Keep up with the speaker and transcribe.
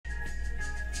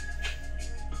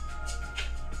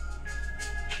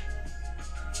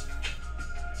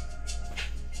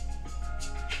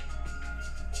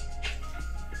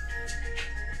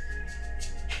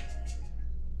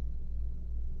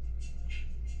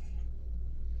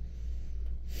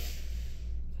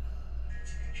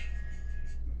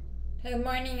Good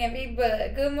morning,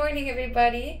 everybody. Good morning,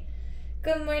 everybody.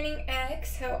 Good morning,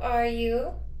 X. How are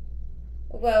you?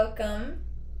 Welcome.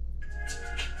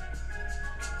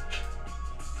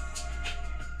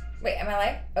 Wait, am I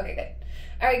live? Okay, good.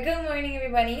 All right, good morning,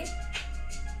 everybody.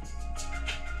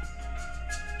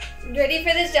 Ready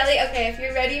for this jelly? Okay, if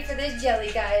you're ready for this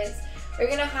jelly, guys, we're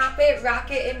gonna hop it,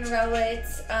 rock it, and roll it.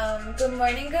 Good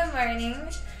morning, good morning.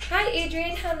 Hi,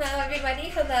 Adrian. Hello, everybody.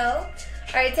 Hello.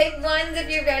 Alright, type ones if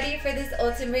you're ready for this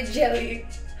ultimate jelly.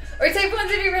 Or type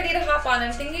ones if you're ready to hop on.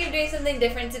 I'm thinking of doing something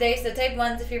different today, so type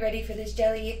ones if you're ready for this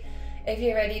jelly. If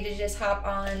you're ready to just hop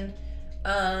on.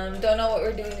 Don't know what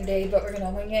we're doing today, but we're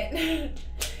gonna wing it.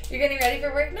 You're getting ready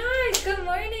for work? Nice! Good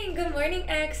morning! Good morning,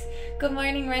 X. Good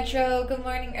morning, Retro. Good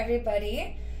morning,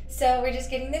 everybody. So we're just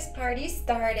getting this party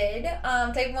started.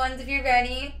 Type ones if you're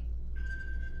ready.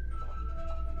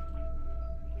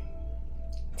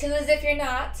 Twos if you're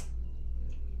not.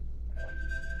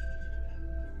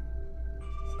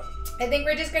 I think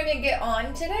we're just gonna get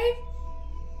on today.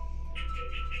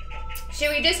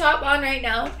 Should we just hop on right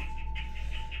now?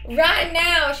 Right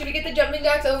now! Should we get the jumping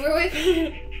jacks over with?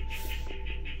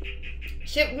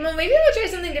 Well, maybe we'll try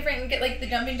something different and get like the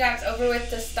jumping jacks over with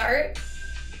to start.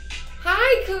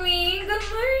 Hi, Queen! Good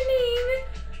morning!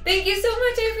 Thank you so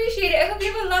much, I appreciate it. I hope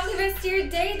you have a lovely rest of your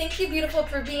day. Thank you, beautiful,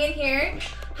 for being here.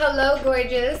 Hello,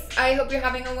 gorgeous. I hope you're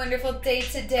having a wonderful day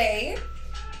today.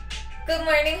 Good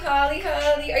morning, Holly.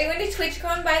 Are you into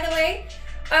TwitchCon, by the way?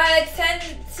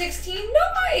 10:16.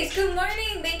 Nice. Good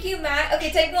morning. Thank you, Matt. Okay,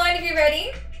 type 1 if you're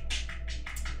ready.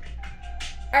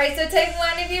 All right, so type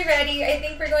 1 if you're ready. I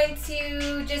think we're going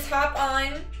to just hop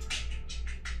on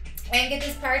and get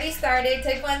this party started.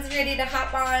 Type 1's ready to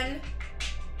hop on.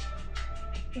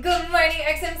 Good morning,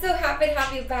 X. I'm so happy to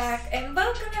have you back. And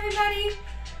welcome, everybody.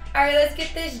 All right, let's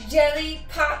get this jelly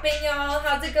popping, y'all.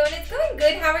 How's it going? It's going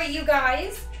good. How are you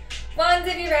guys? Ones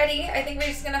if you're ready. I think we're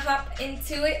just gonna hop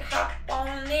into it. Hop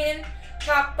on in.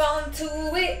 Hop on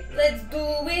to it. Let's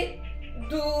do it.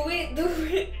 Do it. Do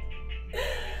it.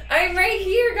 I'm right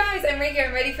here, guys. I'm right here.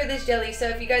 I'm ready for this jelly. So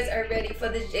if you guys are ready for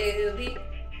this jelly,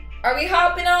 are we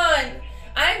hopping on?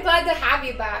 I'm glad to have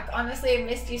you back. Honestly, I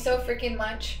missed you so freaking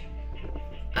much.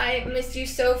 I missed you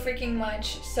so freaking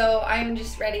much. So I'm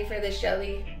just ready for this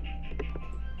jelly.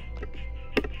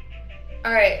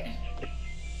 All right.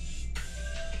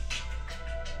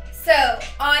 So,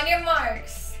 on your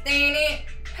marks.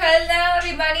 Hello,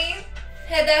 everybody.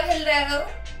 Hello.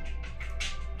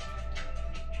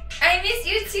 I miss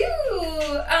you too.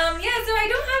 Yeah, so I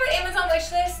don't have an Amazon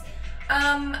wish list.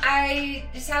 I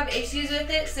just have issues with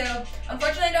it. So,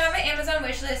 unfortunately, I don't have an Amazon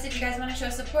wish list. If you guys want to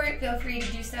show support, feel free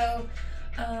to do so.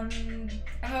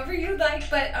 However you'd like.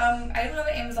 But, I don't have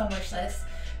an Amazon wish list.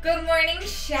 Good morning,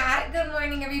 chat. Good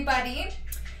morning, everybody.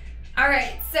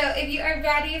 Alright, so if you are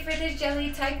ready for this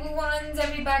jelly, type 1s,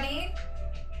 everybody.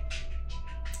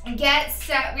 Get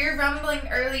set. We're rumbling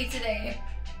early today.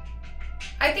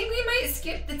 I think we might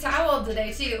skip the towel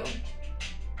today, too.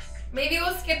 Maybe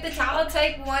we'll skip the towel.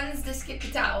 Type 1s to skip the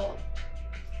towel.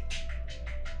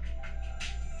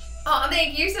 Oh,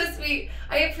 thank you. You're so sweet.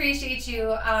 I appreciate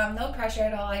you. No pressure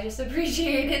at all. I just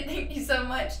appreciate it. Thank you so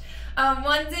much.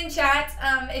 Ones in chat,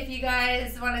 if you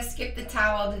guys want to skip the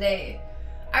towel today.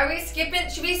 Are we skipping?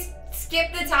 Should we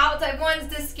skip the towel? Type 1s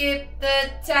to skip the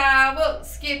towel.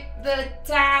 Skip the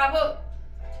towel.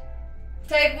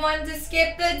 Type 1 to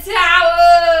skip the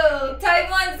towel. Type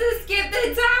 1s to skip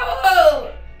the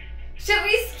towel. Should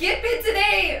we skip it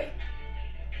today?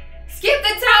 Skip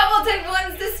the towel. Type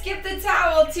 1s to skip the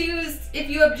towel. 2s if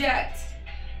you object.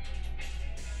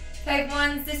 Type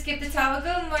 1s to skip the towel.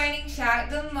 Good morning, chat.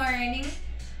 Good morning.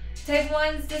 Type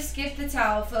 1s to skip the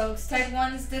towel, folks. Type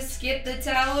 1s to skip the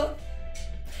towel.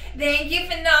 Thank you,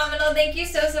 phenomenal. Thank you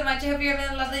so much. I hope you're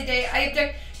having a lovely day. I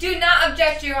object. Do not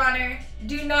object, Your Honor.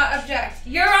 Do not object.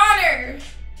 Your Honor.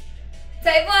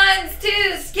 Type 1s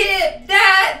to skip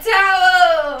that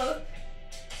towel.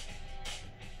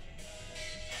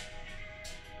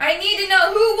 I need to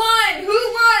know who won.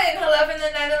 Who won? Hello from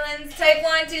the Netherlands. Type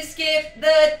 1 to skip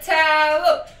the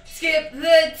towel. Skip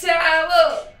the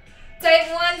towel. Type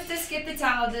 1s to skip the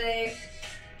towel today.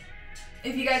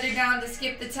 If you guys are down to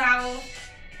skip the towel.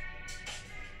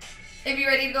 If you're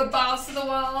ready to go balls to the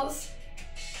walls.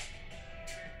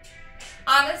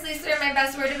 Honestly, sir, my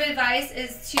best word of advice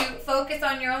is to focus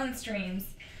on your own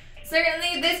streams.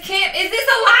 Certainly, this can't... Is this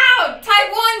allowed?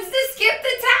 Type 1s to skip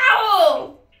the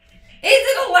towel. Is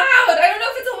it allowed? I don't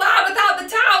know if it's allowed without the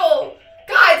towel.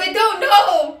 Guys, I don't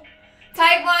know.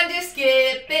 Type 1 to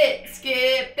skip it,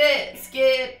 skip it,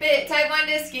 skip it. Type 1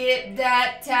 to skip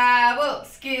that towel,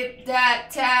 skip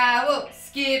that towel,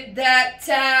 skip that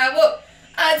towel.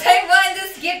 Type 1 to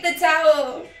skip the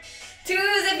towel.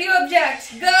 2s if you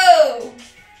object. Go.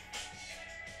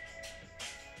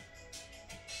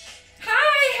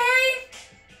 Hi.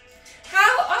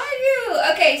 How are you?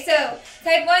 Okay, so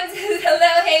type 1 says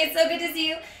hello. Hey, it's so good to see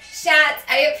you. Shat,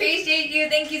 I appreciate you.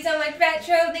 Thank you so much,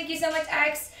 Retro. Thank you so much,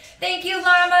 X. Thank you,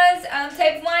 Llamas.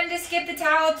 Type 1 to skip the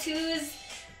towel. 2s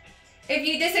if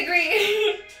you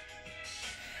disagree.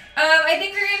 I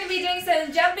think we're going to be doing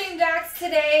some jumping jacks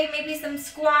today. Maybe some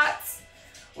squats.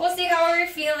 We'll see how we're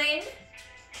feeling.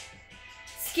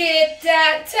 Skip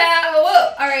that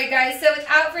towel. Alright, guys. So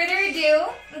without further ado,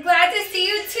 I'm glad to see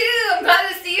you too. I'm glad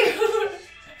to see you.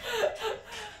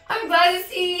 I'm glad to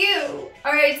see you.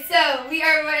 Alright, so we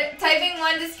are typing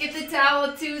 1 to skip the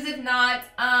towel, 2s if not.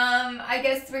 I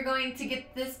guess we're going to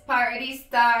get this party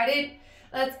started.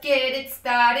 Let's get it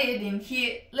started in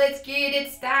here. Let's get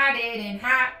it started in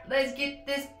hot. Let's get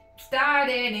this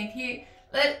started in here.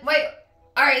 Wait.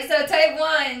 Alright, so type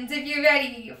 1s if you're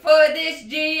ready for this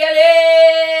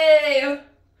GLA.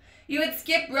 You would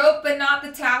skip rope but not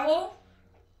the towel?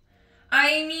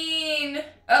 I mean,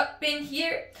 up in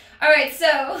here. Alright,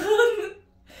 so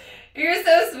you're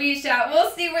so sweet, Shout.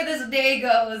 We'll see where this day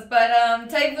goes. But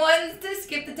type 1s to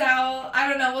skip the towel. I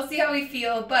don't know. We'll see how we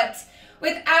feel. But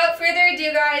without further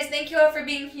ado, guys, thank you all for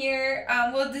being here.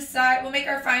 We'll decide. We'll make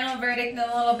our final verdict in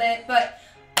a little bit. But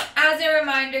as a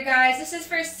reminder, guys, this is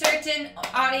for certain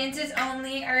audiences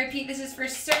only. I repeat, this is for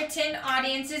certain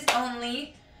audiences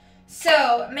only.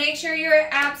 So make sure you're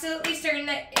absolutely certain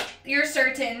that you're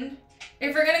certain.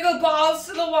 If we're going to go balls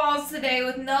to the walls today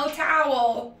with no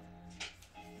towel,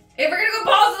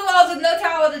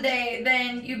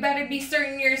 then you better be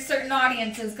certain you're certain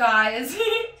audiences, guys.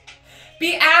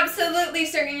 Be absolutely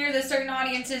certain you're the certain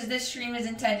audiences this stream is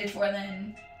intended for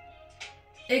then.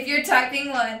 If you're typing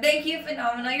 1. Thank you,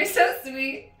 Phenomenal. You're so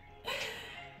sweet.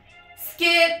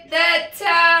 Skip that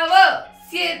towel.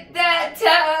 Skip that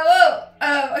towel.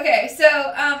 Oh, okay.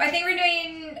 So, I think we're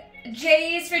doing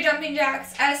J's for jumping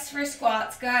jacks, S for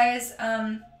squats, guys.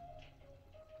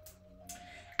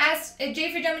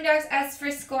 J for jumping jacks, S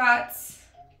for squats.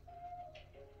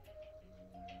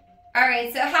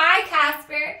 Alright, so hi,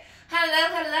 Casper.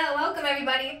 Hello. Welcome,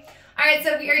 everybody. Alright,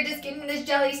 so we are just getting this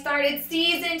jelly started.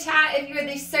 C's in chat if you're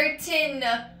the certain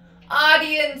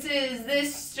audiences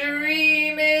this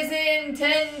stream is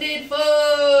intended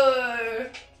for.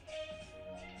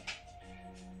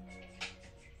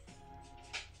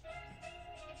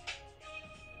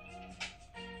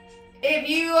 If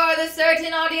you are the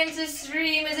certain audience this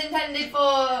stream is intended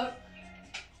for,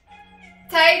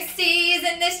 type C's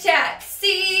in this chat.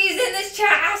 C's in this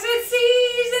chat. I said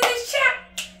C's in this chat.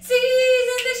 C's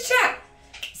in this chat.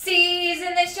 C's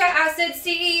in this chat. I said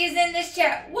C's in this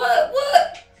chat. What?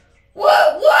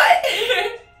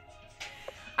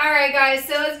 Alright, guys,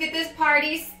 so let's get this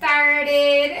party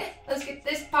started.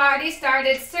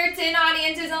 Certain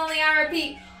audiences only, I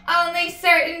repeat. Only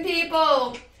certain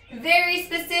people. Very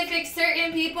specific,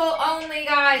 certain people only,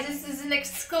 guys. This is an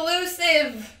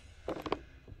exclusive.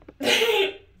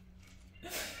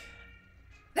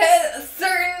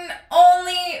 Certain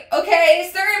only,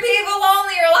 okay, certain people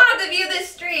only are allowed to view this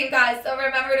stream, guys. So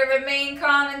remember to remain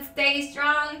calm and stay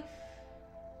strong.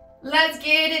 Let's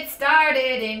get it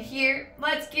started in here.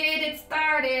 Let's get it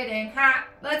started in hot.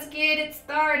 Let's get it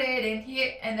started in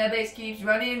here. And the bass keeps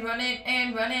running.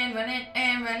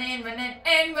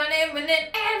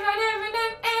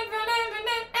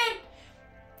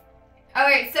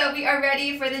 Alright, so we are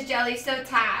ready for this jelly, so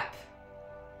tap.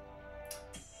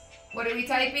 What are we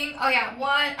typing? Oh yeah,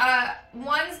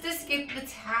 1's to skip the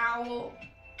towel.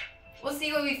 We'll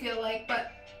see what we feel like,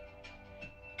 but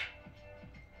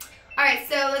alright,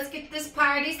 so let's get this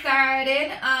party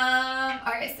started.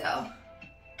 Alright, so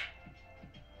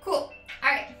cool.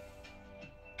 Alright.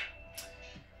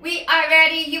 We are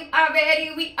ready, you are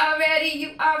ready, we are ready,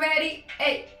 you are ready.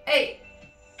 Hey.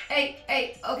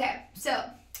 Okay, so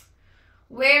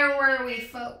where were we,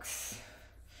 folks?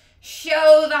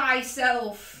 Show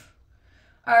thyself.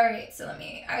 Alright, so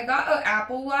I got an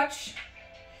Apple Watch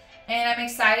and I'm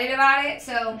excited about it,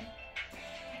 so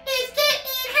it's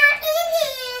getting hot in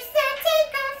here, so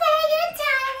take off all your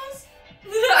towels.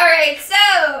 Alright,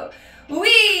 so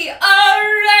we are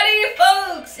ready,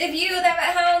 folks. If you that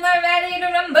at home are ready to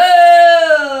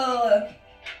rumble.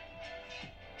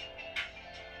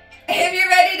 If you're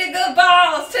ready to go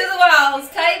balls to the walls,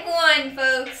 type 1,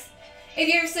 folks. If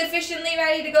you're sufficiently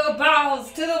ready to go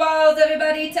balls to the walls,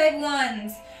 everybody type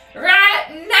 1s.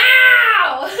 Right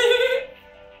now!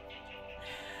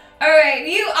 Alright,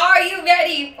 are you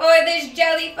ready for this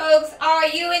jelly, folks? Are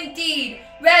you indeed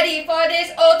ready for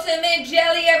this ultimate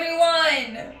jelly,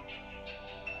 everyone?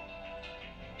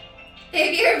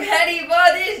 If you're ready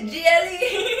for this jelly.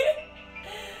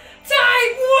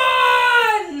 Type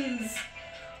 1s!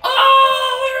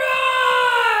 All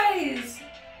rise!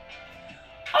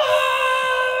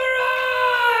 All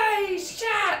rise,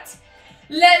 chat!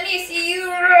 Let me see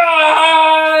you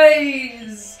rise!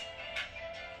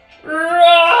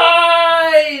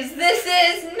 Rise! This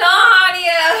is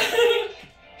Nadia!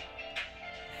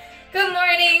 Good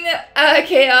morning,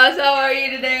 Chaos. How are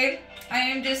you today?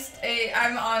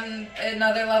 I'm on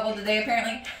another level today,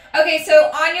 apparently. Okay,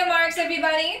 so on your marks,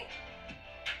 everybody.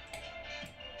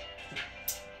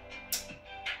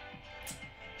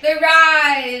 The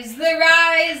rise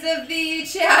of the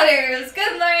chatters.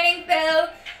 Good morning, Phil.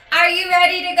 Are you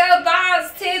ready to go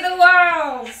balls to the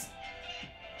walls?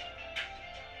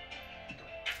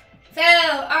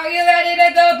 Phil, are you ready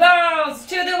to go balls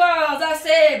to the walls? I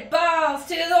said balls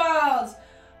to the walls.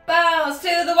 Balls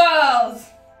to the walls.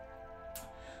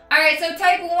 Alright, so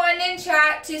type 1 in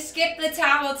chat to skip the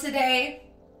towel today.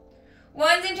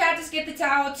 1's in chat to skip the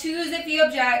towel. 2's if you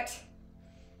object.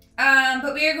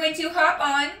 But we are going to hop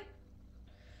on.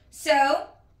 So,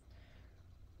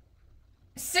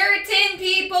 certain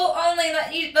people only.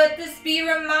 Let this be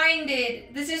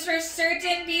reminded. This is for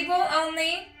certain people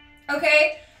only.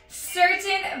 Okay?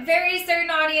 Very certain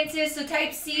audiences. So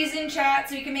type C's in chat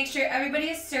so we can make sure everybody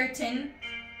is certain.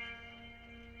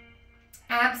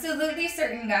 Absolutely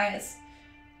certain, guys.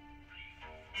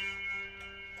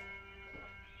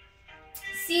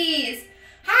 C's.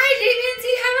 Hi, JVNT.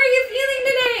 How are you feeling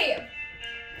today?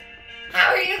 How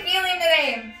are you feeling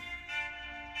today?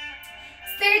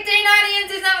 Certain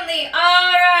audiences only.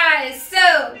 All right.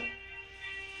 So,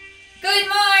 good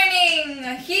morning.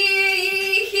 Hear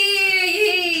ye, hear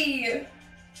ye.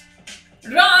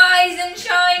 Rise and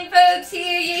shine, folks.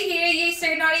 Hear ye.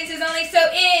 Certain audiences only.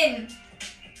 So, in.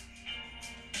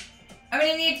 I'm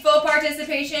going to need full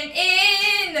participation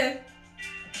in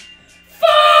 5.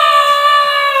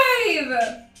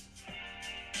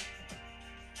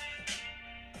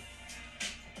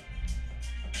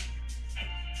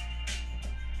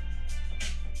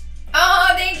 Oh,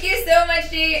 thank you so much,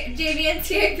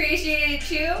 JVNT. I appreciate it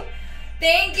too.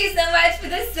 Thank you so much for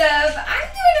the sub. I'm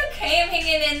doing okay. I'm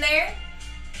hanging in there.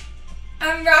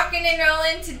 I'm rocking and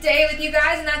rolling today with you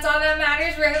guys, and that's all that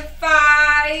matters. We're at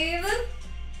 5.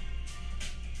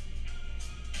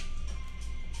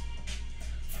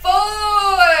 4.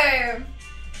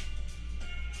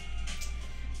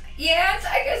 Yes,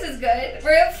 I guess it's good.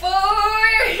 We're at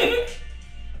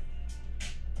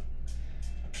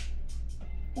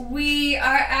 4. We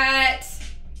are at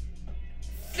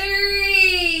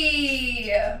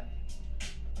 3.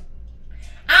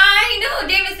 I know,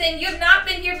 Jameson, you have not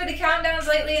been here for the countdowns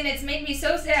lately, and it's made me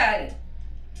so sad.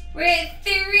 We're at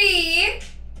 3.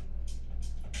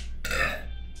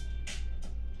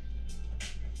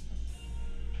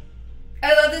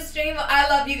 I love this stream. I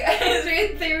love you guys.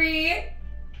 We're at 3.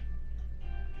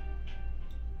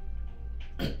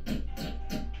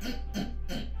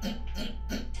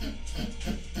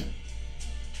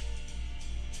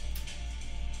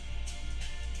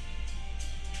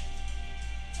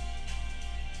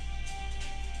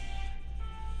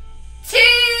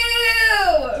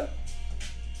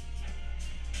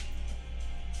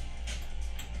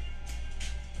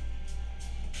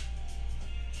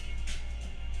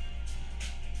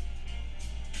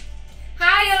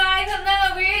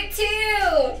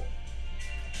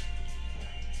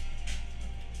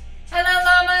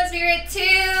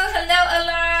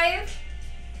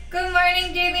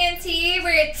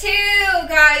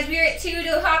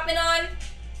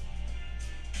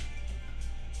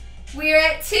 We're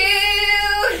at 2.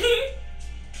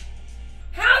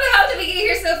 How the hell did we get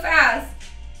here so fast?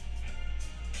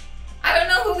 I don't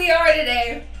know who we are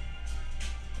today.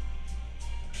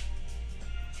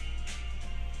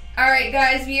 Alright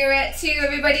guys, we are at 2.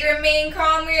 Everybody remain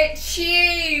calm. We're at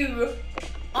 2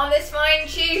 on this fine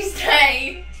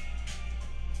Tuesday.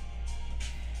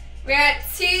 We're at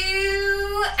 2,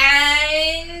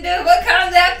 and what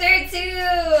comes after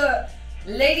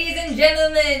 2? Ladies and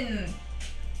gentlemen.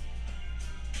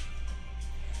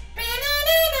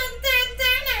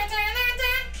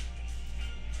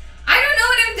 I don't know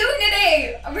what I'm doing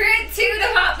today. We're at 2 to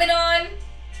hopping on.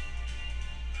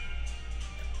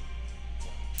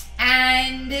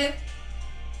 And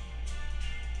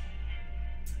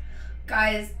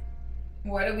guys,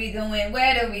 what are we doing?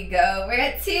 Where do we go? We're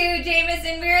at 2,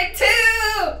 Jameson. We're at 2.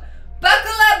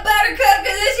 Buckle up, Buttercup,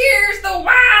 because this here's the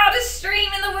wildest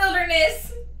stream in the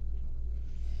wilderness.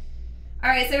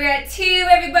 Alright, so we're at 2,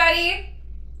 everybody.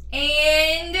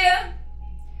 And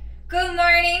good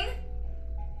morning.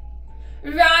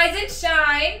 Rise and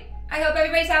shine. I hope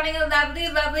everybody's having a lovely,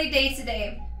 lovely day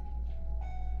today.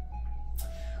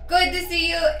 Good to see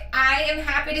you. I am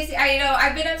happy to see. I know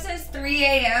I've been up since 3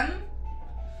 a.m.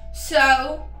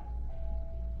 So,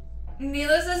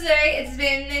 needless to say, it's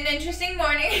been an interesting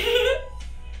morning.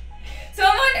 So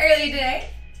I'm on early today.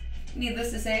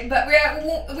 Needless to say, but we're at 2,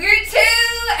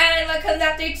 and what comes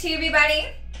after 2, everybody?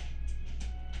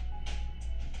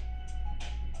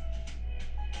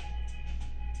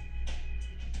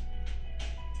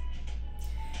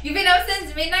 You've been up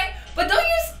since midnight, but don't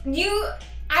you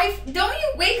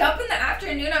wake up in the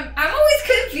afternoon? I'm always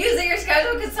confused at your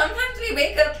schedule because sometimes we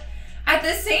wake up at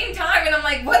the same time, and I'm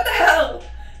like, what the hell?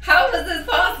 How is this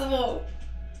possible?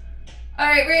 All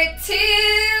right, we're at 2,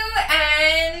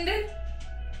 and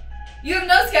you have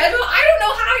no schedule? I don't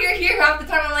know how you're here half the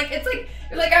time. I'm like,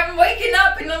 you're like I'm waking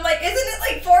up, and I'm like, isn't it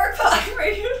like 4 o'clock for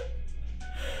you?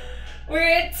 We're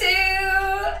at 2.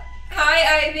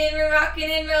 Hi, Ivan. We're rocking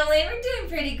and rolling. We're doing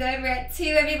pretty good. We're at 2,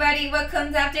 everybody. What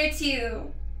comes after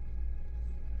 2?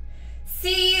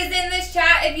 C is in this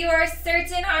chat if you are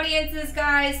certain audiences,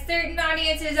 guys. Certain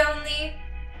audiences only.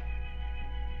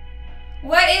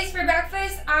 What is for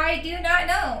breakfast? I do not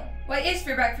know. What is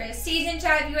for breakfast? C's in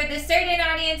chat if you are the certain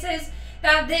audiences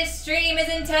that this stream is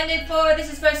intended for.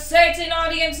 This is for certain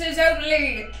audiences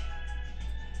only.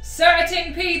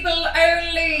 Certain people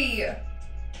only.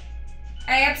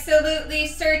 Absolutely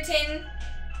certain.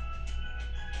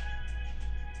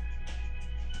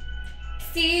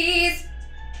 C's.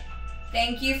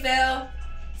 Thank you, Phil.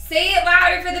 Say it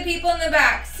louder for the people in the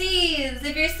back. C's,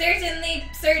 if you're certainly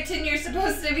certain you're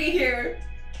supposed to be here.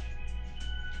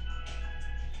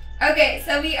 Okay,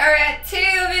 so we are at 2,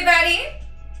 everybody.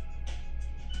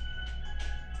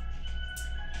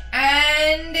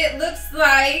 And it looks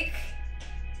like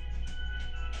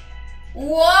 1.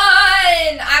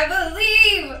 I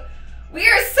believe we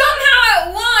are somehow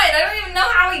at 1. I don't even know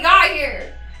how we got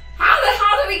here. How the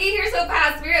hell did we get here so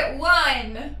fast? We're at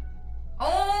 1.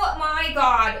 Oh my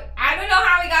god. I don't know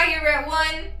how we got here. We're at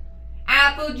 1.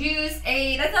 Apple juice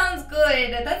 8. That sounds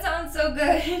good. That sounds so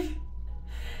good.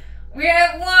 We're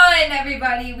at 1,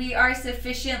 everybody. We are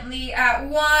sufficiently at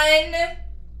 1.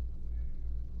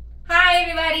 Hi,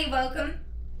 everybody. Welcome.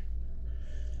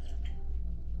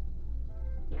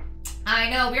 I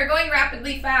know, we're going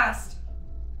rapidly fast.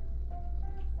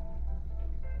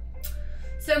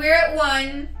 So we're at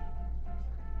 1.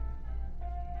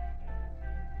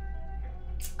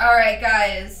 Alright,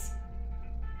 guys.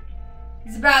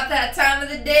 It's about that time of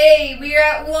the day. We're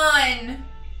at 1.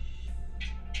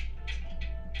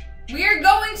 We are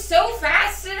going so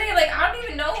fast today. Like, I don't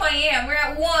even know who I am. We're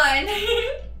at 1.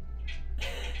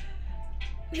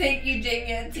 Thank you,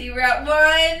 Jamie and T. We're at 1.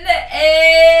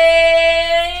 And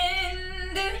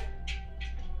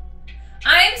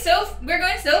we're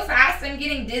going so fast, I'm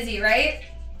getting dizzy, right?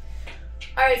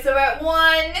 Alright, so we're at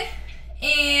 1.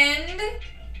 And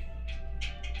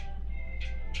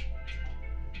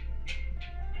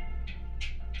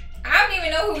I don't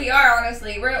even know who we are,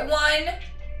 honestly. We're at 1.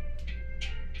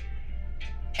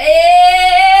 And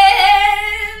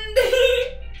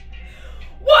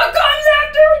what comes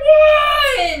after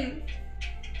 1?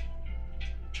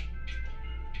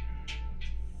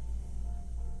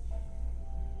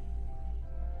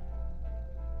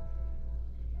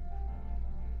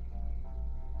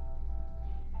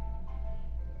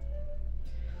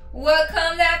 What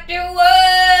comes after 1?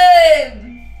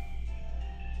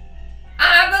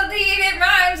 I believe it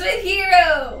rhymes with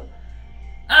hero.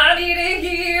 I need a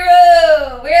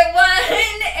hero. We're at 1,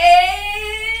 and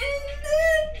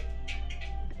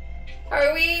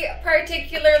are we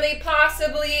particularly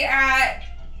possibly at?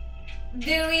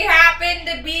 Do we happen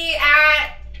to be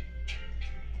at?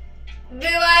 Do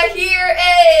I hear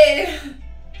a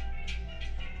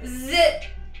zip?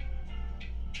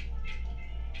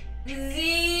 0.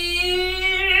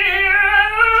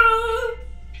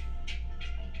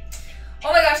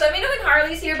 Oh my gosh, let me know when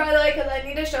Harley's here, by the way, because I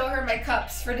need to show her my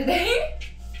cups for today.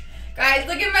 Guys,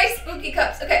 look at my spooky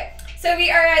cups. Okay, so we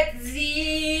are at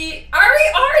Z. Are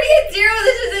we already at 0?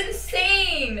 This is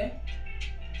insane.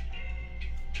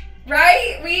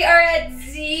 Right? We are at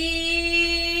Z.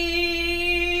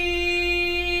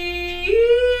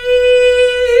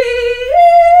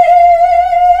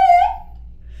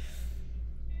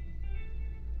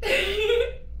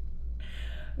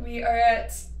 We are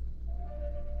at...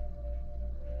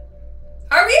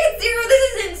 Are we at 0? This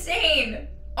is insane.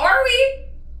 Are we?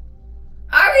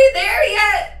 Are we there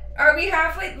yet? Are we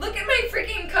halfway? Look at my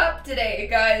freaking cup today,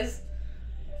 guys.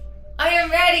 I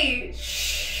am ready.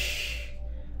 Shh.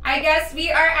 I guess we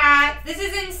are at... This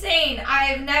is insane.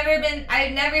 I've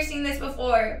never seen this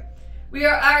before. We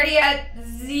are already at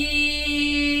Z.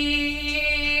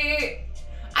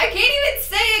 I can't even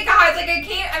say it, guys. Like, I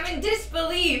can't. I'm in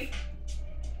disbelief.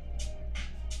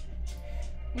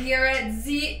 We are at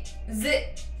Z.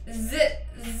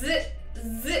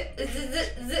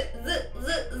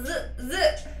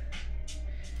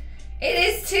 It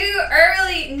is too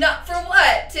early. Not for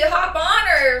what? To hop on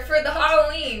or for the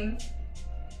Halloween?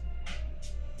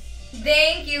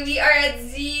 Thank you. We are at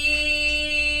Z.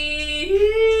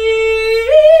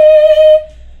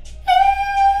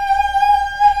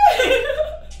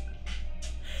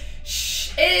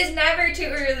 Shh. It is never too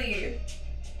early.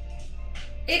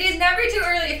 It is never too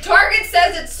early. If Target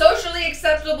says it's socially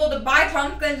acceptable to buy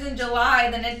pumpkins in July,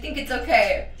 then I think it's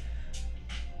okay.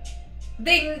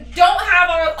 They don't have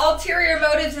our ulterior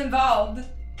motives involved.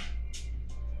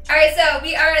 Alright, so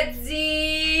we are at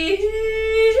Z.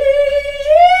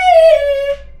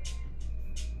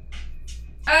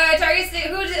 Target says,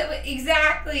 who's it?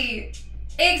 Exactly.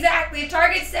 Exactly. If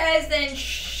Target says, then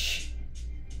shh.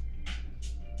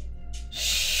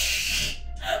 Shh.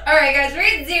 Alright, guys, we're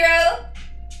at 0.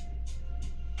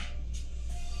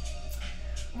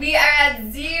 We are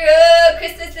at 0.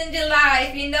 Christmas in July.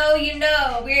 If you know, you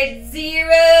know. We're at 0.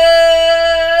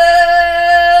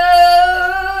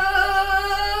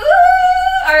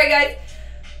 Alright, guys.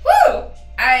 Woo!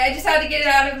 I just had to get it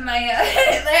out of my, I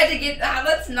had to get,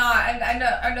 let's not.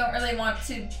 I don't really want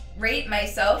to rate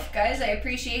myself, guys. I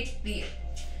appreciate the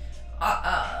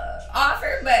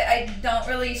offer, but I don't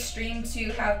really stream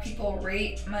to have people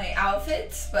rate my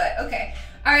outfits, but okay.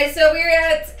 Alright, so we're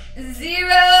at 0.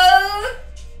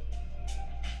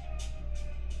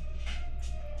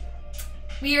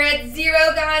 We are at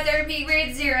 0, guys. I repeat, we're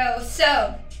at 0.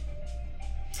 So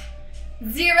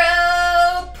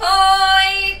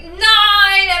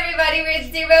 0.9, everybody. We're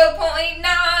at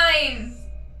 0.9.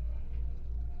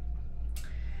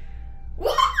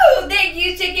 Woo! Thank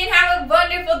you, chicken. Have a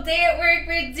wonderful day at work.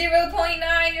 We're at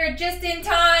 0.9. You're just in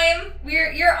time.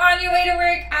 You're on your way to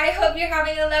work. I hope you're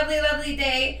having a lovely, lovely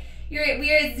day. We're at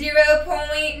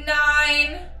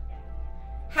 0.9.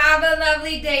 Have a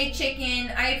lovely day, chicken.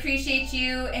 I appreciate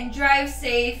you, and drive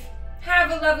safe.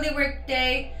 Have a lovely work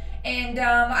day, and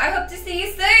I hope to see you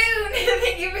soon.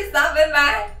 Thank you for stopping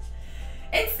by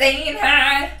and saying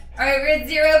hi. All right, we're at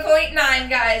 0.9,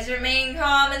 guys. Remain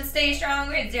calm and stay strong.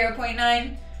 We're at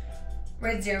 0.9. We're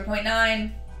at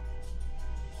 0.9.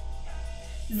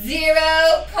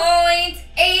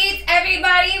 0.8,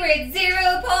 everybody. We're at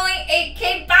 0.8.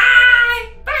 Okay,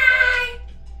 bye. Bye.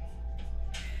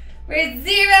 We're at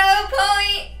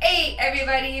 0.8,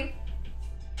 everybody.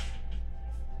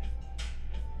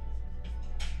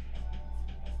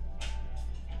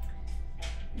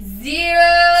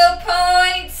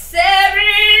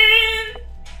 $0.7.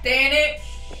 Damn it.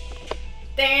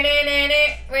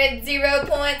 We're at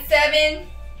 0.7.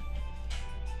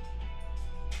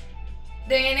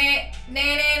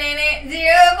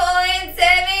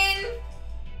 0.7.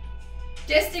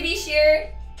 Just to be sure.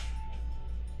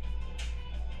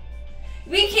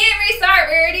 We can't restart.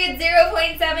 We're already at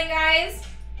 0.7, guys.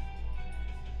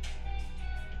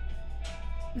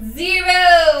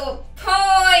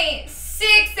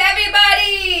 0.6,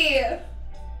 everybody.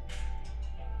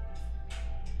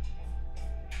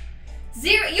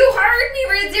 0. You heard me.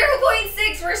 We're at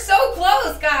 0.6. We're so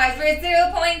close, guys. We're at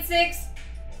 0.6.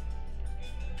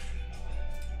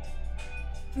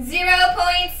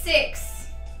 0.6.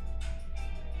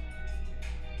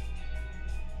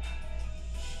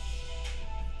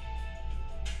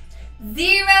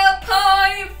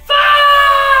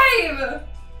 0.5.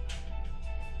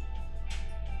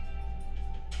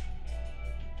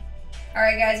 All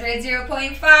right, guys, we're at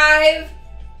 0.5.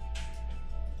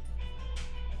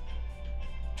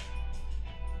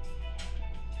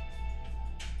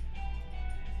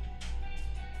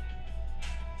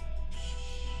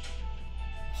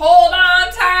 Hold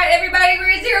on tight, everybody. We're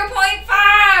at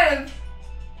 0.5.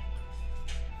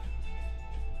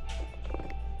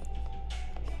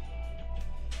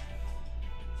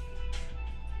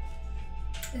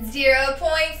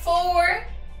 0.4.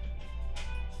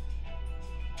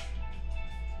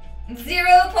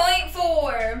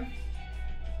 0.4.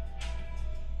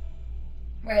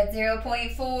 We're at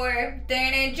 0.4.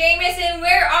 Darn it. Jameson,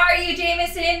 where are you,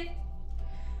 Jameson?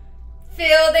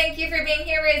 Phil, thank you for being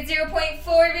here. We're at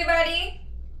 0.4, everybody.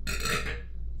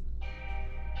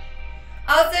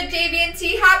 Also,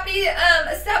 JB&T, happy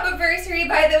sub-anniversary,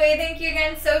 by the way. Thank you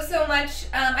again so much.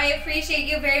 I appreciate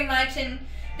you very much, and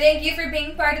thank you for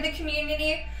being part of the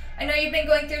community. I know you've been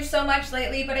going through so much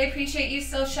lately, but I appreciate you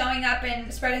still showing up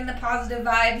and spreading the positive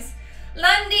vibes.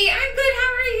 Lundy, I'm good.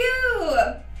 How are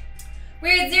you?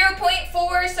 We're at 0.6.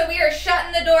 0.4, so we are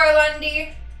shutting the door,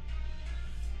 Lundy.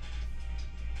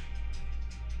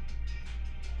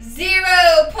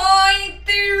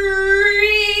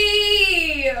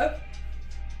 0.3.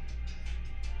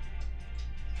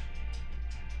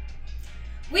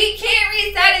 We can't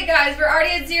reset it, guys. We're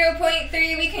already at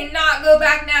 0.3. We cannot go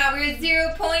back now. We're at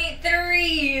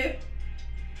 0.3.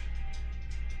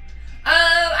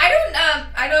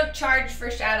 I don't charge for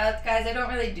shoutouts, guys. I don't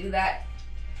really do that.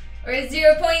 We're at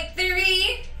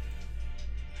 0.3.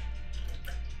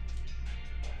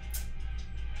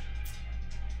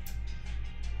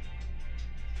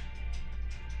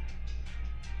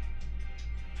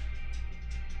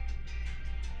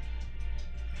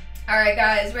 All right,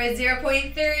 guys, we're at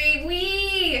 0.3.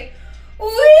 We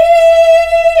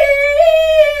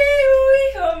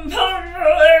come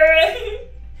forward.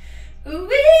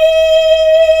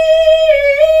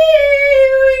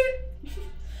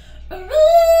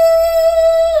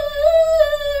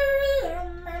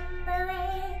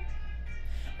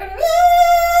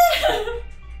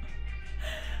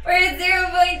 We're at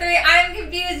 0.3. I'm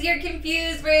confused. You're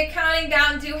confused. We're counting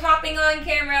down to hopping on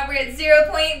camera. We're at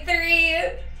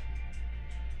 0.3.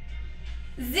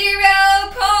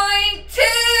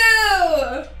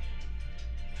 0.2.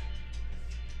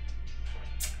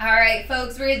 All right,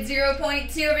 folks, we're at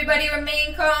 0.2. Everybody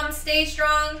remain calm, stay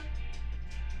strong.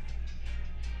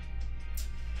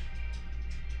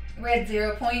 We're at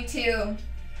 0.2.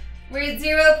 We're at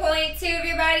 0.2,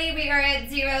 everybody. We are at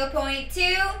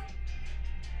 0.2.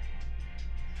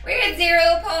 We're at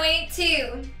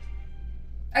 0.2.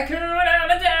 Hakuna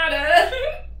Matata.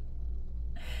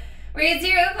 We're at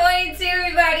 0.2,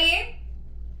 everybody.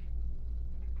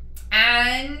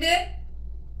 And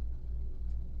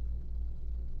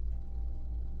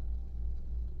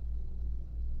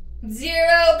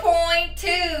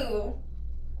 0.2.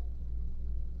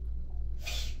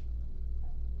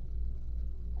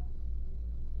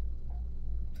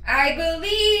 I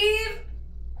believe.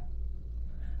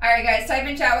 All right, guys, type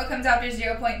in chat what comes after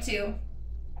 0.2.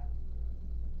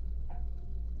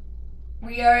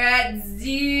 We are at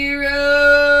 0.1.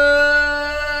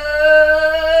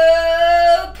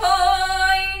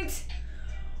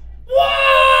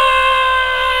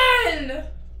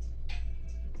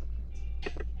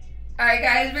 All right,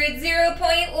 guys, we're at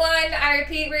 0.1. I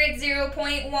repeat, we're at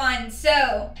 0.1.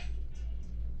 So,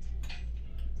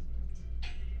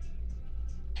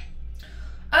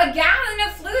 a gallon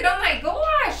of fluid. Oh my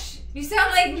gosh, you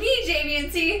sound like me,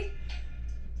 JVNT.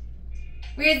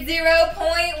 We're at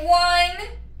 0.1.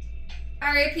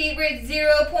 I repeat, we're at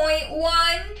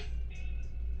 0.1.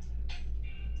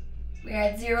 We're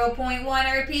at 0.1.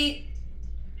 I repeat.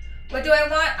 What do I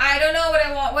want? I don't know what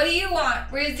I want. What do you want?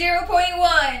 We're at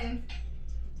 0.1.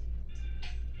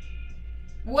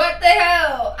 What the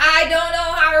hell? I don't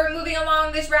know how we're moving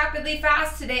along this rapidly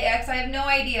fast today, X. I have no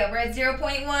idea. We're at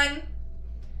 0.1.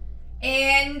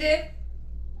 And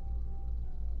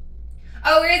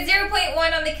oh, we're at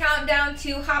 0.1 on the countdown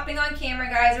to hopping on camera,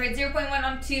 guys. We're at 0.1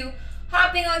 on to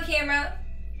hopping on camera.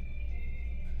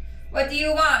 What do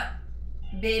you want,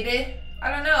 baby? I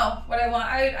don't know what I want.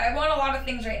 I want a lot of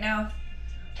things right now.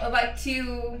 I'd like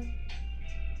to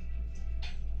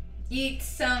eat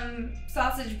some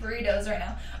sausage burritos right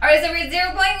now. All right, so we're at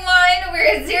 0.1. We're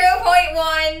at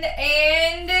 0.1,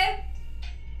 and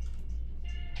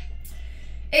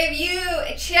if you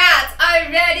chats are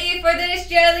ready for this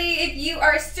jelly, if you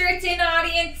are certain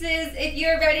audiences, if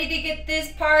you're ready to get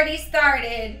this party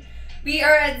started, we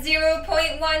are at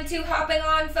 0.1 to hopping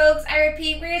on, folks. I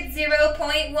repeat, we're at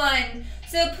 0.1.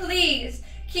 So please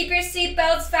keep your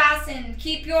seatbelts fastened.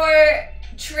 Keep your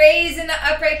trays in the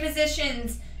upright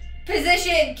positions.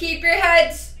 Keep your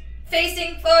heads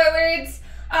facing forwards.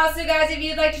 Also, guys, if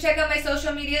you'd like to check out my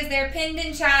social medias, they're pinned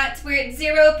in chat. We're at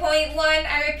 0.1.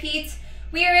 I repeat,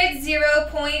 we are at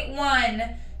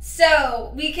 0.1.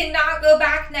 So we cannot go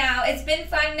back now. It's been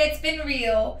fun and it's been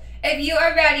real. If you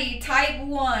are ready, type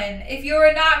 1. If you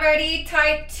are not ready,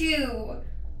 type 2.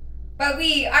 But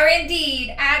we are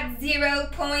indeed at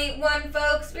 0.1,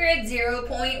 folks. We're at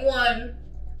 0.1.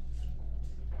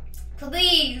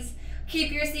 Please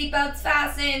keep your seatbelts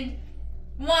fastened.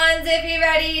 1s if you're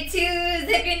ready, 2s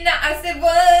if you're not. I said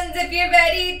 1s if you're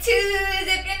ready, 2s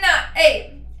if you're not.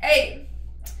 Hey, hey.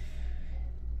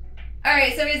 All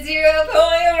right, so we're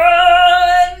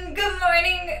 0.1. Good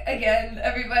morning again,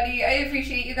 everybody. I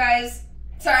appreciate you guys.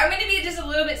 Sorry, I'm going to be just a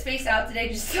little bit spaced out today,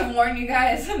 just to warn you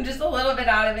guys. I'm just a little bit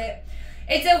out of it.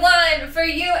 It's a 1 for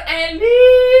you and me.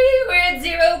 We're at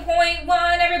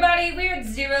 0.1, everybody. We're at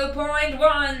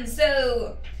 0.1.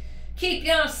 So keep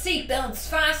your seatbelts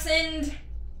fastened.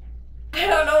 I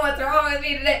don't know what's wrong with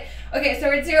me today. Okay, so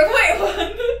we're at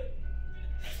 0.1.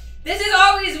 This is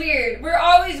always weird. We're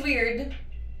always weird.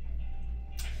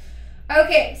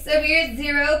 Okay, so we're at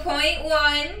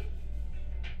 0.1.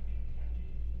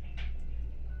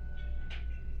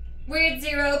 We're at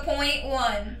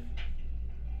 0.1.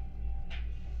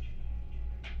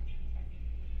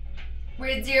 We're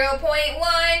at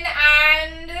 0.1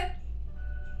 and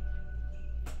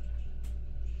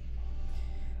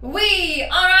we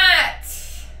are at,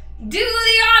 do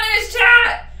the honors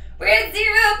chat. We're at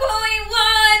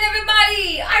 0.1,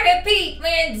 everybody. I repeat, we're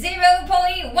at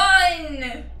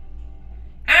 0.1.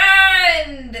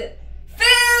 And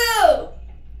Phil,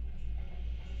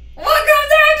 what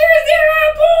comes after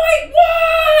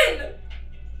 0.1?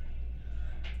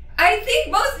 I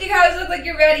think most of you guys look like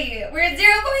you're ready. We're at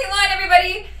 0.1,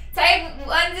 everybody. Type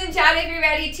 1s in chat if you're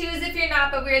ready, 2s if you're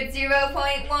not, but we're at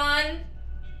 0.1.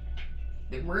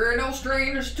 We're no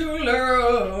strangers to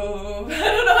love. I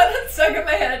don't know how that's stuck in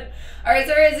my head. Alright,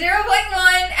 so we're at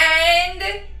 0.1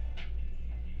 and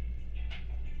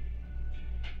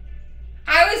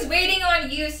I was waiting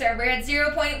on you, sir. We're at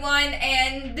 0.1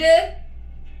 and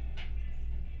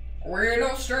we're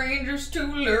no strangers to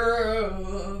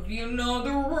love. You know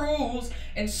the rules,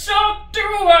 and so do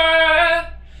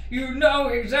I. You know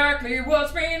exactly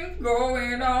what's been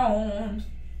going on.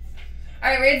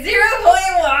 Alright, we're at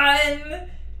 0.1.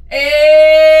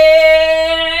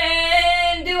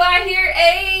 And do I hear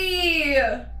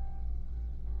a...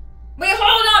 Wait,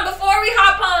 hold on, before we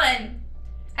hop on.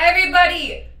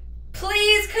 Everybody,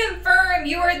 please confirm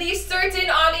you are the certain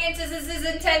audiences this is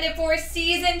intended for.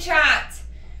 Season chat.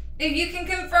 If you can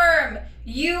confirm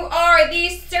you are the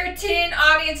certain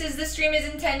audiences the stream is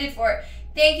intended for.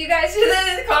 Thank you guys for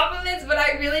the compliments, but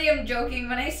I really am joking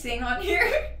when I sing on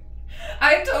here.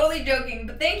 I'm totally joking,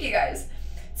 but thank you guys.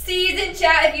 Season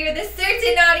chat, if you're the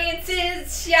certain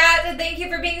audiences, chat, thank you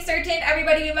for being certain.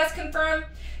 Everybody, we must confirm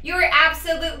you are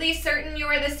absolutely certain you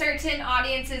are the certain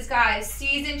audiences, guys.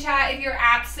 Season chat, if you're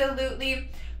absolutely,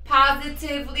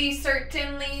 positively,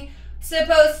 certainly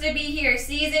supposed to be here.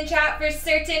 Season chat for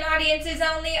certain audiences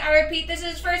only. I repeat, this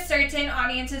is for certain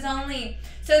audiences only.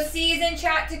 So season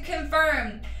chat to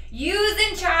confirm. Use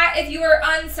in chat if you are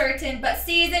uncertain, but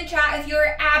season chat if you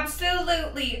are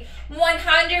absolutely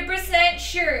 100%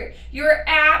 sure. You're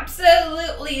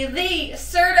absolutely the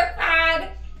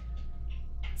certified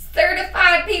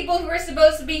people who are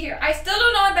supposed to be here. I still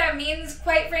don't know what that means,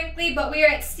 quite frankly, but we are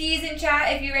at season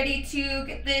chat if you're ready to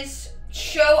get this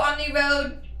show on the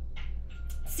road.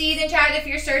 Season chat if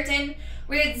you're certain.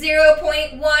 We're at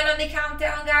 0.1 on the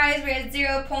countdown, guys. We're at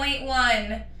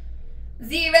 0.1.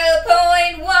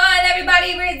 0.1,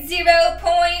 everybody, we're at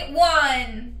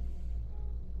 0.1.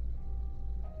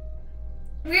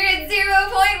 We're at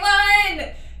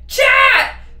 0.1.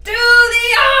 Chat, do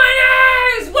the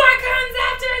honors. What comes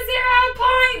after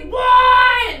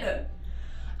 0.1?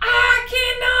 I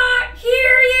cannot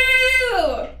hear you.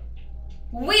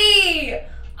 We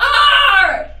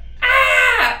are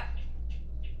at.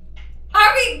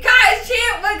 Are we, guys,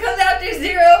 chant what comes after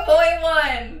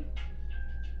 0.1?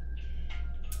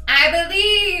 I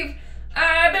believe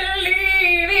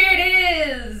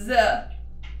it is.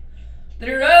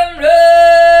 Drum roll,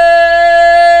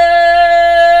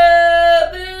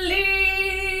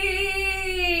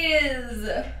 please.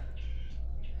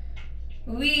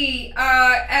 We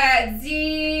are at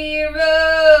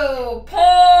 0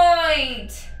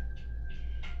 point.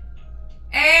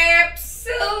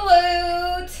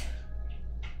 Absolute.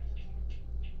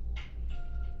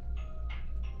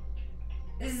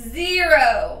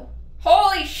 0.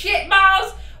 Holy shit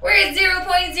balls. We're at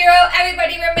 0.0.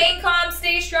 Everybody remain calm,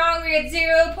 stay strong. We're at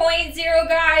 0.0,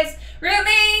 guys.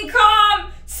 Remain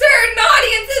calm. Certain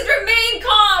audiences remain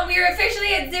calm. We are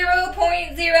officially at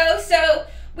 0.0. So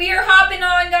we are hopping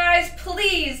on, guys.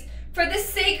 Please, for the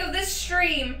sake of this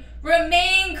stream,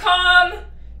 remain calm.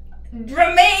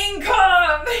 Remain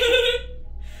calm.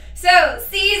 So,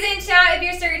 season chat if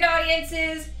you're certain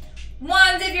audiences.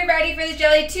 1s if you're ready for the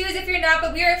jelly. 2s if you're not,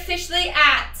 but we are officially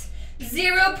at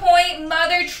 0 point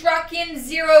mother truckin'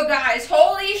 0, guys.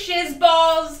 Holy shiz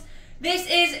balls. This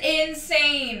is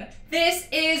insane. This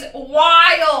is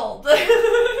wild.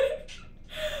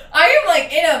 I am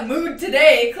like in a mood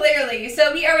today, clearly.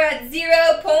 So we are at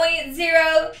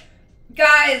 0.0.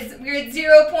 Guys, we're at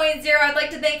 0.0. I'd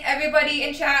like to thank everybody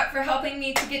in chat for helping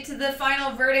me to get to the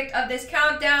final verdict of this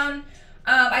countdown.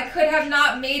 I could have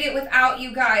not made it without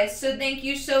you guys. So thank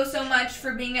you so much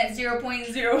for being at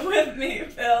 0.0 with me,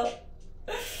 Phil.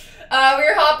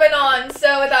 We're hopping on.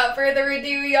 So without further ado,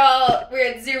 y'all, we're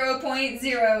at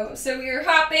 0.0. So we're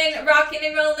hopping, rocking,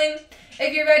 and rolling.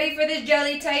 If you're ready for the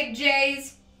jelly type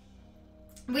J's,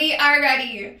 We are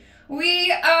ready.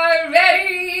 We are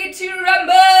ready to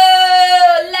rumble.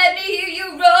 Let me hear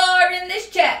you roar in this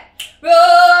chat.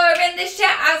 Roar in this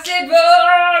chat. I said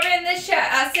roar in this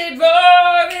chat. I said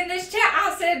roar in this chat.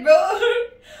 I said roar.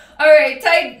 Alright,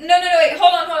 type. No, wait.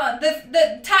 Hold on.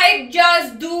 The type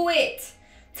just do it.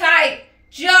 Type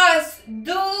just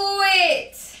do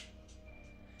it.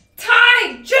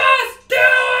 Type just do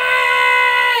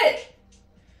it.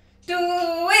 Do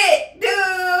it. Do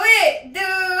it. Do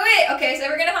it. Okay, so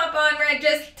we're going to hop on. We're going to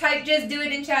just type just do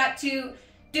it in chat to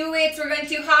do it. So we're going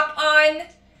to hop on.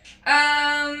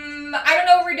 I don't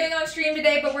know what we're doing on stream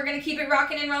today, but we're going to keep it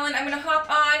rocking and rolling. I'm going to hop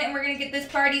on and we're going to get this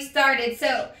party started.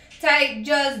 So type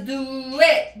just do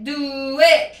it. Do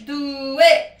it. Do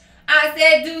it. I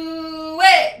said do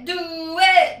it. Do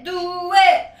it. Do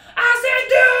it. I said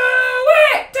do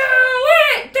it. Do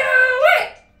it. Do it.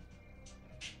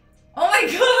 Oh my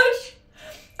gosh.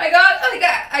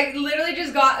 I literally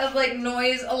just got a like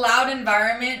noise allowed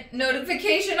environment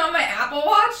notification on my Apple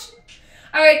Watch.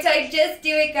 Alright, type just do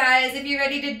it, guys. If you're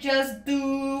ready to just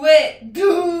do it.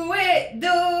 Do it.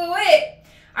 Do it.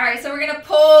 Alright, so we're gonna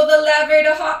pull the lever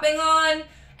to hopping on.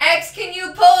 X, can you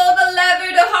pull the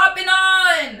lever to hopping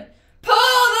on? Pull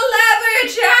the lever,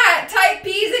 chat. Type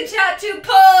P's in chat to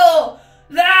pull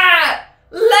that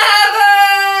lever.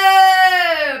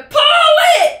 Pull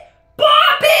it.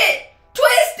 Bop it.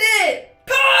 Twist it.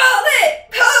 Pull it.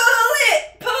 Pull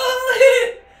it. Pull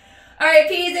it. Alright,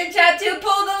 P's in chat to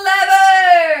pull the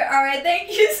lever. Alright, thank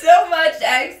you so much,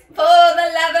 X. Pull the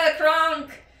lever,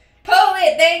 Kronk. Pull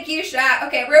it. Thank you, chat.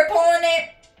 Okay, we're pulling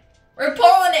it. We're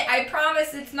pulling it. I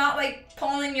promise it's not like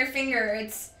pulling your finger.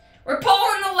 We're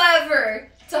pulling the lever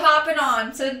to hop it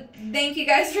on. So thank you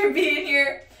guys for being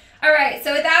here. Alright,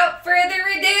 so without further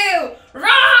ado,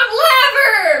 wrong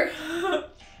lever!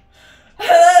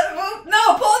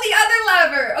 No, pull the other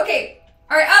lever. Okay,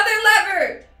 alright, other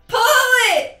lever. Pull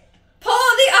it. Pull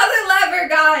the other lever,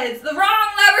 guys. The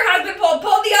wrong lever has been pulled.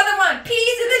 Pull the other one.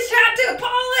 P's in the chat too.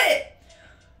 Pull it.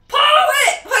 Pull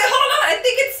it. Wait, hold on. I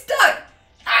think it's stuck.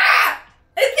 Ah!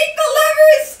 I think the lever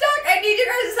is stuck. I need you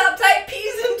guys to help. Type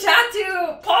P's in chat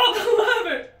to pull the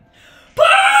lever.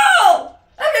 Pull!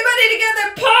 Everybody together,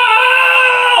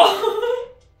 pull!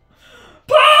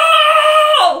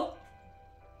 Pull!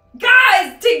 Guys,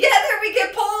 together we can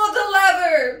pull the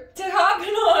lever to hop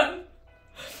it on.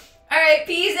 Alright,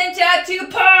 P's in chat to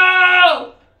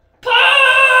pull! Pull!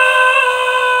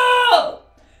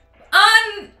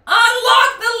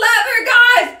 Unlock the lever,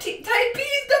 guys! Type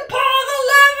P's to pull the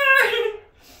lever!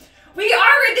 We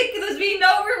are ridiculous. We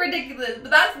know we're ridiculous.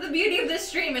 But that's the beauty of this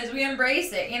stream is we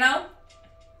embrace it, you know?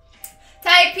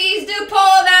 Type P's to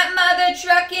pull that mother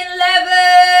trucking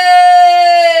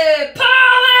lever!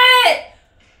 Pull it!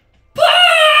 Pull!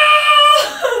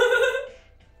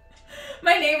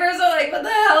 My neighbors are like, what the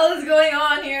hell is going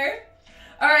on here?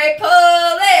 Alright, pull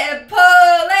it!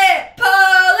 Pull it!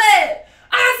 Pull it!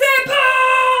 I said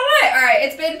pull it! Alright,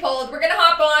 it's been pulled. We're gonna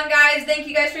hop on, guys. Thank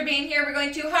you guys for being here. We're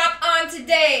going to hop on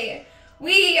today.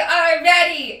 We are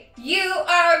ready. You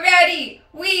are ready.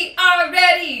 We are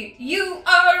ready. You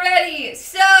are ready.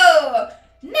 So,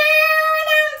 now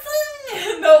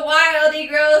announcing the Wild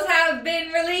E-Girls have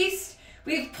been released.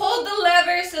 We've pulled the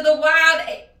lever, so the Wild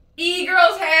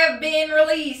E-Girls have been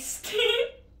released.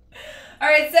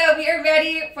 Alright, so we are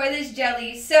ready for this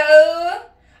jelly. So,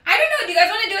 I don't know. Do you guys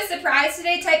want to do a surprise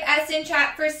today? Type S in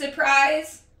chat for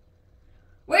surprise.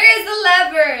 Where is the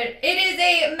lever? It is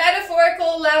a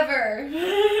metaphorical lever.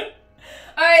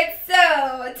 Alright,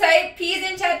 so type P's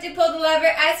in chat to pull the lever,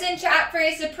 S in chat for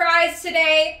a surprise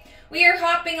today. We are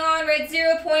hopping on, we're at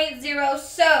 0.0.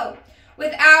 So,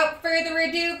 without further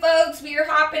ado, folks, we are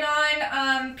hopping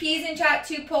on. P's in chat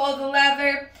to pull the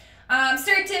lever.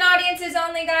 Certain audiences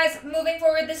only, guys. Moving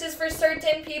forward, this is for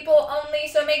certain people only,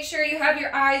 so make sure you have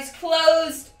your eyes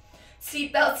closed,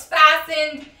 seatbelts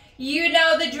fastened. You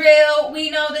know the drill. We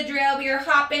know the drill. We are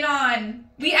hopping on.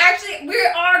 We are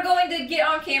going to get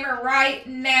on camera right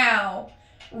now.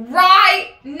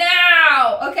 Right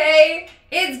now, okay?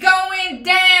 It's going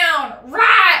down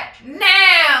right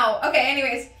now. Okay,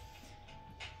 anyways.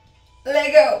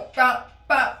 Let go. Bop,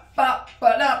 bop, bop,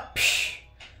 ba-dum.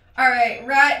 Alright,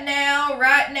 right now,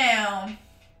 right now.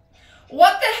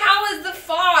 What the hell is the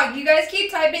fog? You guys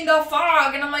keep typing the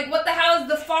fog, and I'm like, what the hell is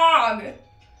the fog?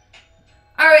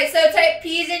 Alright, so type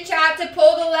P's in chat to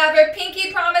pull the lever.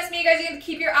 Pinky promised me you guys are going to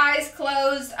keep your eyes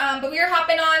closed, but we are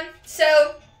hopping on,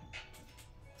 so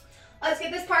let's get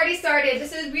this party started.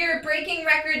 We are breaking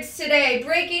records today.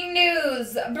 Breaking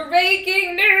news.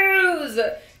 Breaking news.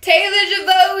 Taylor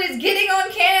Jevaux is getting on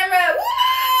camera.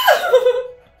 Woo!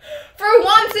 For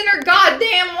once in her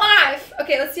goddamn life. Okay.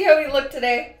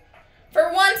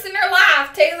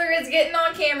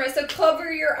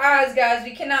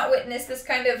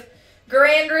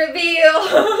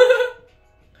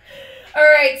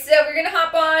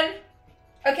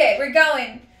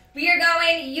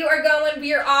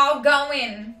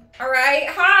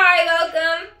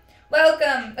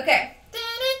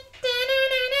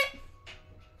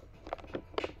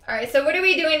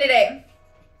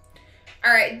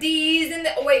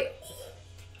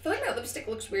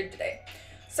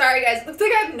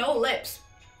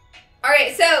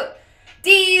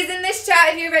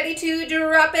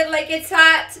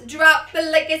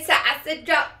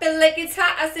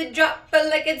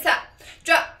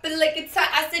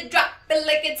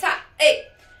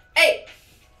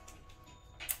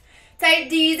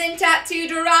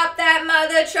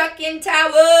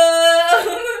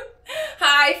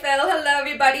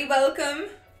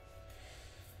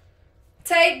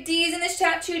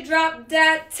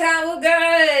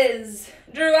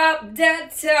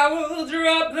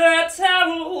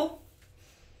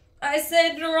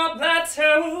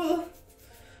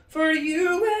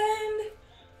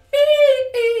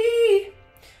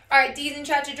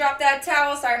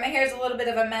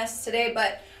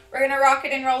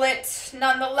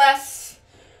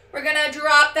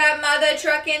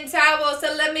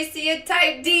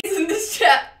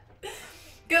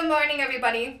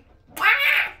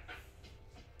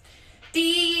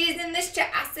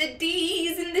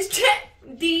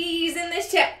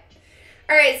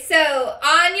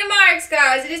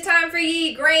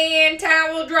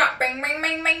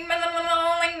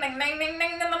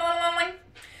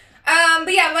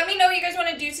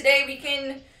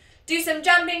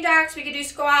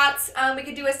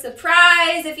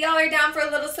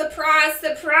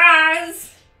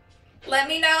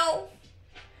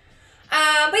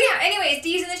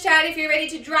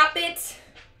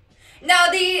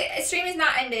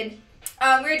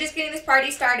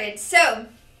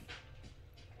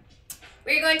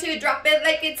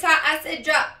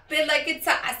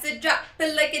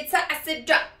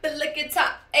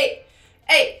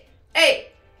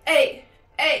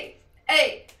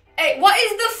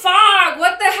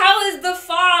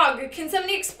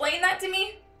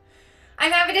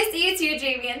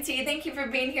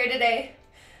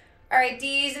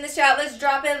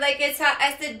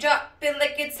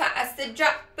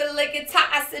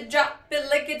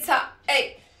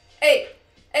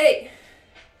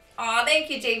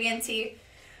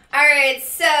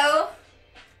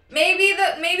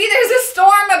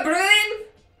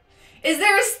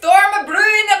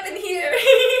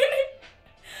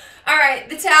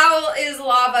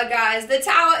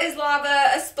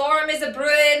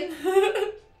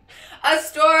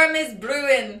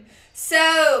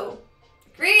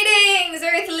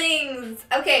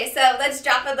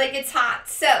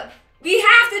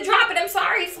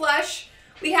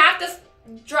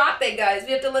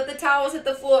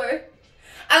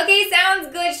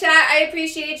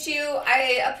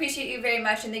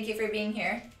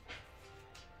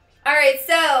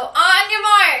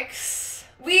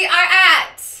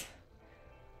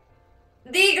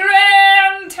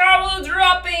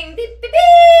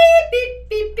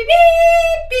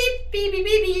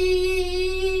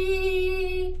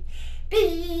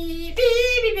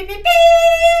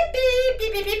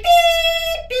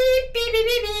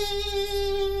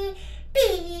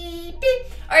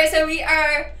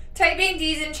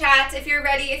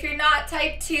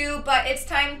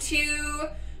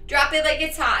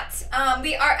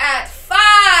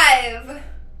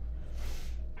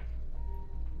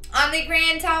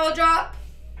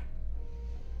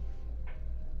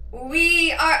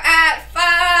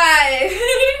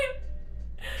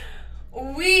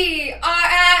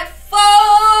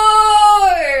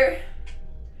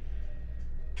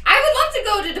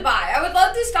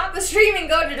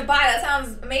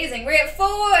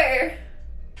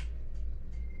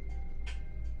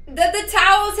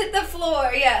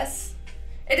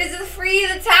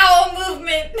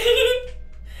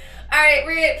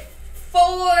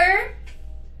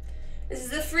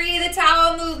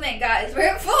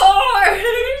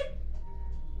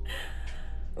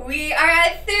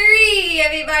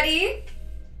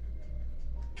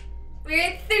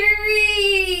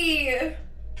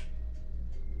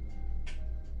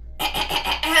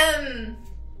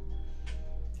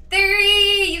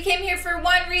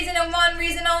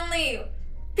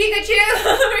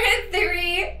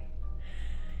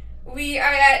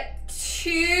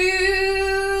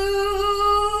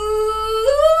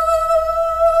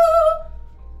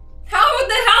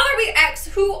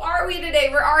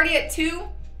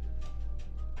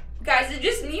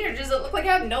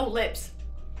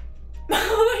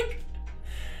 Like,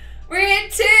 we're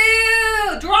at 2.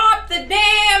 Drop the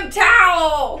damn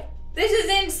towel. This is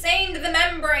insane to the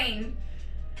membrane.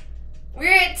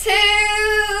 We're at 2,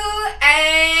 and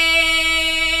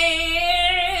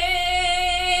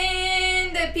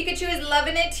the Pikachu is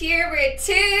loving it here. We're at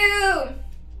 2.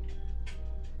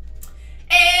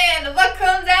 And what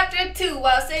comes after 2?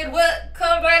 I said, what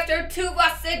comes after 2?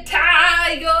 I said,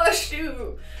 tie your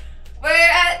shoe. We're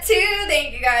at 2.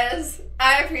 Thank you guys.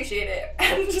 I appreciate it.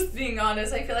 I'm just being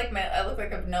honest. I feel like I look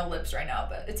like I have no lips right now,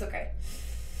 but it's okay.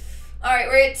 Alright,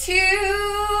 we're at 2.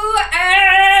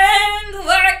 And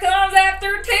what comes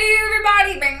after 2,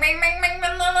 everybody? Bang, bang, bang, bang,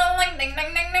 bang, ding, ding,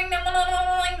 ding, ding, ding, ding, ding, ding,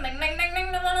 ding,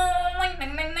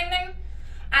 ding, ding, ding, ding.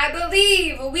 I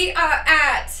believe we are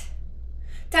at.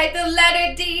 Type the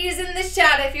letter D's in the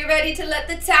chat if you're ready to let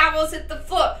the towels hit the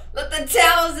floor. Let the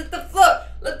towels hit the floor.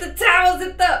 Let the towels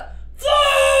hit the floor.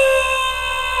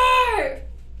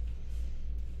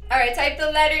 Alright, type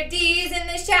the letter D's in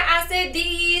this chat. I said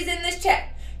D's in this chat.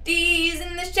 D's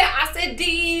in this chat. I said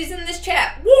D's in this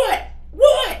chat. What?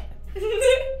 What?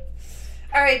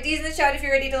 Alright, D's in the chat if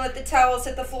you're ready to let the towels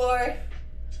hit the floor.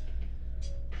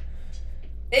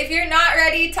 If you're not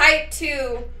ready, type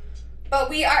 2. But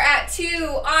we are at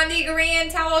 2 on the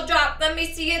grand towel drop. Let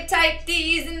me see you type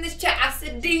D's in this chat. I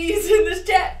said D's in this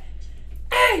chat.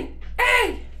 Hey,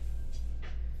 hey.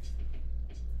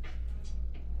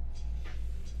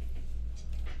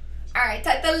 Alright,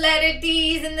 type the letter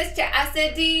D's in this chat. I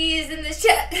said D's in this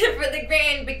chat for the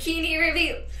grand bikini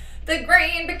reveal. The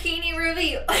grand bikini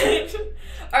reveal.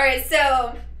 Alright,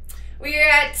 so we are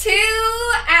at 2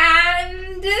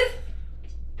 and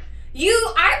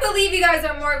I believe you guys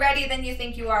are more ready than you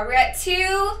think you are. We're at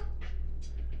 2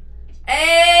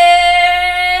 and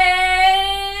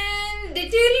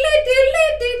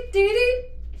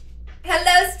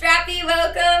hello Strappy,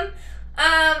 welcome.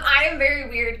 I am very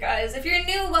weird, guys. If you're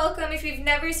new, welcome. If you've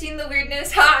never seen the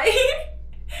weirdness, hi.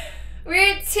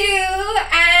 We're at 2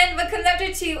 and what comes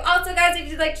after 2? Also, guys, if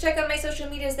you'd like to check out my social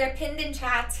medias, they're pinned in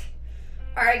chat.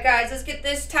 Alright guys, let's get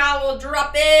this towel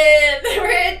dropping.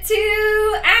 We're at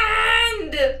 2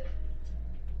 and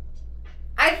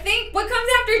I think, what comes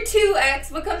after 2, X?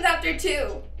 What comes after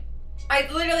 2? I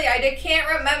can't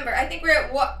remember. I think we're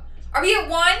at what? Are we at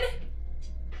 1?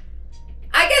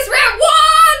 I guess we're at 1!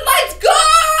 Let's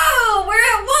go! We're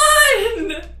at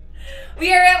 1!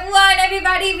 We are at 1,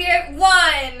 everybody. We're at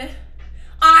 1.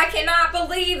 I cannot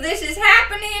believe this is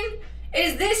happening.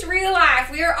 Is this real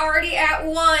life? We are already at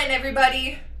 1,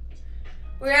 everybody.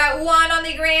 We're at 1 on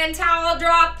the grand towel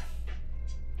drop.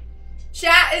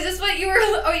 Chat, is this what you were?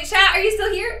 Oh, wait, chat, are you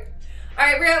still here? All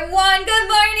right, we're at 1. Good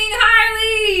morning,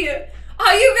 Harley.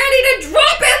 Are you ready to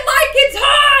drop it like it's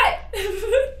hot?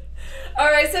 All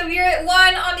right, so we're at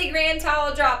 1 on the grand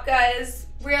towel drop, guys.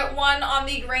 We're at 1 on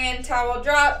the grand towel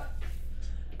drop.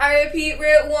 I repeat,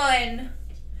 we're at 1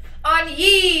 on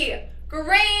ye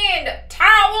grand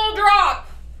towel drop.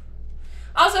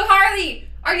 Also, Harley,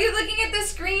 are you looking at the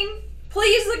screen?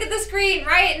 Please look at the screen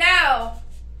right now.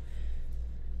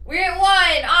 We're at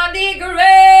 1 on the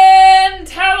grand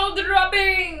towel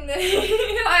dropping.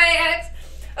 Hi, X.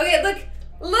 Okay, look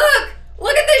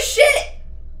at this shit.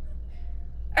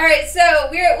 All right, so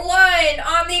we're at 1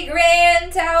 on the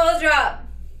grand towel drop.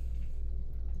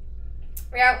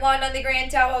 We're at 1 on the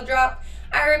grand towel drop.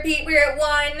 I repeat, we're at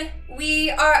 1. We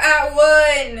are at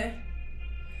 1.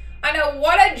 I know,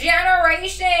 what a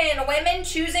generation. Women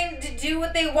choosing to do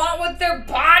what they want with their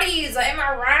bodies. Am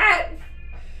I right?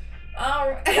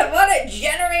 What a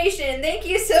generation. Thank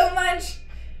you so much,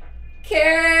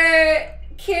 Carrie.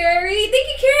 Thank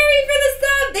you, Carrie, for the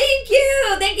sub. Thank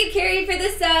you. Thank you, Carrie, for the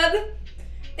sub.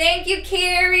 Thank you,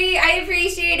 Carrie. I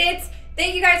appreciate it.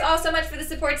 Thank you guys all so much for the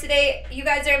support today. You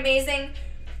guys are amazing.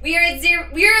 We are at 0.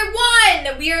 We are at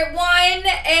 1. We are at 1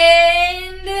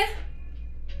 and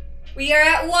we are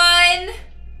at 1.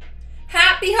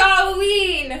 Happy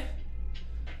Halloween.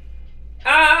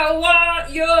 I want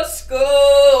your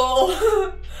skull.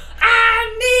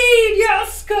 I need your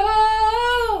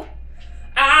skull.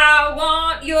 I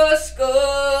want your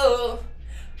skull.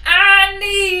 I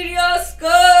need your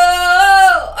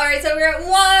skull. All right, so we're at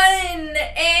 1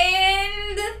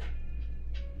 and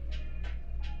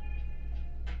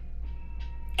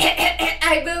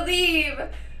I believe.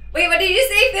 Wait, what did you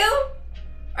say, Phil?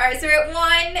 All right, so we're at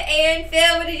 1 and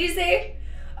Phil, what did you say?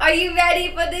 Are you ready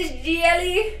for this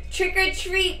jelly? Trick or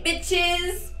treat,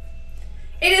 bitches.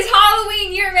 It is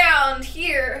Halloween year-round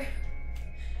here.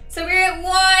 So we're at 1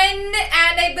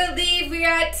 and I believe we're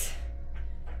at...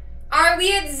 Are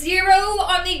we at 0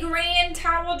 on the grand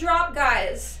towel drop,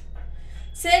 guys?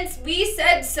 Since we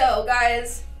said so,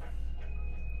 guys.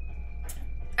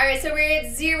 Alright, so we're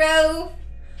at 0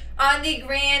 on the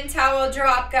grand towel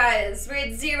drop, guys. We're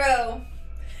at 0.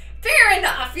 Fair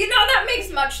enough. You know, that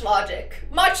makes much logic.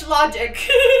 Much logic.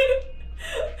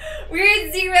 We're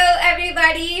at 0,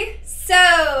 everybody.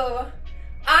 So,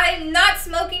 I'm not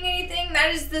smoking anything.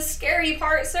 That is the scary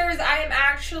part, sirs. I am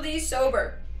actually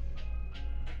sober.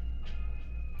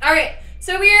 Alright,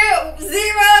 so we're at 0.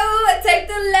 Type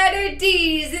the letter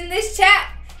D's in this chat.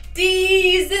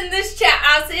 D's in this chat.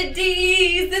 I said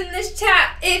D's in this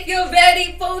chat if you're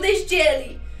ready for this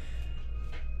jelly.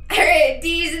 Alright,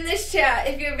 D's in this chat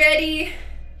if you're ready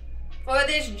for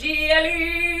this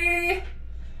jelly.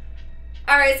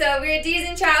 Alright, so we're at D's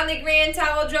in chat on the grand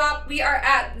towel drop. We are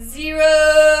at 0.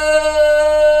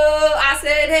 I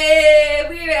said, hey,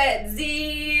 we're at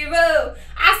 0.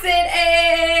 I said,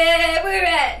 hey, we're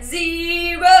at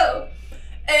 0.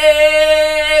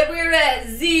 Hey, we're at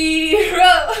 0.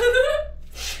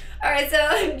 Alright,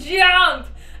 so jump.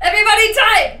 Everybody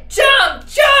type. Jump,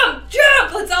 jump,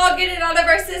 jump. Let's all get it out of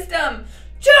our system.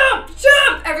 Jump,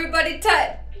 jump. Everybody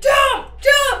type. Jump,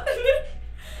 jump.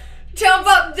 Jump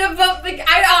up, jump up. Like,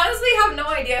 I honestly have no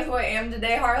idea who I am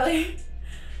today, Harley.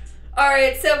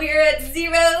 Alright, so we're at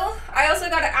 0. I also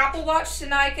got an Apple Watch so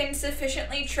now I can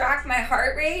sufficiently track my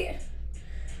heart rate.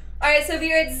 Alright, so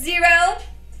we're at 0.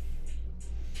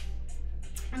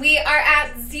 We are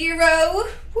at 0.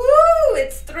 Woo!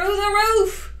 It's through the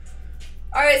roof.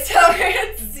 Alright, so we're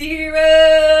at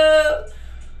 0.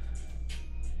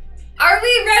 Are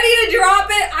we ready to drop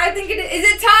it? I think it is. Is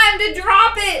it time to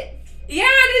drop it? Yeah, it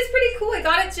is pretty cool. I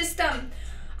got it just, I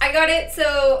got it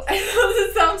so, I know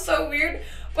this sounds so weird,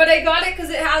 but I got it because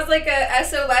it has like a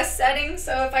SOS setting,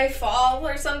 so if I fall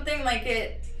or something, like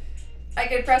I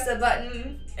could press a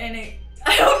button and it,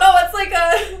 I don't know,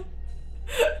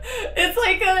 it's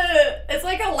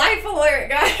like a life alert,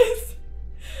 guys.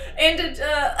 And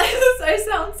I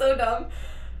sound so dumb.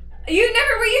 You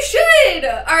should.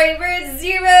 All right, we're at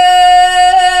 0.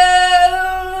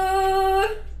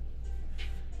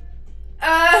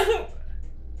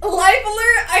 Life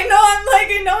alert. I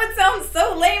know it sounds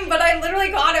so lame, but I literally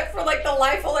got it for like the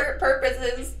life alert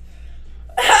purposes.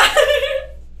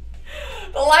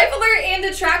 The life alert and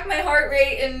to track my heart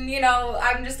rate, and you know,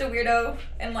 I'm just a weirdo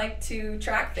and like to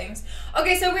track things.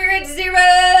 Okay, so we're at 0.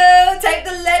 Type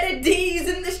the letter D's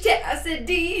in this chat. I said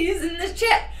D's in this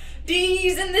chat.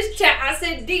 D's in this chat. I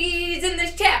said D's in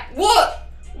this chat. What?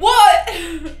 What?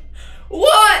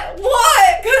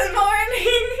 What? Good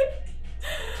morning.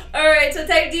 Alright, so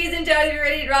type D's in chat if you're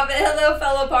ready to drop it. Hello,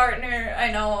 fellow partner.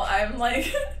 I know, I'm like,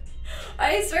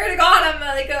 I swear to God, I'm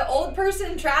like an old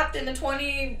person trapped in a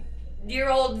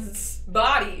 20-year-old's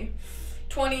body.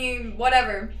 20,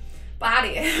 whatever,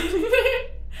 body.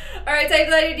 Alright, type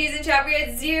letter D's in chat. We're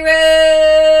at 0.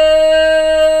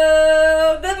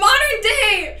 The modern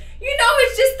day, you know,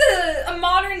 it's just a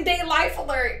modern day life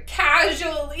alert,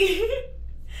 casually.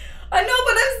 I know,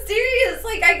 but I'm serious.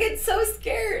 Like, I get so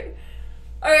scared.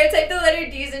 Alright, type the letter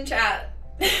D's in chat.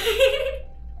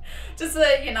 Just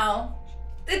you know,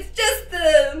 it's just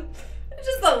the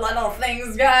little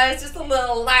things, guys. Just a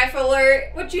little life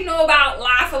alert. What you know about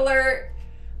life alert?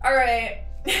 Alright.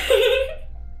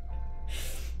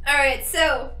 Alright,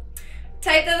 so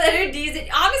type the letter D's in.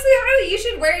 Honestly, Harley, you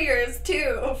should wear yours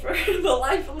too for the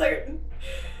life alert.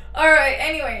 Alright,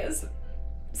 anyways.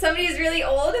 Somebody's really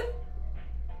old.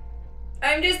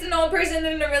 I'm just an old person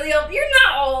and a really old. You're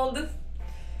not old.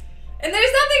 And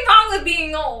there's nothing wrong with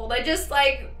being old. I just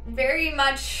like very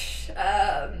much,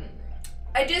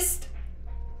 I just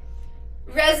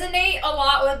resonate a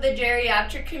lot with the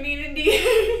geriatric community.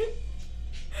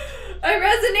 I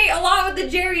resonate a lot with the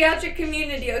geriatric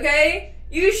community, okay?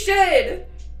 You should.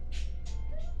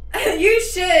 You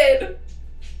should.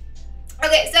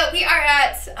 Okay, so we are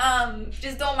at,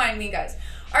 just don't mind me, guys.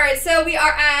 Alright, so we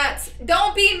are at,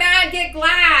 don't be mad, get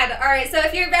glad. Alright, so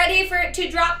if you're ready to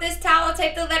drop this towel,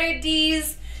 type the letter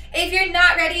D's. If you're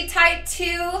not ready, type 2.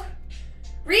 Recount,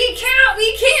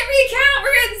 we can't recount,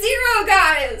 we're at 0,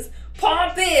 guys.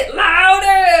 Pump it,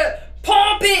 louder,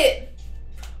 pump it,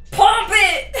 pump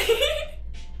it.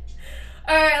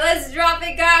 Alright, let's drop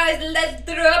it, guys, let's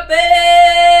drop it.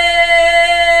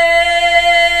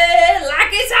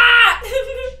 Like it's hot.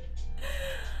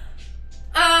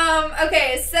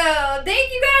 Okay, so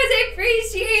thank you guys, I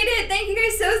appreciate it. Thank you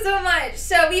guys so much.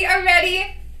 So we are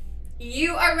ready.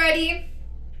 You are ready.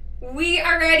 We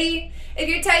are ready. If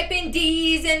you're typing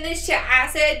D's in the chat, I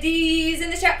said D's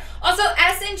in the chat. Also,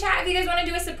 S in chat if you guys want to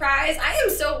do a surprise. I am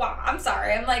so wow. I'm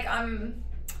sorry. I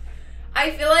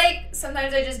feel like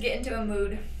sometimes I just get into a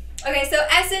mood. Okay, so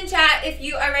S in chat if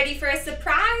you are ready for a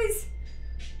surprise.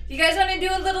 You guys want to do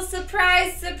a little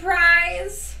surprise?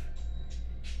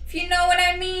 If you know what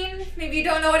I mean. Maybe you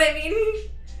don't know what I mean.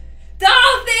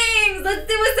 Doll things! Let's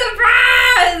do a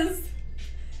surprise!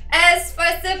 S for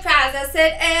surprise. I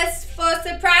said S for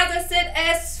surprise. I said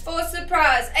S for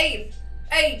surprise. Hey.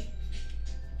 Hey.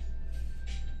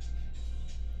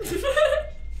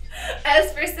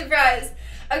 S for surprise.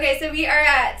 Okay, so we are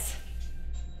at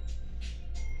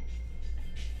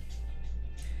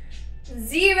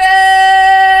 0.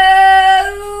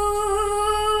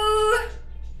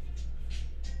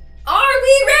 Are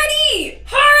we ready?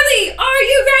 Harley, are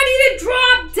you ready to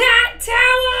drop that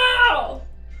towel?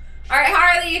 All right,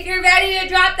 Harley, if you're ready to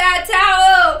drop that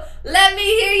towel, let me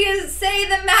hear you say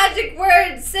the magic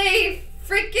word. Say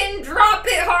freaking drop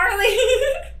it, Harley.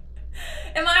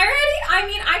 Am I ready? I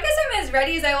mean, I guess I'm as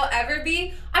ready as I will ever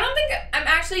be. I don't think I'm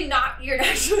actually not, you're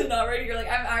actually not ready. You're like,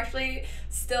 I'm actually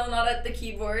still not at the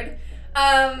keyboard.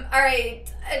 All right,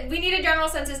 we need a general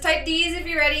census. Type D's if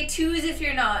you're ready, 2's if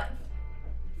you're not.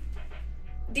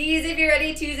 D's if you're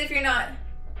ready, 2's if you're not.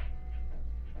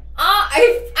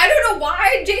 I don't know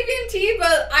why, JVNT,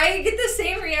 but I get the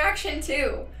same reaction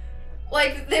too.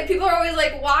 Like, people are always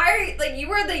like, why? Like,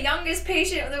 you are the youngest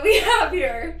patient that we have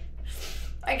here.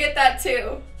 I get that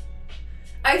too.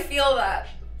 I feel that.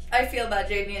 I feel that,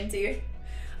 JVNT.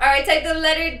 Alright, type the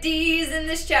letter D's in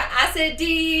this chat. I said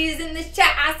D's in this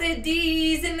chat. I said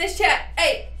D's in this chat.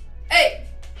 Hey, hey,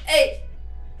 hey.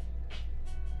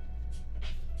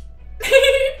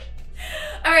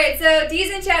 Alright, so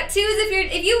D's in chat. 2's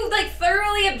if you like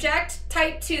thoroughly object,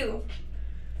 type 2.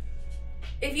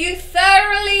 If you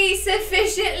thoroughly,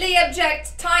 sufficiently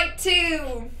object, type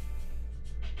 2.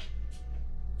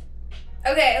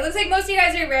 Okay, it looks like most of you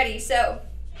guys are ready, so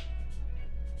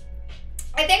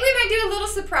I think we might do a little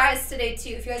surprise today too,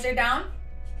 if you guys are down.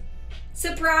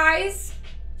 Surprise.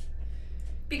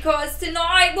 Because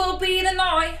tonight will be the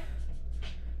night.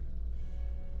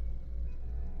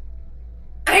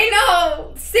 I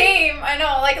know, same, I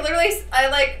know, like literally,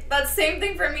 that same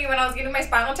thing for me when I was getting my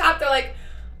spinal tap. They're like,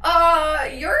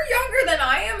 you're younger than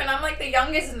I am, and I'm like the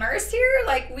youngest nurse here.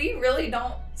 Like, we really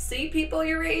don't see people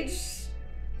your age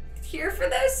here for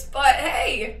this, but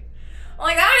hey, I'm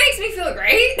like, that makes me feel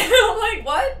great. I'm like,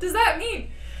 what does that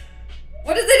mean?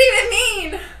 What does it even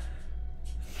mean?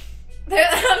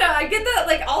 I don't know, I get that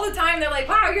like all the time. They're like,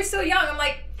 wow, you're so young. I'm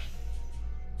like,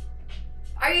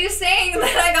 are you saying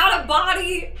that I got a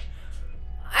body?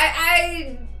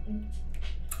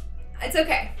 It's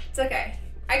okay, it's okay.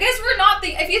 I guess we're not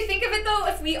if you think of it though,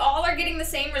 if we all are getting the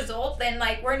same result, then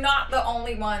like we're not the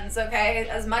only ones, okay?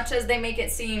 As much as they make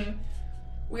it seem,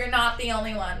 we're not the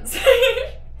only ones.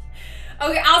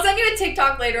 Okay, I'll send you a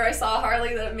TikTok later. I saw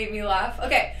Harley that made me laugh.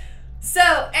 Okay,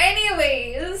 so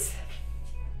anyways,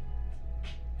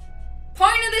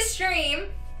 point of the stream,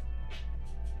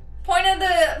 point of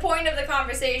the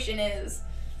conversation is,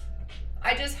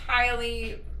 I just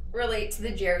highly relate to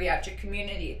the geriatric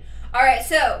community. All right,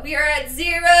 so we are at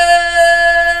 0.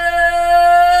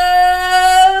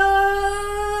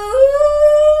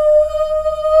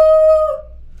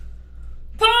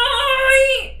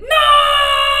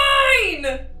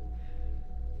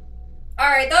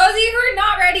 Alright, those of you who are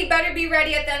not ready better be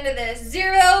ready at the end of this.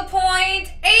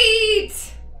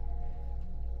 0.8.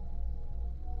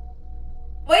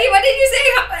 Wait, what did you say?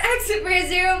 Exit for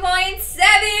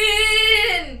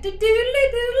 0.7.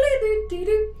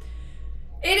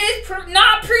 It is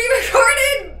not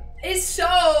pre-recorded. It's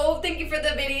so, thank you for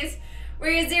the biddies.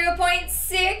 We're at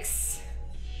 0.6.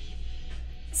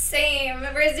 Same,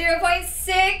 we're at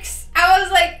 0.6. I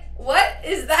was like, what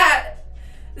is that?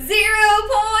 0.5!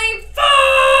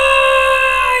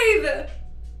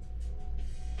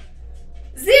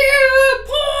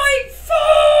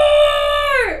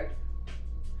 0.4!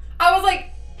 I was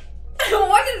like,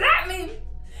 what does that mean?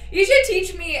 You should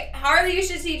teach me, Harley, you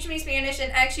should teach me Spanish,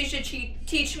 and X, you should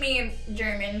teach me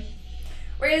German.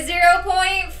 We're at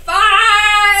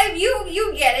 0.5!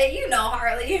 You get it, you know,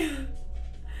 Harley.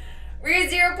 We're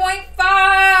at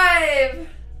 0.5!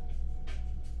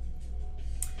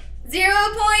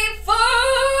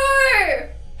 0.4!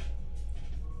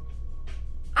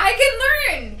 I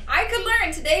could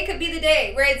learn. Today could be the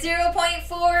day. We're at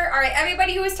 0.4. All right,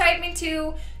 everybody who was typing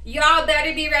 2, y'all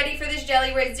better be ready for this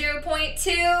jelly. We're at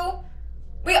 0.2.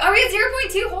 Wait, are we at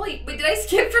 0.2? Holy, wait, did I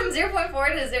skip from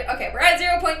 0.4 to 0? Okay, we're at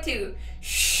 0.2.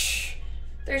 Shh.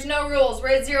 There's no rules. We're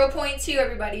at 0.2,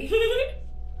 everybody.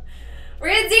 We're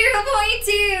at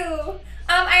 0.2.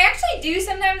 I actually do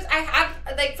sometimes, I have,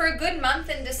 like for a good month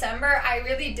in December, I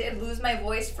really did lose my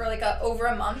voice for like over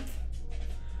a month.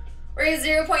 We're at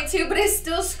 0.2, but it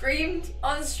still screamed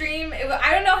on stream.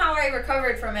 I don't know how I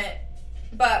recovered from it,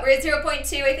 but we're at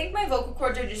 0.2. I think my vocal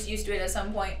cords are just used to it at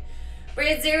some point. We're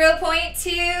at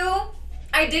 0.2.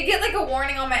 I did get like a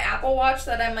warning on my Apple Watch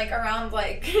that I'm like around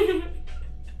like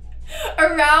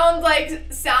around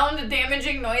like sound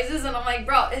damaging noises, and I'm like,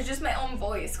 bro, it's just my own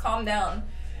voice. Calm down.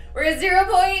 We're at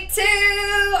 0.2.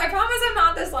 I promise I'm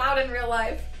not this loud in real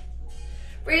life.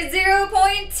 We're at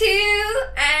 0.2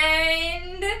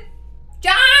 and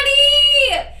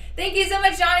Johnny! Thank you so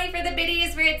much, Johnny, for the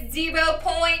biddies. We're at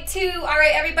 0.2. All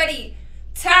right, everybody,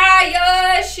 tie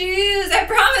your shoes. I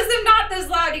promise I'm not this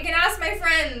loud. You can ask my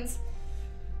friends.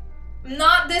 I'm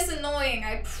not this annoying,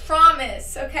 I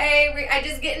promise, okay? I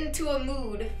just get into a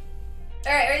mood.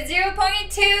 All right, we're at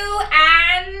 0.2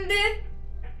 and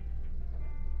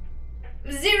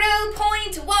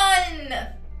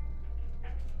 0.1.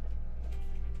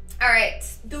 All right,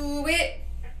 do it.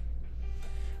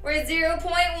 We're at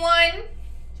 0.1.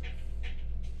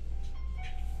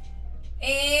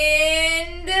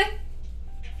 And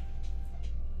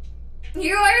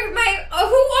you are my, who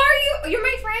are you? You're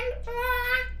my friend?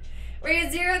 We're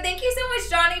at 0. Thank you so much,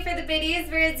 Johnny, for the biddies.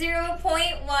 We're at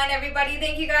 0.1, everybody.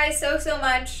 Thank you guys so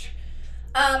much.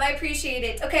 I appreciate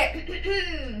it. Okay.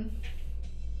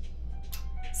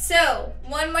 So,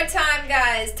 one more time,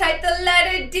 guys. Type the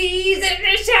letter D's in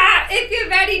the chat if you're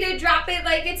ready to drop it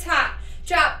like it's hot.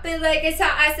 Drop it like it's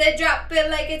hot. I said drop it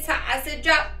like it's hot. I said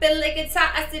drop it like it's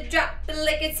hot. I said drop it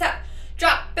like it's hot.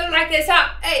 Drop it like it's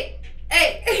hot. Hey,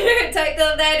 hey. Type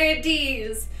the letter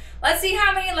D's. Let's see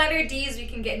how many letter D's we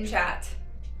can get in chat.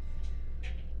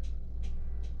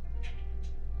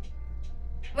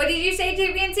 What did you say,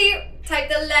 JBNT? Type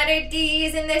the letter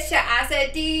D's in the chat. I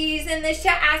said D's in the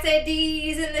chat. I said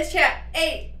D's in the chat.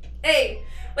 Hey, hey.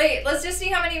 Wait, let's just see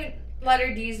how many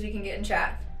letter D's we can get in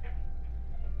chat.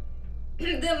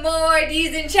 The more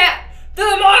D's in chat, the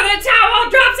more the towel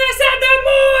drops. I said the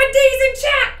more D's in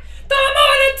chat, the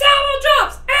more the towel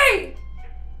drops. Hey!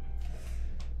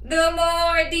 The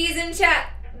more D's in chat,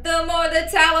 the more the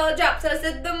towel drops. I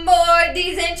said the more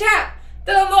D's in chat,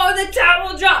 the more the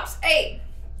towel drops. Hey,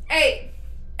 hey,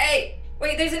 hey.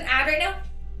 Wait, there's an ad right now?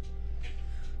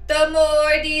 The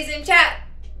more D's in chat,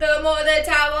 the more the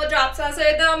towel drops. I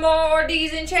said the more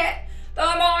D's in chat,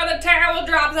 the more the towel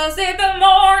drops. I said the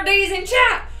more D's in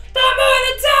chat, the more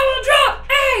the towel drop.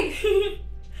 Hey!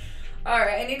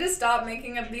 Alright, I need to stop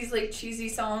making up these like cheesy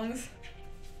songs.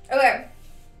 Okay.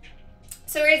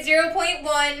 So we're at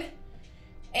 0.1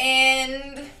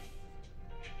 and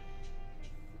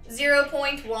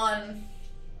 0.1.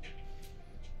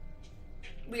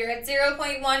 We're at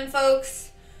 0.1,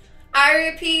 folks. I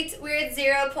repeat, we're at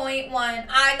 0.1.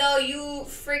 I know you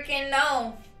freaking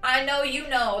know. I know you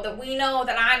know that we know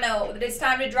that I know that it's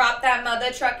time to drop that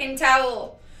mother trucking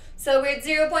towel. So we're at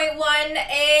 0.1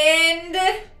 and do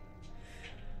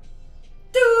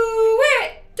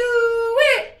it, do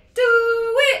it,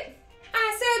 do it.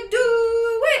 I said do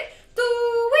it, do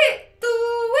it, do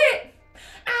it.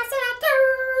 I said do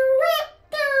it,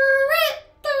 do it,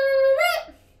 do it.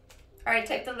 All right,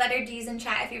 type the letter D's in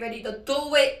chat if you're ready to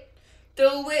do it,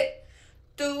 do it,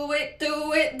 do it,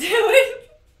 do it, do it.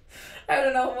 I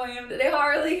don't know who I am today,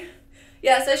 Harley.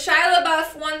 Yes, as Shia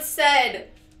LaBeouf once said,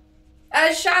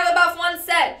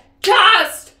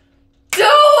 just do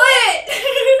it!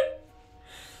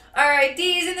 Alright,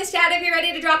 D's in the chat if you're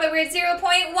ready to drop it. We're at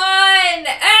 0.1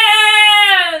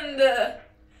 and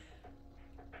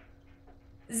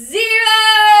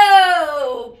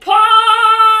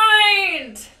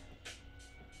 0.0.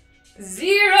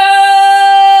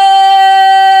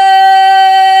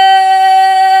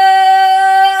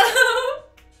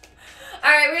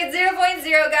 Alright, we're at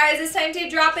 0.0, guys. It's time to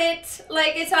drop it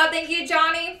like it's hot. Thank you,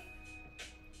 Johnny.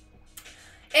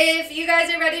 If you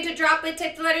guys are ready to drop it,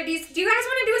 type the letter D. Do you guys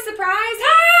want to do a surprise?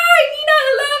 Hi, Nina.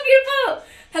 Hello, beautiful.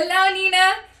 Hello,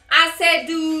 Nina. I said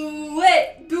do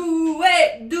it, do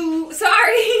it, do.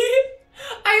 Sorry.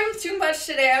 I am too much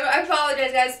today. I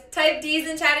apologize, guys. Type D's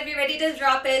in chat if you're ready to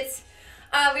drop it.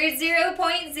 We're at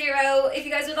 0.0. If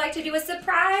you guys would like to do a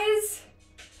surprise,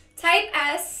 type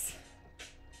S.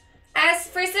 S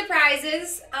for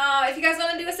surprises. If you guys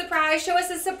want to do a surprise, show us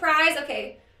a surprise.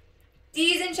 Okay.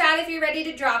 D's in chat if you're ready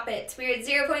to drop it. We're at 0.0.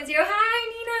 Hi, Nina.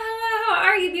 Hello. How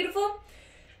are you, beautiful?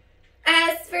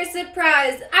 S for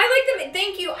surprise. I like them.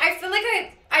 Thank you. I feel like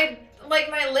I like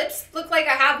my lips look like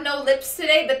I have no lips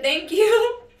today, but thank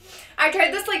you. I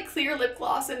tried this like clear lip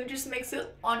gloss and it just makes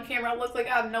it on camera look like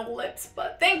I have no lips,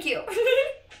 but thank you.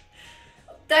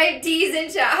 Type D's in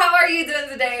chat. How are you doing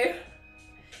today?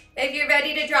 If you're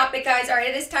ready to drop it, guys. All right,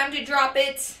 it is time to drop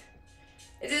it.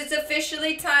 It is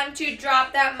officially time to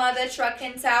drop that mother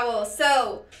trucking towel.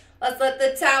 So, let's let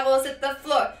the towels hit the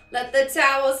floor. Let the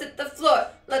towels hit the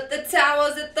floor. Let the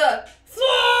towels hit the floor.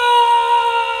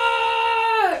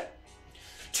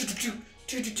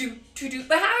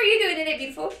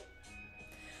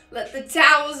 Let the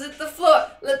towels hit the floor.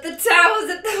 Let the towels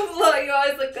hit the floor. You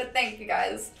always look good. Thank you,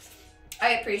 guys.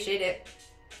 I appreciate it.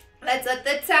 Let's let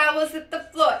the towels hit the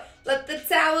floor. Let the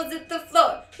towels hit the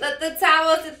floor. Let the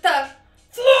towels hit the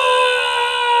floor.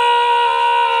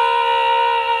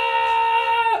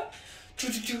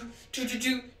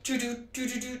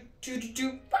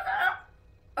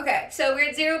 Okay, so we're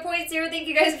at 0.0. Thank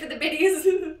you guys for the biddies.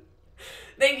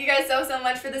 Thank you guys so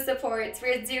much for the support.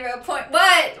 We're at 0. What?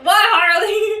 What,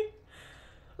 Harley?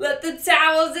 Let the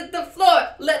towels hit the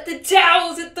floor. Let the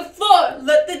towels hit the floor.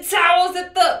 Let the towels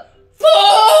hit the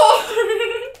floor.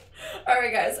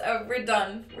 Alright, guys. We're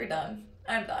done. We're done.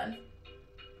 I'm done.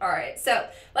 Alright, so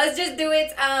let's just do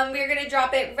it. We're going to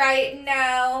drop it right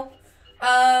now.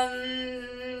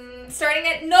 Starting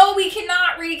at... No, we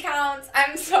cannot recount.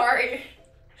 I'm sorry.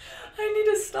 I need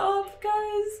to stop,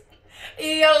 guys.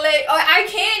 Yodel. Oh, I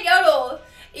can't yodel.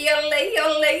 Yodel,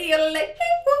 yodel, yodel.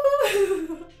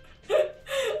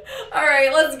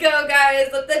 Alright, let's go, guys.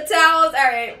 Let the towels.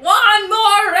 Alright, one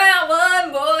more round,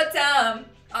 one more time.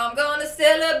 I'm gonna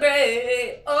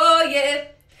celebrate. Oh, yeah.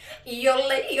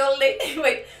 Yodel, yodel.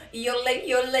 Wait. Yodel,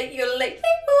 yodel, yodel.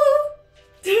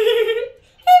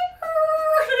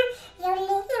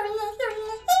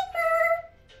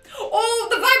 Oh,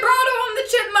 the vibrato on the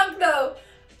chipmunk, though.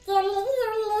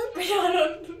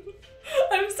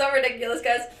 I'm so ridiculous,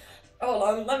 guys. Hold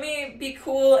on, let me be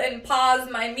cool and pause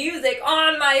my music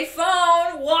on my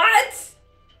phone. What?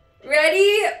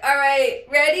 Ready? Alright,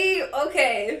 ready?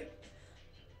 Okay.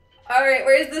 Alright,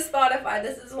 where's the Spotify?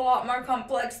 This is a lot more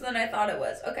complex than I thought it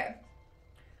was. Okay.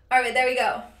 Alright, there we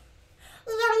go.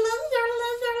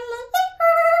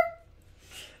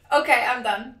 Okay, I'm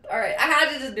done. Alright, I had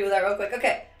to just do that real quick.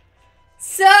 Okay.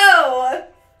 So,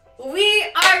 we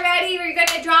are ready. We're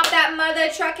gonna drop that mother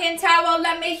trucking towel.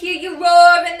 Let me hear you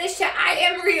roar in the chat. I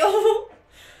am real.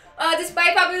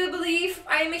 Despite popular belief,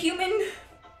 I am a human.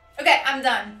 Okay, I'm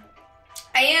done.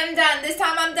 I am done. This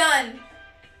time I'm done.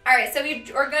 Alright, so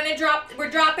we're gonna drop,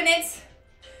 we're dropping it.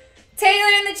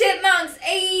 Taylor and the Chipmunks.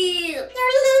 Ayy.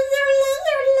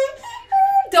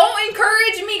 Don't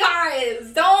encourage me,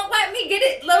 guys. Don't let me get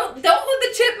it. Don't let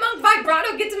the chipmunk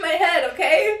vibrato get to my head,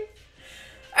 okay?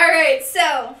 Alright,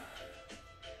 so.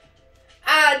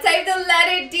 Type the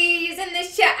letter D's in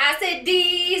this chat. I said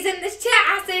D's in this chat.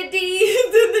 I said D's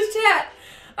in this chat.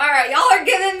 Alright, y'all are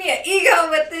giving me an ego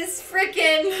with this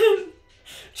freaking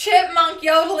chipmunk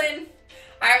yodeling.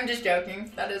 I'm just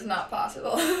joking. That is not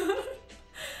possible.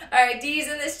 Alright, D's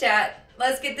in this chat.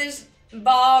 Let's get this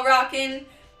ball rocking.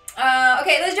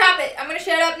 Okay, let's drop it. I'm gonna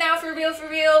shut up now for real, for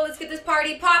real. Let's get this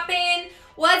party popping.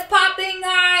 What's popping,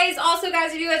 guys? Also,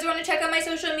 guys, if you guys want to check out my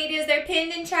social medias, they're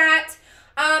pinned in chat.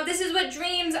 This is what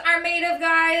dreams are made of,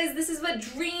 guys. This is what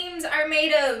dreams are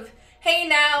made of. Hey,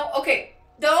 now. Okay,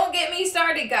 don't get me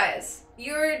started, guys.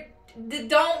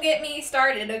 Don't get me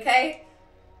started, okay?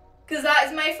 Because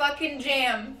that's my fucking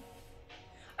jam.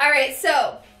 Alright,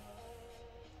 so.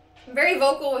 I'm very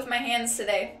vocal with my hands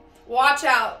today. Watch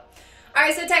out.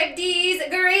 Alright, so type D's.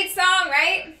 Great song,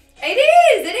 right? It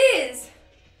is, it is.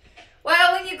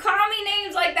 Well, when you call me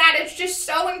names like that, it's just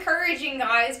so encouraging,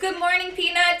 guys. Good morning,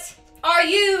 Peanut. Are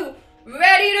you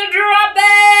ready to drop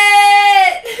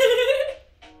it?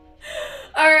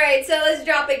 Alright, so let's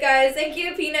drop it, guys. Thank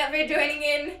you, Peanut, for joining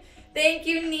in. Thank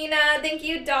you, Nina. Thank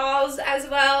you, Dolls, as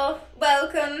well.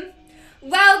 Welcome.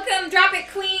 Welcome. Drop it,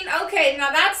 Queen. Okay,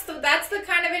 now that's the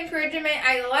kind of encouragement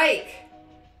I like.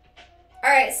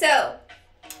 Alright, so.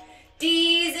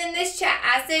 D's in this chat.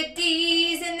 I said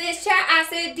D's in this chat. I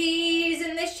said D's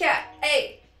in this chat.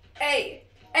 Hey, hey,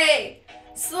 hey.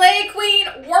 Slay Queen,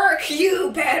 work.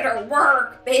 You better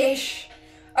work, bish.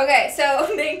 Okay, so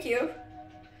thank you.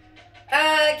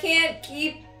 Can't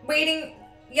keep waiting.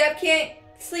 Yep, can't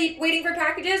sleep waiting for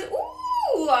packages.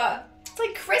 Ooh, it's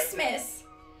like Christmas.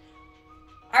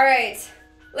 All right,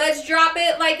 let's drop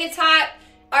it like it's hot.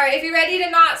 All right, if you're ready to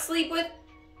not sleep with.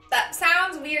 That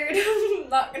sounds weird. I'm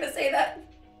not gonna say that.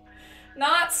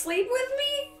 Not sleep with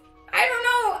me? I don't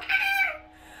know. Ah!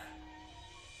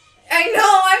 I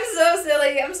know, I'm so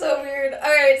silly. I'm so weird.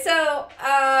 Alright, so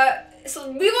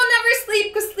we will never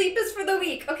sleep because sleep is for the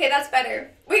weak. Okay, that's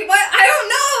better. Wait, what? I don't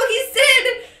know. He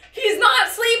said he's not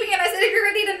sleeping, and I said if you're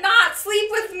ready to not sleep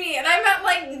with me, and I meant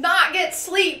like not get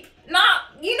sleep. Not,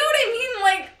 you know what I mean?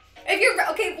 Like, if you're,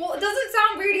 okay, well, it doesn't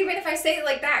sound weird even if I say it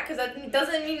like that, because it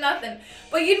doesn't mean nothing.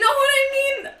 But you know what I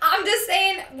mean? I'm just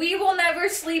saying, we will never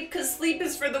sleep, because sleep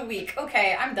is for the weak.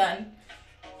 Okay, I'm done.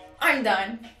 I'm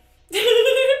done. We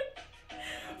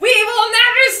will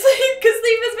never sleep, because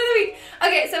sleep is for the weak.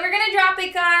 Okay, so we're going to drop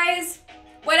it, guys.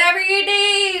 Whatever you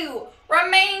do,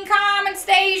 remain calm and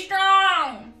stay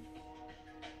strong.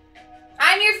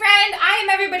 I'm your friend. I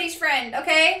am everybody's friend,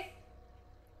 okay?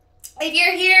 If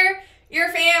you're here, you're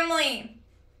family.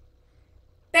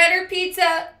 Better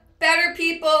pizza, better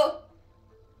people.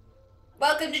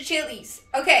 Welcome to Chili's.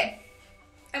 Okay,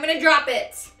 I'm gonna drop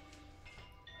it.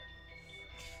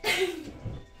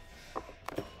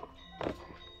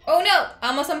 Oh no, I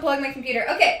almost unplugged my computer.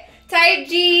 Okay, type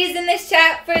G's in this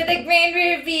chat for the grand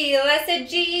reveal. I said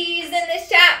G's in this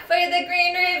chat for the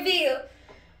grand reveal.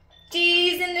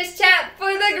 G's in this chat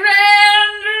for the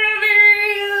grand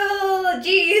reveal.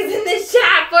 G's in this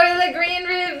chat for the grand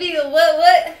reveal.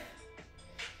 What?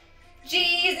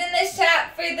 G's in this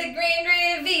chat for the grand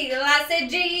reveal. I said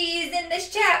G's in this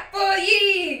chat for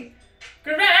ye.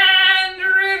 Grand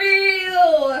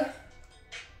reveal.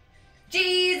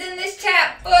 G's in this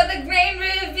chat for the grand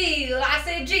reveal. I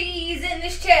said G's in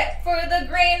this chat for the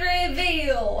grand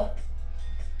reveal.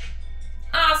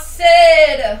 I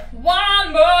said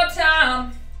one more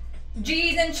time.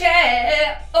 G's in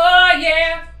chat. Oh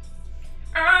yeah.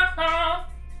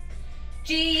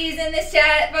 G's in this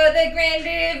chat for the grand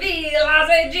reveal. I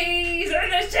said G's in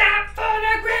this chat for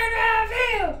the grand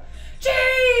reveal. G's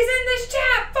in this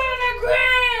chat for the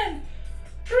grand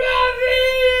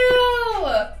reveal.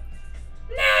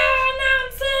 Now I'm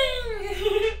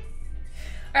saying.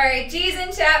 Alright, G's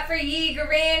in chat for ye.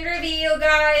 Grand reveal,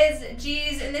 guys.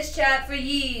 G's in this chat for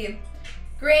ye.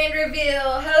 Grand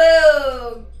reveal.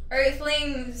 Hello,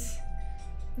 Earthlings.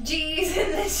 G's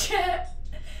in this chat.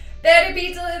 Better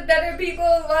pizza, better people.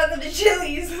 Welcome to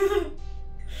Chili's. Welcome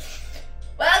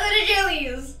to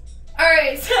Chili's.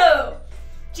 Alright, so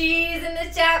G's in the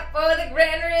chat for the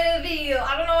grand reveal.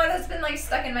 I don't know why that's been like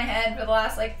stuck in my head for the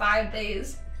last like 5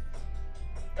 days.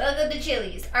 Welcome to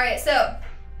Chili's. Alright, so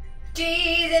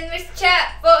G's in this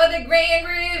chat for the grand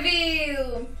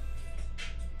reveal.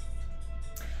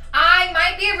 I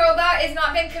might be a robot. It's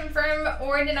not been confirmed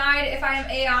or denied if I am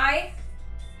AI.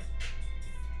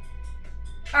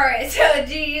 Alright, so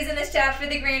G's in this chat for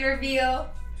the grand reveal.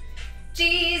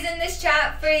 G's in this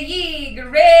chat for ye.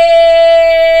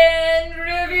 Grand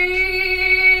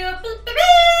reveal.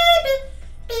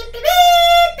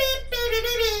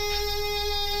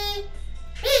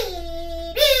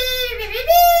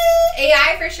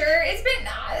 AI for sure. It's been,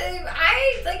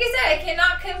 like I said, I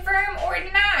cannot confirm or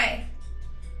deny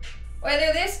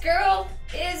whether this girl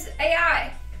is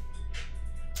AI.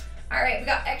 Alright, we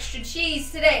got extra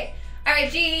cheese today.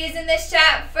 Alright, G's in this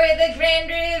chat for the grand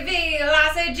reveal.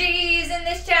 I said G's in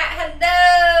this chat.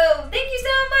 Hello. Thank you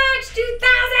so much.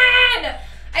 2,000.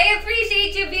 I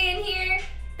appreciate you being here.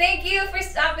 Thank you for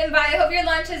stopping by. I hope your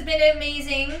lunch has been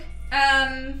amazing.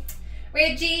 We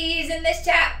have G's in this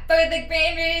chat for the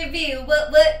grand reveal.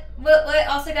 What?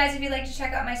 Also, guys, if you'd like to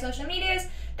check out my social medias,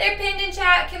 they're pinned in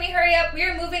chat. Can we hurry up? We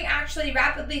are moving actually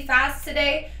rapidly fast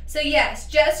today. So yes,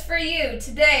 just for you,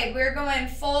 today we're going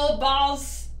full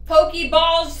balls. Pokey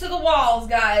balls to the walls,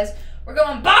 guys. We're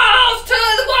going balls to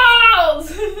the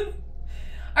walls.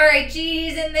 Alright,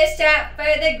 G's in this chat for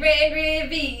the grand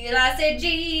reveal. I said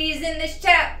G's in this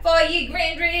chat for you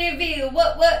grand reveal.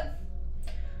 What?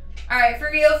 Alright, for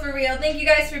real. Thank you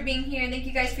guys for being here. Thank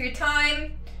you guys for your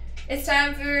time. It's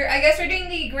time for, I guess we're doing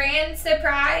the grand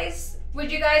surprise.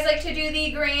 Would you guys like to do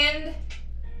the grand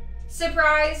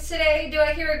surprise today? Do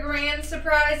I hear a grand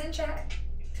surprise in chat?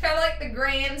 Kind of like the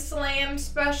Grand Slam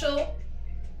special.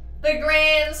 The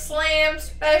Grand Slam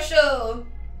special.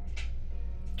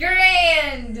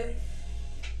 Grand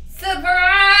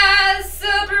surprise,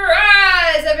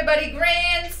 surprise. Everybody,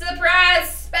 grand surprise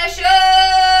special.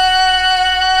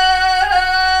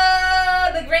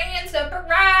 The grand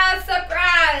surprise,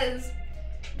 surprise.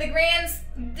 The grand,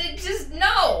 just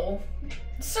no.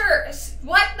 Sir,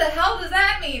 what the hell does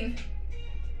that mean?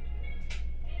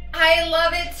 I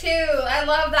love it too. I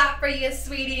love that for you,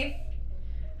 sweetie.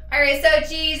 Alright, so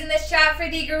G's in this chat for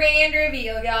the grand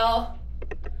reveal, y'all.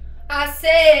 I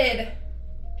said,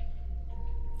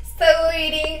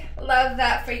 sweetie. Love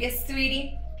that for you,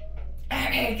 sweetie.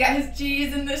 Alright, guys,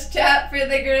 G's in this chat for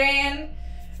the grand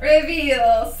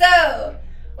reveal. So,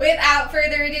 without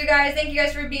further ado, guys, thank you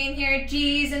guys for being here.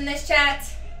 G's in this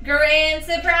chat. Grand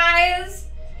surprise.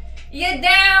 You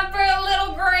down for a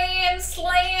little grand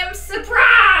slam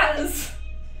surprise?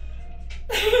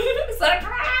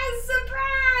 Surprise,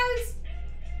 surprise.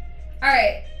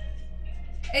 Alright.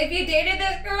 If you dated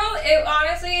this girl,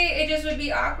 it just would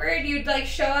be awkward. You'd like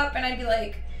show up and I'd be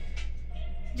like,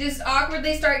 just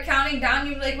awkwardly start counting down.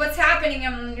 You'd be like, what's happening?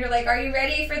 And you're like, are you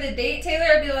ready for the date, Taylor?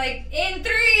 I'd be like, in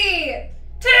 3,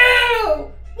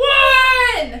 2,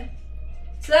 1.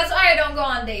 So that's why I don't go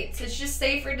on dates. It's just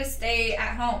safer to stay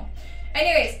at home.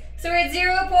 Anyways, so we're at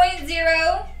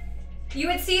 0.0. You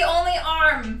would see only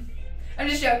arm. I'm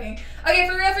just joking. Okay,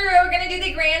 for real, we're gonna do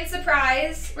the grand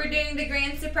surprise. We're doing the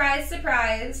grand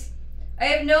surprise. I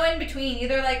have no in between.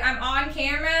 Either like I'm on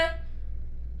camera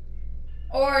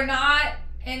or not,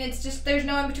 and it's just, there's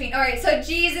no in between. Alright, so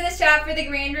G's in the chat for the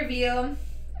grand reveal.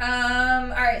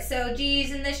 Alright, so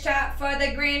G's in this chat for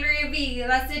the grand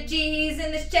reveal. I said G's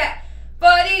in this chat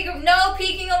for the, no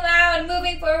peeking allowed.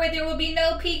 Moving forward, there will be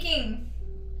no peeking.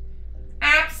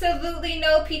 Absolutely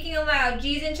no peeking allowed.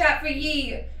 G's in chat for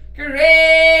ye. Grand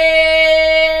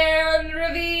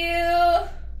reveal.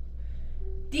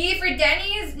 D for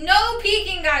Denny's. No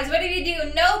peeking, guys. What did you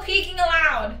do? No peeking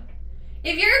allowed.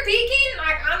 If you're peeking,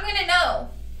 I'm gonna know.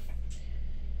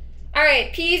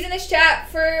 Alright, P's in this chat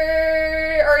for,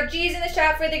 or G's in the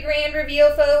chat for the grand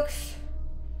reveal, folks.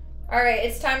 Alright,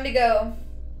 it's time to go.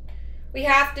 We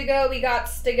have to go. We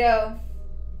gots to go.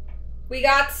 We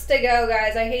gots to go,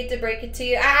 guys. I hate to break it to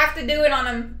you. I have to do it on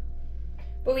him.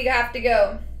 But we have to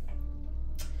go.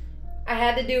 I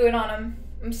had to do it on him.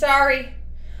 I'm sorry.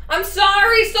 I'm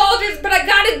sorry, soldiers, but I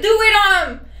gotta do it on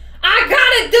him. I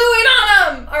gotta do it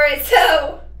on him. Alright,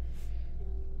 so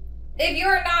if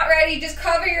you're not ready, just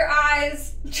cover your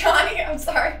eyes. Johnny, I'm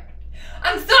sorry.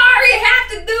 I'm sorry, I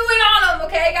have to do it on him,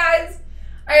 okay, guys?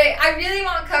 Alright, I really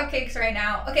want cupcakes right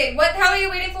now. Okay, what the hell are you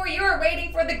waiting for? You are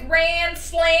waiting for the grand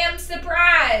slam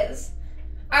surprise.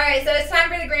 Alright, so it's time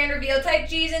for the grand reveal. Type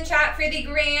G's in chat for the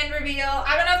grand reveal.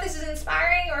 I don't know if this is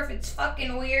inspiring or if it's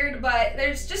fucking weird, but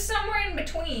there's just somewhere in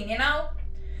between, you know?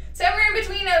 Somewhere in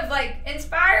between of like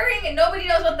inspiring and nobody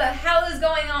knows what the hell is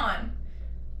going on.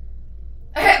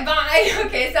 Alright, bye.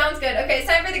 Okay, sounds good. Okay, it's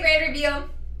time for the grand reveal.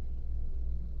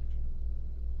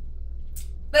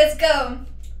 Let's go.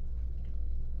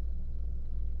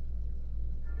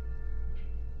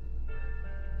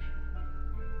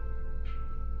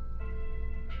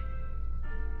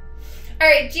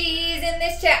 Alright, G's in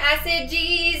this chat. I said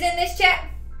G's in this chat.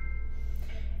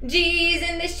 G's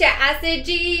in this chat. I said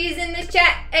G's in this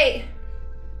chat. Hey.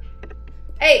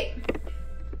 Hey.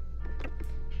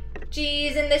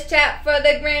 G's in this chat for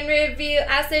the grand reveal.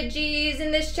 I said G's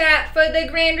in this chat for the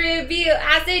grand reveal.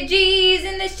 I said G's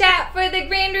in this chat for the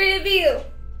grand reveal.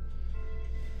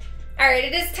 Alright,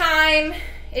 it is time.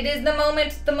 It is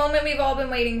the moment we've all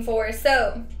been waiting for.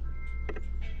 So.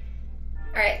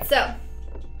 Alright, so.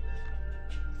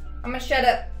 I'm gonna shut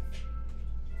up.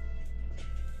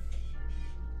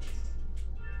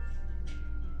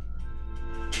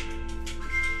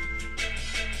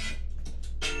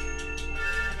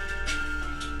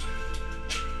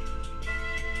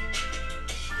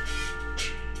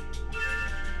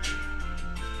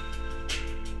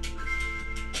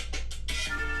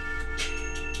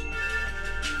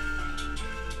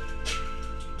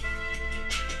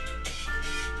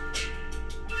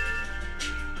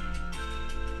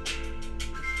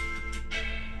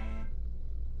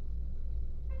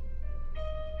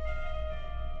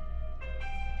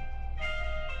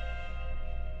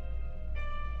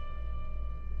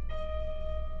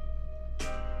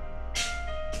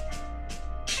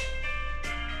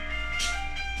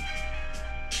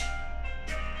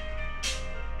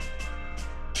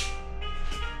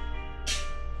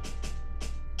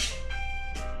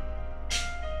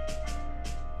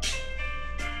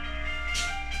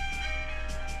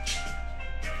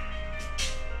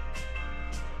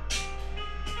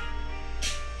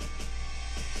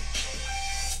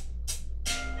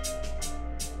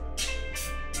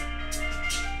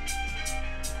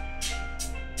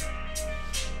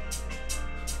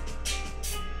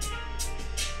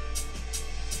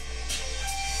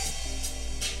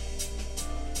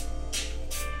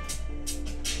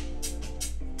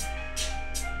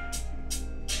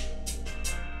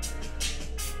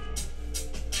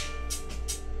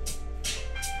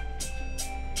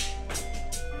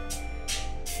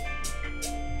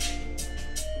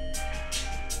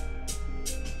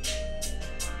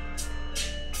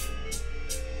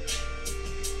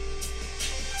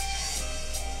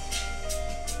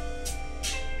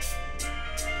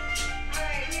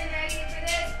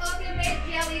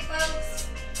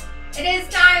 It is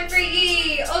time for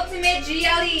Ye Ultimate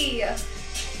GLE.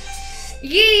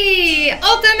 Ye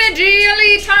Ultimate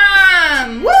GLE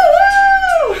time. Woo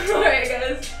woo! Alright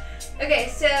guys.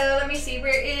 Okay, so let me see.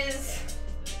 Where is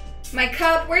my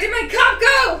cup? Where did my cup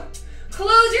go?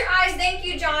 Close your eyes. Thank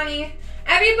you, Johnny.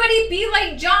 Everybody be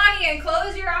like Johnny and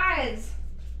close your eyes.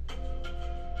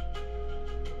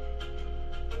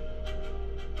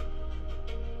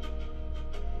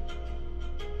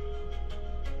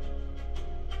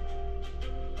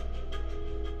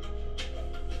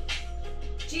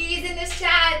 G's in this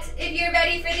chat if you're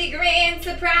ready for the grand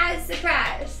surprise.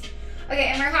 Okay,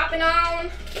 and we're hopping on.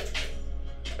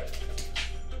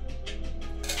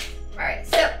 right,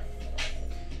 so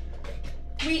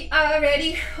we are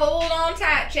ready. Hold on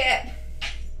tight, chat.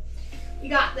 We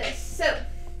got this. So,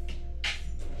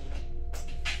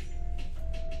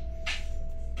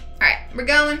 all right, we're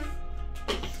going.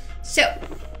 So,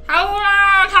 hold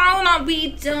on.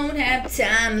 We don't have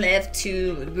time left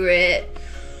to regret.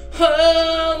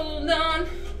 Hold on.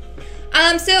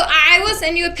 So I will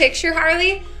send you a picture,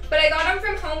 Harley, but I got them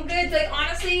from Home Goods. Like,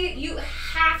 honestly, you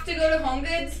have to go to Home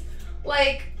Goods,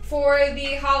 like, for the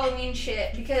Halloween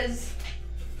shit, because,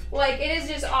 like, it is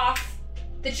just off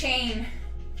the chain.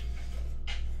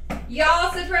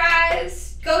 Y'all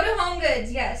surprise. Go to Home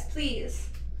Goods. Yes, please.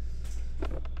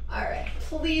 All right.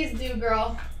 Please do,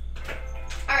 girl.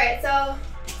 All right, so,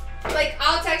 like,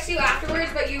 I'll text you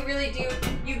afterwards, but you really do.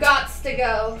 You gots to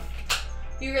go.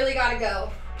 You really gotta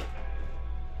go.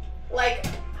 Like,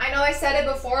 I know I said it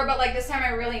before, but, like, this time I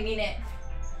really mean it.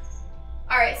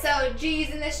 All right, so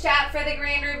G's in this chat for the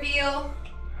grand reveal.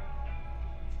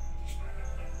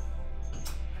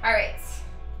 All right.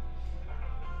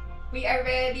 We are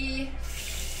ready.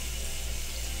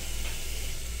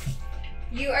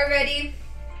 You are ready.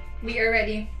 We are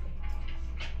ready.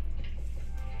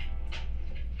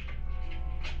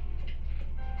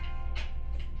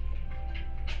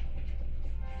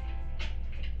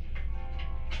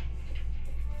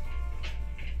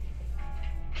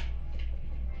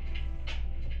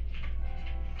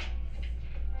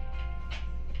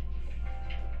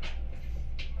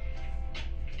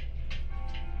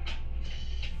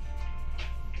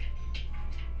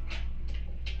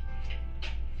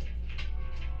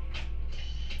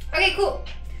 Okay, cool. All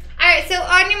right, so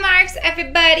on your marks,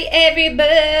 everybody.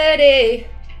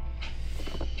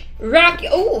 Rock.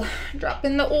 Oh,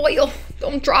 dropping the oil.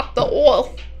 Don't drop the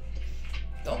oil.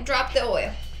 Don't drop the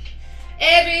oil.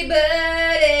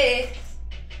 Everybody,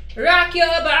 rock your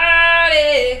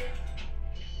body.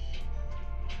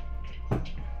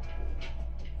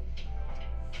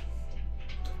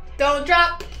 Don't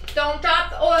drop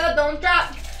the oil, don't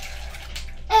drop.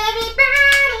 Everybody.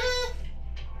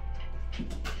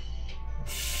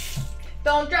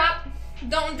 Don't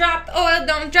drop the oil,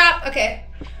 don't drop. Okay,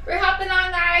 we're hopping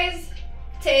on, guys.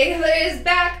 Taylor's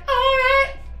back, all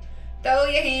right. Throw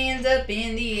your hands up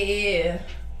in the air.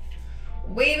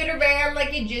 Wave it around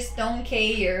like you just don't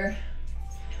care.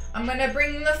 I'm gonna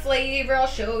bring the flavor, I'll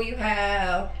show you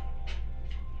how.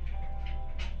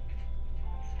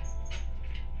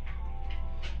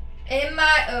 Am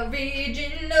I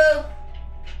original?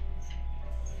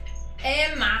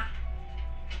 Am I?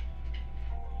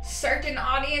 Certain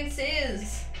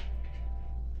audiences.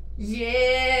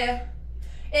 Yeah.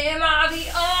 Am I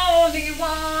the only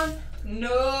one?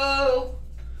 No.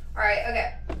 Alright,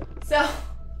 okay. So,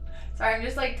 sorry, I'm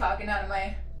just like talking out of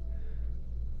my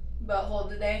butthole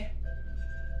today.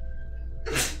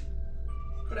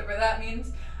 Whatever that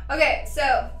means. Okay,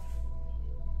 so.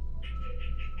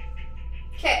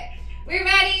 Okay, we're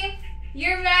ready.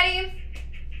 You're ready.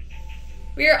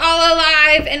 We're all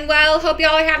alive and well. Hope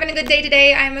y'all are having a good day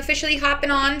today. I'm officially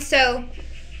hopping on, so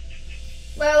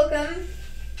welcome.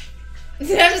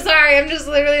 I'm sorry, I'm just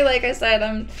literally, like I said,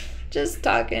 I'm just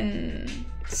talking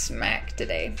smack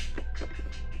today.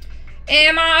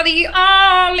 Am I the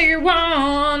only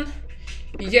one?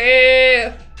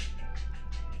 Yeah.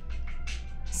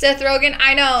 Seth Rogen,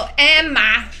 I know. Am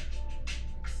I?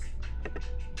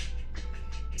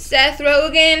 Seth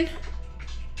Rogen.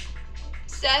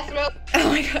 Oh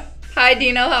my god. Hi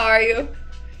Dino, how are you?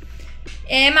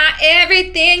 Am I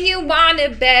everything you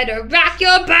wanted? Better rock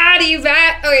your body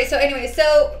right. Okay, so anyway,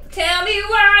 so tell me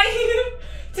why.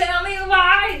 Tell me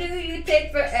why do you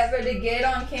take forever to get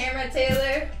on camera,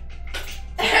 Taylor?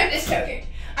 I'm just joking.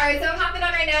 Alright, so I'm hopping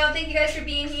on right now. Thank you guys for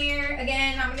being here.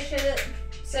 Again, I'm gonna shut it.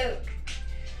 So,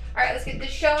 alright, let's get this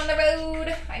show on the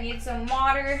road. I need some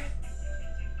water.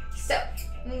 So,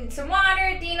 need some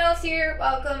water. Dino's here.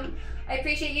 Welcome. I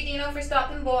appreciate you, Dino, for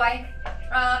stopping by.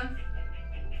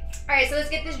 Alright, so let's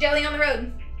get this jelly on the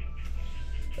road.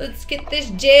 Let's get this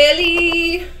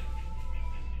jelly.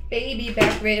 Baby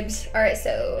back ribs. Alright,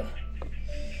 so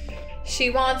she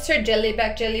wants her jelly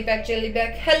back, jelly back, jelly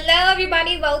back. Hello,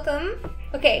 everybody. Welcome.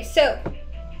 Okay, so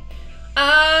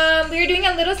we're doing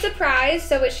a little surprise,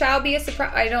 so it shall be a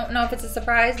surprise. I don't know if it's a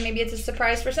surprise. Maybe it's a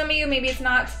surprise for some of you. Maybe it's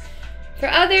not for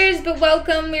others, but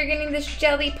welcome. We're getting this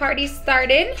jelly party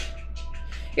started.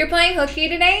 You're playing hooky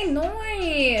today?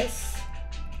 Nice.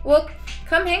 Well,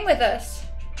 come hang with us.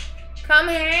 Come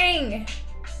hang.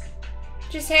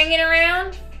 Just hanging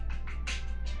around.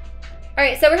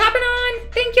 Alright, so we're hopping on.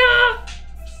 Thank y'all.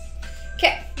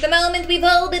 Okay, the moment we've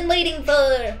all been waiting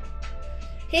for.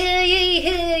 Hey, hey,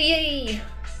 hey, hey.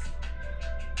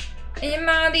 Am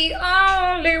I the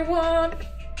only one?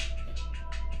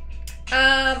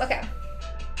 Okay.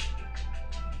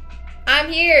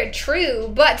 I'm here,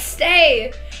 true, but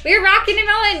stay. We're rocking and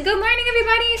rolling. Good morning,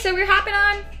 everybody. So we're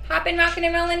hopping, rocking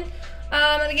and rolling.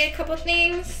 Let me get a couple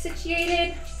things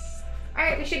situated. All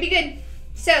right, we should be good.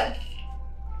 So,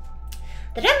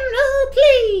 the drum roll,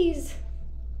 please.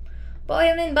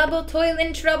 Boiling bubble,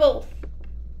 toiling trouble.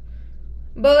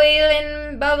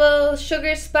 Boiling bubble,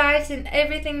 sugar, spice, and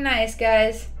everything nice,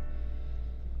 guys.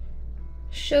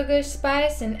 Sugar,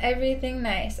 spice, and everything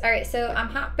nice. All right, so I'm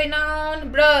hopping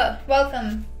on, bruh.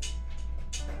 Welcome.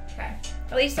 Okay.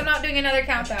 At least I'm not doing another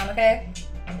countdown, okay?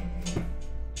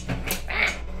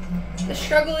 Ah, the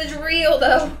struggle is real,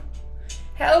 though.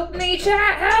 Help me,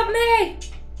 chat. Help me.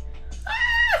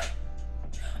 Ah!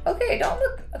 Okay, don't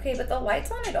look. Okay, but the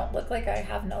lights on, I don't look like I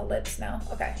have no lips now.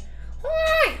 Okay.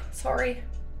 Ah, sorry.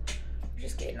 We're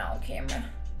just getting on camera.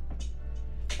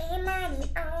 Am I the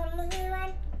only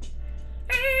one?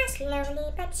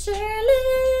 Slowly but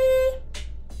surely.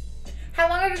 How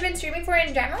long have I been streaming for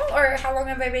in general, or how long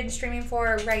have I been streaming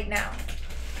for right now?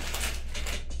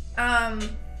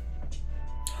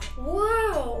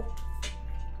 Whoa.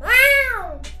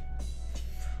 Wow.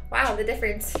 Wow, the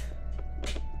difference.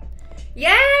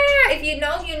 Yeah, if you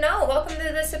know, you know. Welcome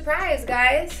to the surprise,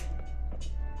 guys.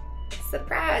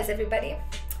 Surprise, everybody.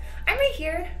 I'm right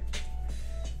here.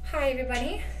 Hi,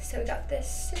 everybody. So we got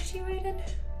this situated.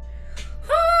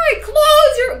 Hi,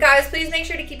 close your... Guys, please make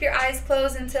sure to keep your eyes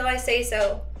closed until I say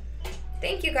so.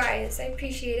 Thank you, guys. I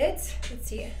appreciate it. Let's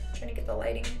see. I'm trying to get the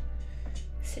lighting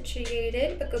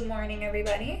situated. But good morning,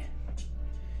 everybody.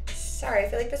 Sorry, I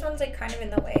feel like this one's like kind of in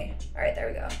the way. All right, there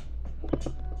we go.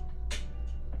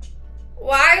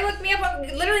 Why look me up on...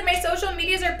 Literally, my social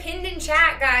medias are pinned in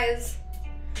chat, guys.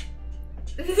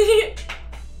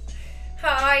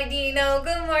 Hi, Dino.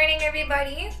 Good morning,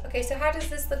 everybody. Okay, so how does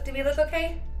this look? Do we look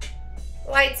okay?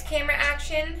 Lights, camera,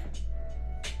 action.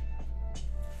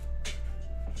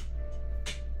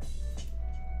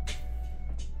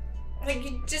 Like,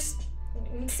 you just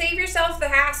save yourself the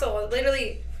hassle.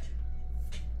 Literally,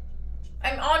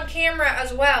 I'm on camera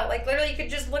as well. Like, literally, you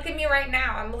could just look at me right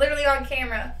now. I'm literally on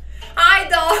camera. Hi,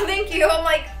 doll. Thank you. I'm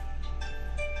like,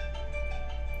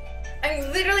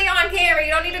 I'm literally on camera.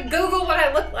 You don't need to Google what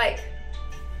I look like.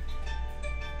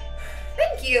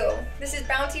 Thank you. This is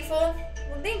bountiful.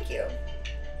 Well, thank you.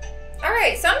 All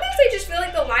right, some days I just feel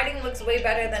like the lighting looks way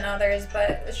better than others,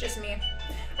 but it's just me.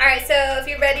 All right, so if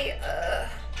you're ready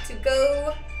to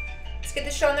go, let's get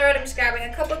the show on the road. I'm just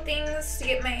grabbing a couple things to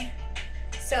get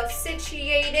myself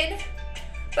situated.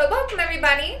 But welcome,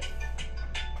 everybody.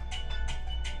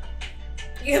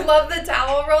 You love the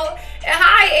towel roll?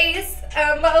 Hi, Ace.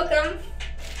 Welcome.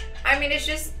 I mean, it's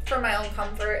just for my own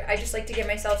comfort. I just like to get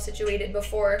myself situated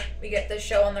before we get the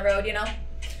show on the road, you know?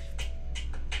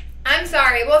 I'm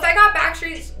sorry. Well, if I got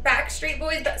Backstreet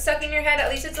Boys stuck in your head,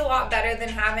 at least it's a lot better than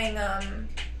having,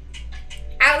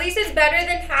 at least it's better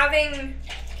than having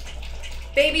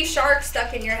Baby Shark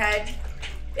stuck in your head.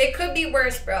 It could be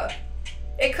worse, bro.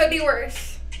 It could be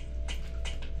worse.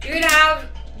 You could have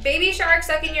Baby Shark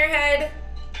stuck in your head.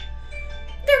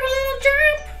 Give a little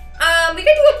jump. We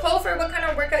could do a poll for what kind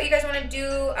of workout you guys want to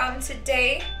do,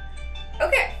 today.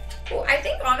 Okay, cool. I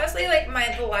think, honestly, like,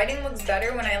 the lighting looks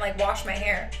better when I, like, wash my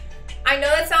hair. I know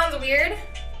that sounds weird.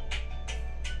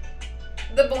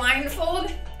 The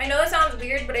blindfold. I know that sounds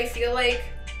weird, but I feel like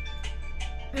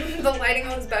the lighting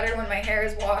looks better when my hair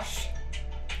is washed.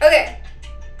 Okay.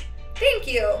 Thank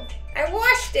you. I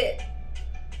washed it.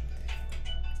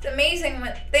 It's amazing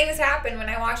when things happen when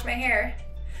I wash my hair.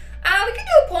 We can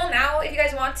do a poll now if you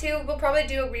guys want to. We'll probably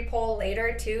do a re-poll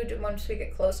later too once we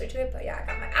get closer to it. But yeah, I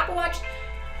got my Apple Watch.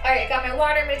 All right, got my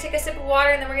water. I'm gonna take a sip of water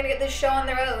and then we're gonna get this show on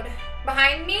the road.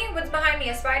 Behind me? What's behind me?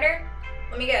 A spider?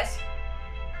 Let me guess.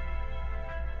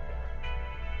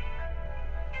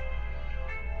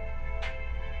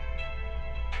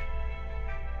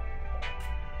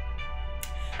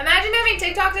 Imagine having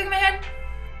TikTok stuck in my head.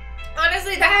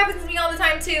 Honestly, that happens to me all the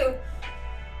time too.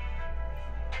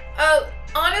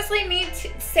 Honestly, me too.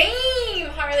 Same,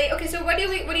 Harley. Okay, so what do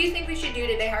you think we should do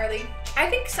today, Harley? I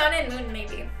think sun and moon,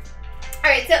 maybe. All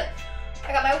right, so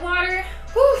I got my water.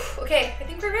 Whew, okay, I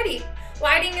think we're ready.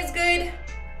 Lighting is good.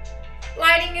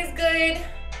 Lighting is good.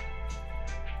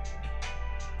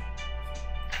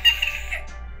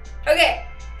 Okay,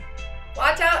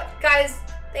 watch out, guys.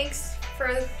 Thank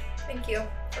you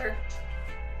for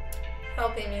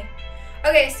helping me.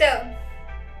 Okay, so.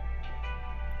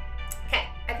 Okay,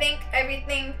 I think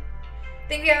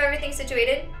we have everything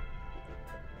situated.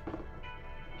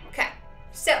 Okay,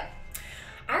 so,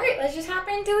 all right, let's just hop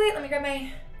into it. Let me grab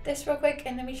my this real quick,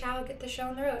 and then we shall get the show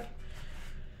on the road.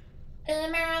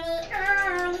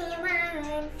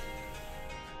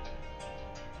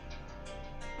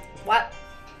 What?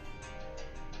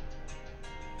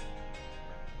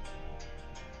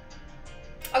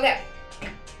 Okay,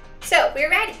 so we're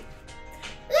ready.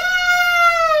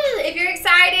 Yay! If you're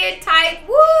excited, type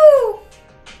woo!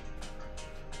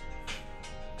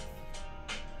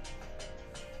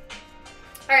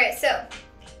 Alright, so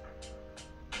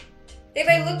if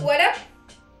I look what up?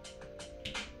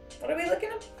 What are we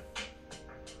looking up?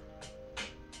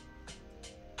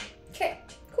 Okay,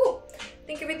 cool. I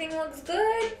think everything looks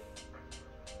good.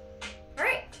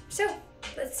 Alright, so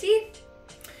let's see.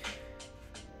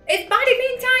 It's body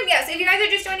paint time. Yes, if you guys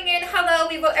are just joining in, hello.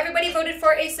 Everybody voted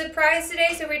for a surprise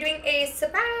today, so we're doing a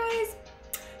surprise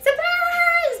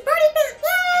body paint.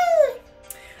 Yay!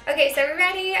 Okay, so we're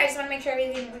ready. I just want to make sure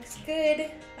everything looks good.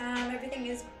 Everything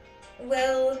is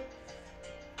well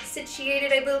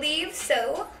situated, I believe.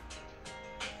 So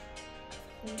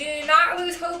do not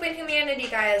lose hope in humanity,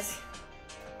 guys.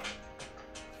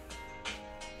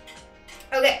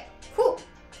 Okay, cool.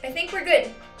 I think we're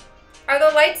good. Are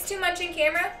the lights too much in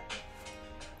camera?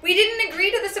 We didn't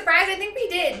agree to the surprise. I think we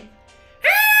did.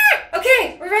 Ah!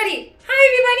 Okay, we're ready. Hi,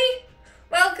 everybody.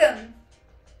 Welcome.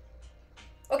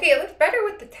 Okay, it looks better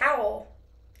with the towel.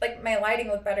 Like, my lighting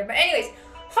looked better. But anyways,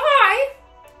 hi.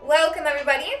 Welcome,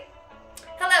 everybody.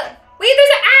 Hello. Wait, there's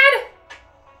an ad.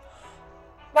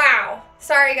 Wow.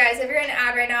 Sorry, guys. If you're in an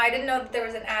ad right now, I didn't know that there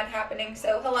was an ad happening.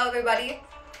 So, hello, everybody.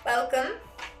 Welcome.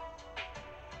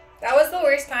 That was the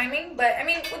worst timing, but I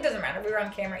mean, it doesn't matter. We were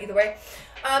on camera either way.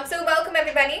 So welcome,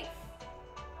 everybody.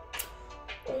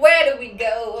 Where do we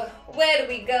go? Where do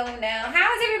we go now?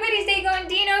 How is everybody's day going?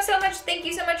 Dino, thank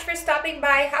you so much for stopping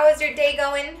by. How is your day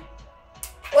going?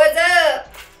 What's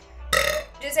up?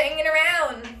 Just hanging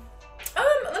around.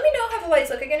 Let me know how the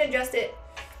lights look. I can adjust it.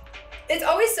 It's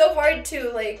always so hard to,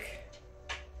 like,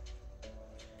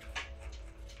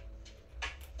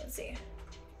 let's see.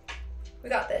 We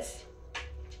got this.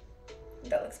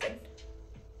 That looks good.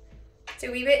 So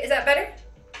a wee bit, is that better?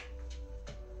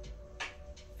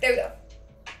 There we go.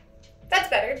 That's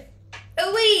better.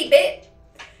 A wee bit.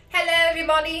 Hello,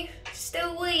 everybody. Just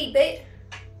a wee bit.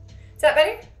 Is that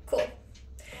better? Cool.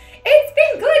 It's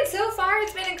been good so far.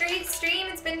 It's been a great stream.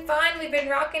 It's been fun. We've been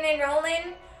rocking and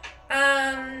rolling.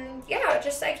 Yeah,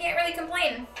 just, I can't really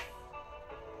complain.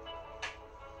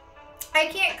 I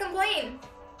can't complain.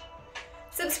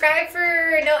 Subscribe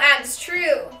for no ads.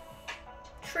 True.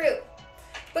 True.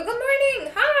 But good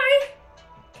morning. Hi.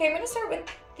 Okay, I'm going to start with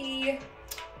the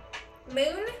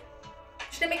moon.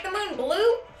 Should I make the moon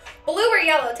blue? Blue or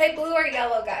yellow? Type blue or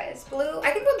yellow, guys. Blue.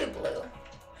 I think we'll do blue.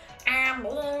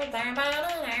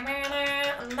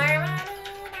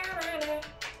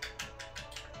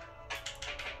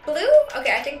 Blue?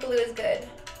 Okay, I think blue is good.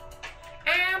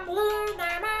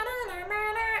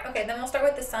 Okay, then we'll start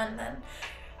with the sun then.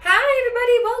 Hi,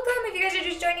 everybody. Welcome. If you guys are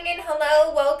just joining in,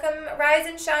 hello. Welcome. Rise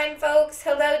and shine, folks.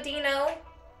 Hello, Dino.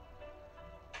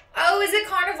 Oh, is it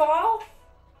Carnival?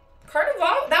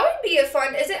 Carnival? That would be a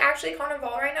fun... Is it actually Carnival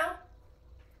right now?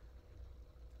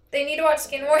 They need to watch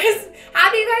Skin Wars.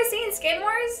 Have you guys seen Skin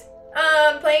Wars?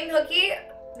 Playing hooky?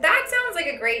 That sounds like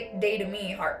a great day to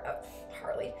me,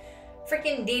 Harley.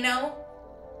 Freaking Dino.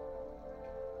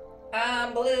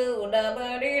 I'm blue.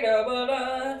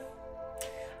 Da-ba-dee-da-ba-da.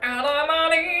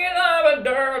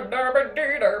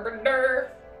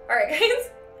 Alright, guys.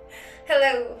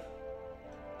 Hello.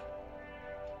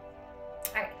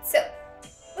 Alright, so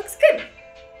looks good.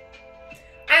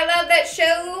 I love that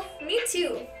show. Me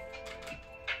too.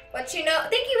 What you know?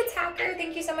 Thank you, Attacker.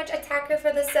 Thank you so much, Attacker,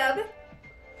 for the sub.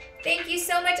 Thank you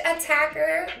so much,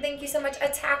 Attacker. Thank you so much,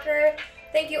 Attacker.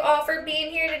 Thank you all for being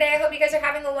here today. I hope you guys are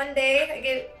having a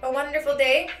wonderful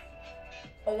day.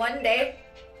 A one day.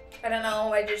 I don't know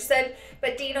what I just said,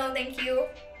 but Dino, thank you.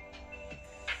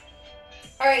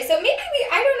 Alright, so maybe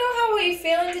I don't know how we're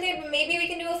feeling today, but maybe we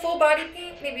can do a full body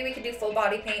paint. Maybe we could do full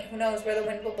body paint. Who knows where the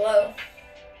wind will blow.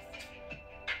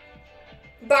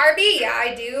 Barbie, yeah,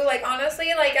 I do. Like,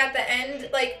 honestly, like, at the end,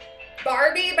 like,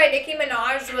 Barbie by Nicki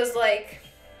Minaj was, like,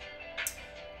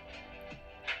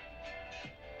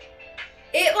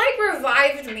 it, like,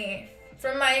 revived me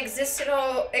from my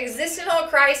existential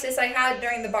crisis I had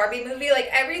during the Barbie movie. Like,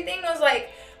 everything was,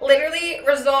 like, literally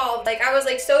resolved. Like, I was,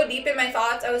 like, so deep in my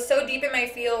thoughts. I was so deep in my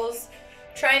feels,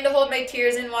 trying to hold my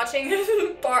tears in watching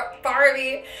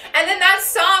Barbie. And then that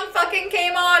song fucking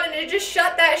came on, and it just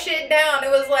shut that shit down.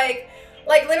 It was, like,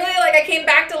 literally, like, I came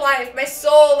back to life. My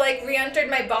soul, like,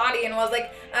 re-entered my body and was,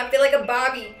 like, I feel like a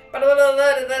Barbie. And, like,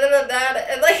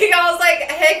 I was, like,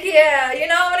 heck yeah. You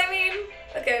know what I mean?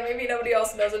 Okay, maybe nobody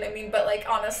else knows what I mean, but like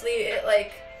honestly, it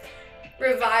like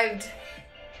revived.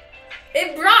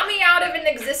 It brought me out of an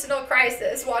existential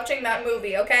crisis watching that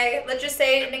movie, okay? Let's just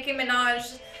say Nicki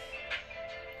Minaj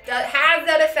has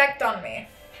that effect on me.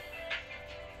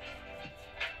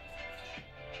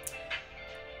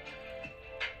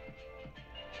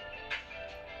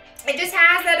 It just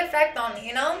has that effect on me,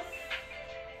 you know?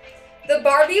 The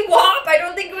Barbie WAP, I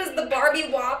don't think it was the Barbie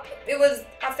WAP. It was,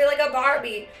 I feel like a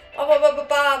Barbie.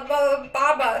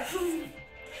 Ba-ba-ba-ba-ba-ba-ba.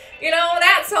 You know,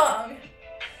 that song.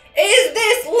 Is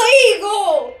this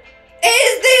legal?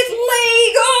 Is this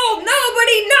legal?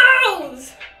 Nobody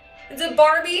knows. It's a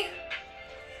Barbie.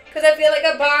 Because I feel like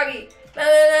a Barbie.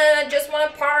 I just want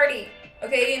to party.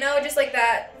 Okay, you know, just like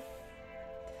that.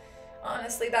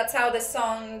 Honestly, that's how this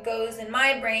song goes in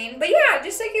my brain. But yeah,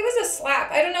 just like it was a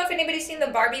slap. I don't know if anybody's seen the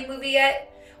Barbie movie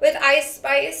yet with Ice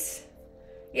Spice.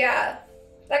 Yeah,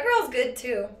 that girl's good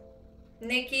too.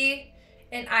 Nicki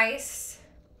and Ice.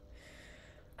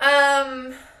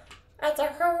 That's a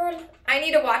hurdle. I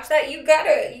need to watch that. You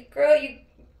gotta, girl, you.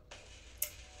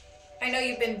 I know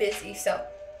you've been busy, so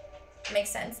makes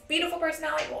sense. Beautiful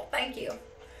personality. Well, thank you.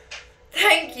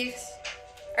 Thank you.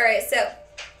 All right, so.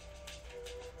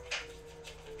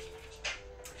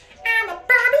 I'm a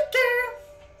Barbie girl.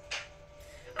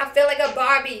 I feel like a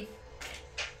Barbie.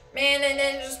 Man, and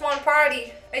then just want to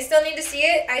party. I still need to see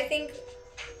it. I think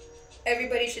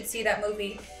everybody should see that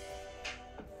movie.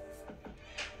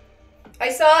 I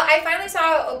finally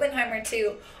saw Oppenheimer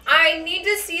too. I need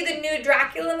to see the new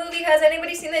Dracula movie. Has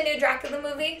anybody seen the new Dracula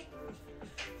movie?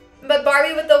 But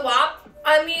Barbie with the WAP?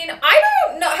 I mean, I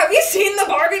don't know. Have you seen the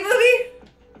Barbie movie?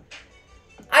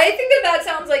 I think that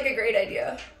sounds like a great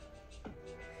idea.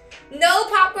 No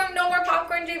popcorn, no more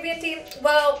popcorn, JVNT.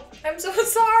 Well, I'm so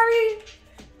sorry.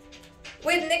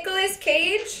 With Nicolas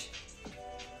Cage?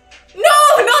 No,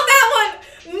 not that one.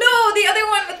 No, the other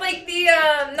one with like the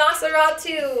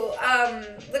Nosferatu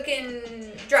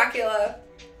looking Dracula.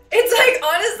 It's like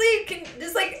honestly,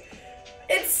 just like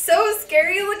it's so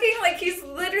scary looking. Like he's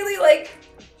literally like,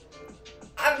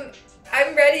 I'm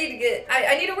ready to get.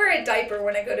 I need to wear a diaper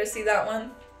when I go to see that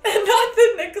one, and not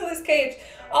the Nicolas Cage.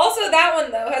 Also, that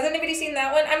one, though. Has anybody seen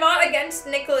that one? I'm not against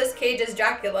Nicolas Cage as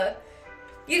Dracula.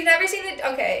 You've never seen the...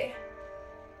 Okay.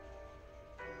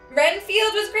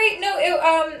 Renfield was great. No,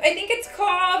 I think it's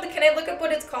called... Can I look up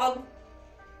what it's called?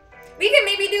 We can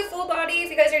maybe do full body if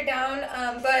you guys are down.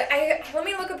 But let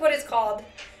me look up what it's called.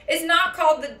 It's not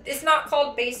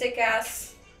called basic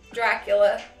ass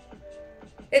Dracula.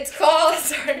 It's called...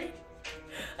 Sorry.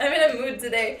 I'm in a mood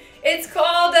today. It's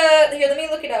called, here, let me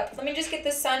look it up. Let me just get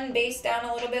the sun base down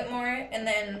a little bit more, and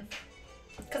then,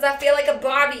 because I feel like a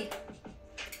Barbie.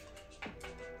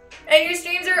 And your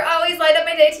streams are always light up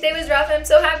my day. Today was rough. I'm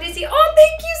so happy to see. Oh,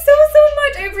 thank you so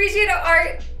much. I appreciate it,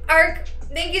 Ark.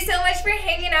 Thank you so much for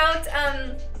hanging out,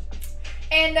 and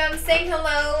saying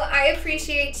hello. I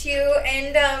appreciate you,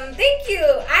 and thank you.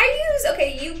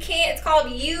 It's called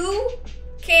You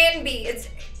Can Be. It's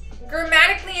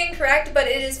grammatically incorrect, but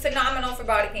it is phenomenal for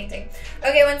body painting.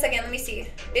 Okay, one second, let me see.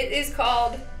 It is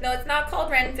called, no, it's not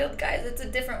called Renfield, guys. It's a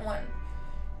different one.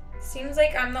 Seems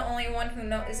like I'm the only one who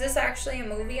knows. Is this actually a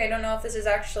movie? I don't know if this is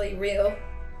actually real.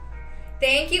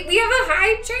 Thank you. We have a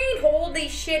hype train. Holy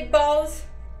shit balls.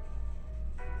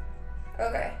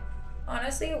 Okay.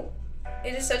 Honestly,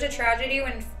 it is such a tragedy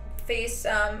when Face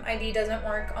ID doesn't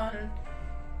work on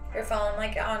your phone,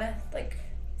 like on a, like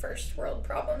first world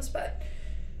problems, but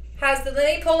let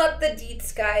me pull up the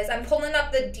deets, guys. I'm pulling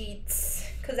up the deets,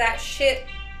 because that shit,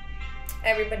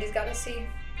 everybody's got to see.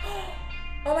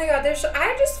 Oh my god, this is what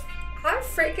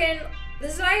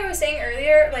I was saying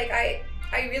earlier, like, I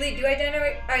really do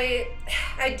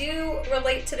I do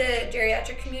relate to the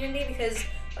geriatric community, because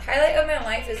the highlight of my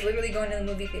life is literally going to the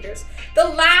movie theaters. The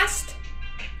Last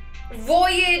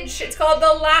Voyage, it's called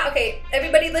okay,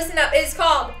 everybody listen up, it's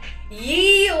called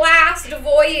Ye Last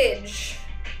Voyage.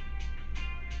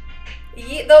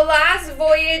 The Last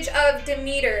Voyage of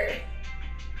Demeter.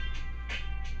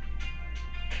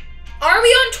 Are we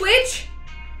on Twitch?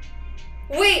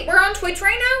 Wait, we're on Twitch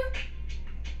right now?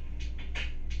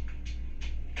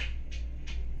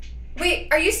 Wait,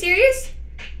 are you serious?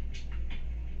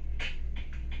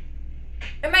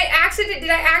 Did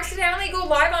I accidentally go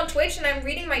live on Twitch and I'm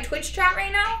reading my Twitch chat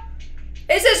right now?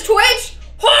 It says Twitch?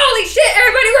 Holy shit,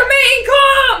 everybody remain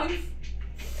calm!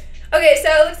 Okay, so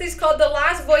it looks like it's called The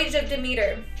Last Voyage of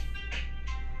Demeter.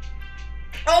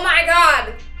 Oh my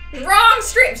god! Wrong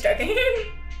stream, Starking.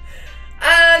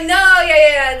 No,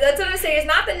 yeah, that's what I'm saying. It's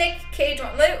not the Nick Cage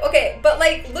one. Okay, but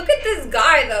like, look at this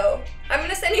guy though. I'm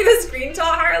gonna send you a screenshot,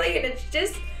 Harley, and it's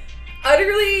just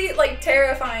utterly like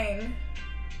terrifying.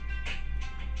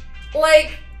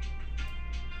 Like,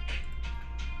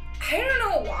 I don't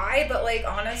know why, but like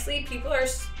honestly, people are.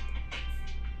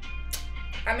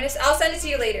 I'll send it to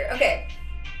you later. Okay.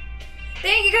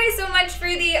 Thank you guys so much for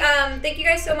the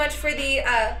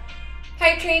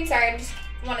hype train. Sorry, I just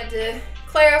wanted to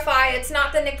clarify. It's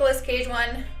not the Nicolas Cage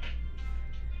one.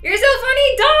 You're so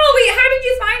funny, doll. Wait, how did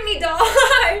you find me, doll?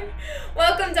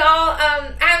 Welcome, doll.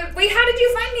 Wait, how did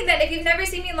you find me then? If you've never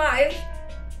seen me live,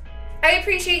 I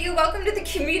appreciate you. Welcome to the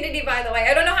community, by the way.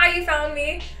 I don't know how you found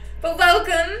me, but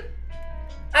welcome.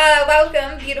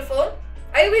 Welcome, beautiful.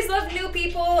 I always love new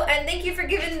people, and thank you for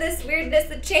giving this weirdness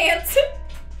a chance.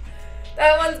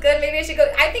 That one's good. Maybe I should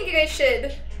go. I think you guys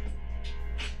should.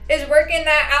 Is working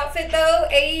that outfit though?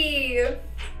 Ayy.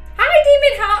 Hi,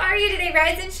 Damon. How are you today?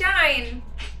 Rise and shine.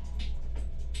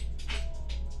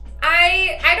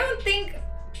 I don't think.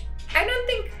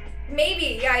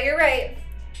 Maybe. Yeah, you're right.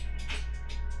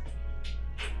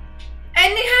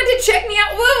 And they had to check me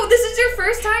out. Whoa, this is your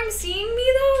first time seeing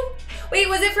me though? Wait,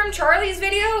 was it from Charlie's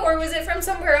video or was it from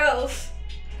somewhere else?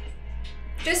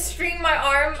 Just stream my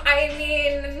arm. I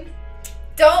mean,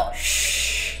 don't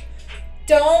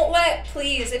let,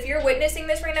 please, if you're witnessing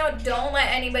this right now, don't let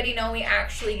anybody know we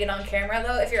actually get on camera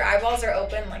though. If your eyeballs are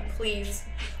open, like please.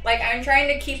 Like I'm trying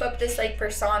to keep up this like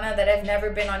persona that I've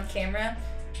never been on camera.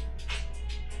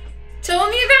 Tell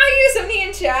me about you, somebody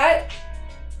in chat.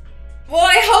 Well,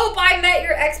 I hope I met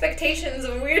your expectations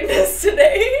of weirdness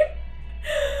today.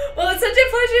 Well, it's such a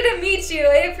pleasure to meet you.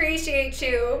 I appreciate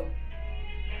you.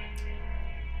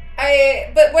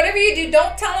 But whatever you do,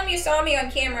 don't tell them you saw me on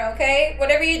camera, okay?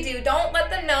 Whatever you do, don't let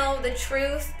them know the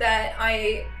truth that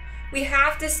we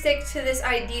have to stick to this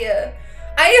idea.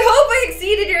 I hope I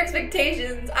exceeded your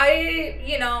expectations. I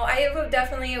have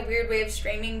definitely a weird way of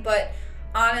streaming, but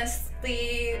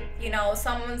honestly,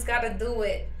 someone's got to do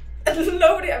it.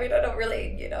 Nobody, I don't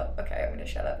really, okay, I'm gonna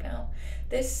shut up now.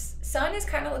 This sun is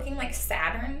kind of looking like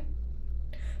Saturn,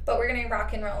 but we're gonna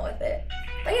rock and roll with it.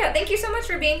 But yeah, thank you so much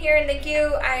for being here, and thank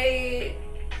you. I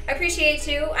appreciate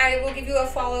you. I will give you a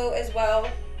follow as well.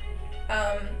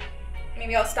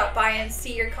 Maybe I'll stop by and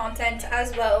see your content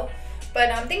as well.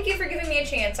 But thank you for giving me a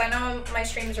chance. I know my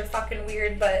streams are fucking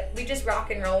weird, but we just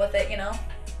rock and roll with it,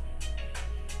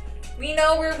 We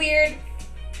know we're weird,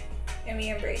 and we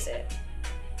embrace it.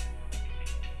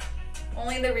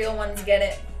 Only the real ones get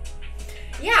it.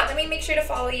 Yeah, let me make sure to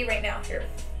follow you right now here.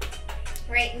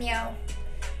 Right now.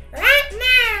 Right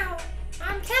now!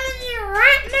 I'm telling you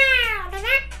right now!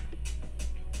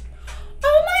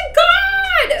 Oh my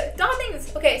god! Doll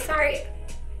things! Okay, sorry.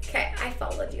 Okay, I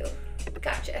followed you.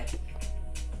 Gotcha.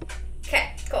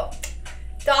 Okay, cool.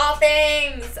 Doll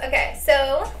things! Okay,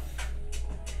 so...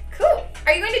 Cool.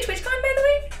 Are you going to TwitchCon, by the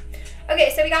way?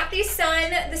 Okay, so we got the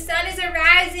sun. The sun is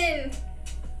arising.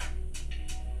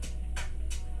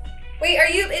 Wait, are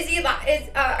you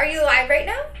live right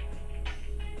now?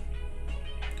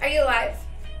 Are you live?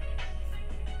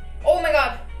 Oh my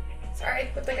god.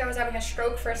 Sorry, looked like I was having a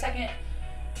stroke for a second.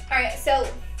 Alright, so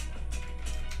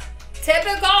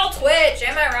typical Twitch,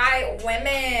 am I right?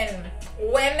 Women,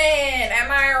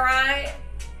 am I right?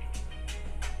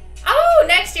 Oh,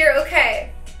 next year,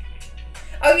 okay.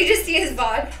 Oh, you just see his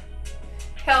VOD?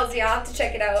 Hells yeah, I'll have to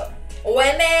check it out.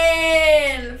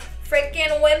 Women,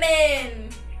 freaking women.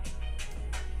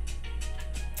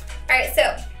 Alright,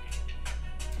 so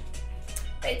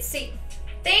let's see.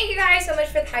 Thank you guys so much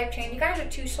for the hype train. You guys are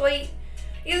too sweet.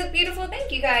 You look beautiful.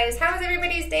 Thank you guys. How's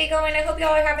everybody's day going? I hope y'all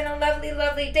are having a lovely,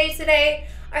 lovely day today.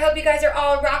 I hope you guys are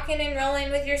all rocking and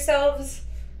rolling with yourselves.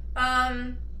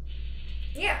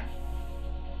 Yeah.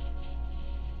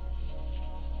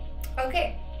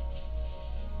 Okay.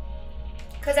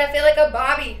 Because I feel like a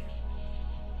Bobby.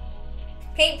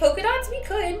 Paint polka dots? We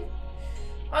could.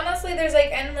 Honestly, there's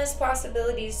like endless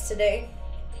possibilities today.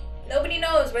 Nobody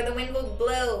knows where the wind will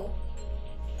blow.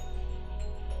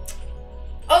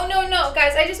 Oh, no,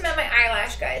 guys. I just meant my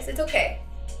eyelash, guys. It's okay.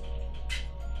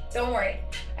 Don't worry.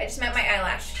 I just meant my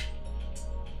eyelash.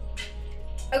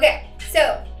 Okay,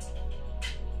 so.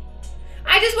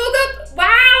 I just woke up.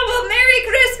 Wow, well, Merry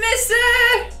Christmas.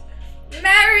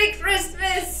 Merry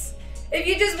Christmas. If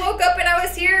you just woke up and I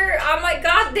was here, I'm like,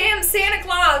 goddamn Santa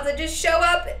Claus. I just show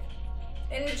up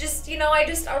and just, I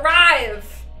just arrive.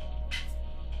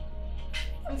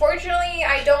 Unfortunately,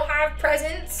 I don't have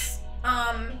presents.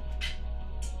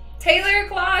 Taylor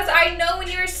Claus, I know when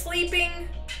you're sleeping.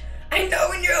 I know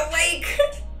when you're awake.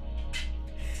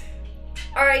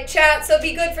 Alright, chat, so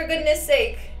be good for goodness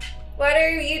sake. What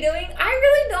are you doing? I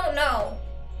really don't know.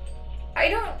 I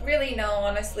don't really know,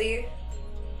 honestly.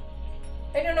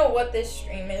 I don't know what this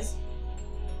stream is.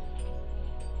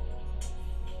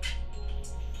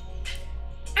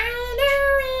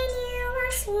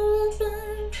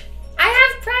 I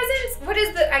have presents. What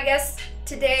is the, I guess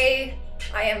today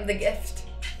I am the gift.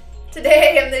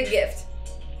 Today I am the gift.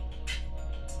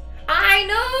 I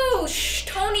know. Shh,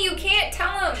 Tony, you can't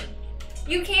tell him.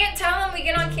 You can't tell him we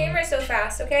get on camera so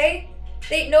fast, okay?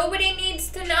 Nobody needs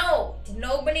to know.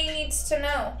 Nobody needs to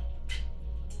know.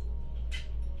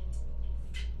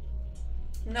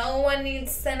 No one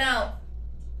needs to know.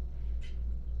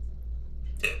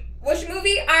 Which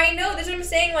movie? I know. This is what I'm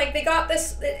saying. Like, they got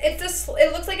this. It looks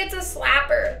like it's a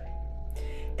slapper.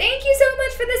 Thank you so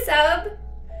much for the sub.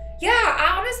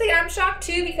 Yeah, honestly, I'm shocked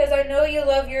too because I know you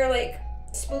love your, like,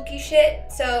 spooky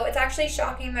shit. So it's actually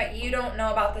shocking that you don't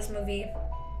know about this movie.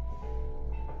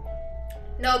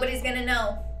 Nobody's gonna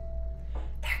know.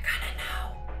 They're gonna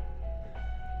know.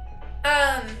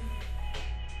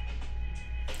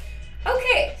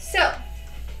 Okay, so.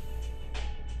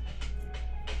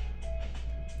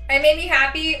 I made me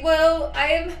happy. Well,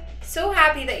 I'm so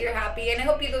happy that you're happy, and I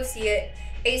hope you go see it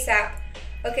ASAP.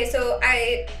 Okay, so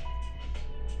I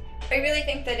really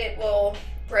think that it will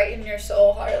brighten your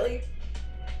soul, Harley.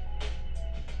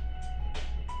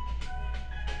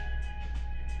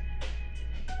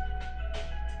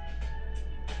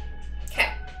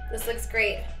 Okay, this looks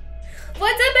great.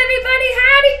 What's up, everybody?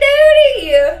 Howdy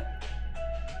doody!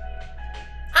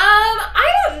 I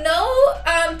don't know.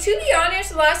 To be honest,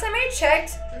 the last time I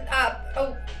checked,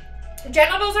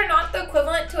 genitals are not the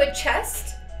equivalent to a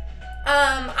chest.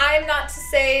 I'm not to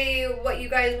say what you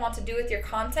guys want to do with your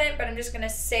content, but I'm just gonna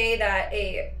say that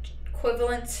a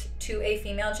equivalent to a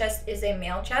female chest is a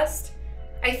male chest.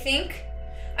 I think.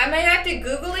 I might have to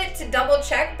Google it to double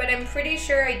check, but I'm pretty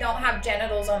sure I don't have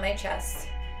genitals on my chest.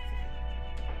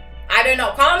 I don't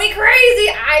know. Call me crazy.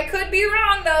 I could be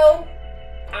wrong though.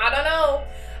 I don't know.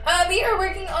 We are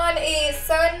working on a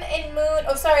sun and moon.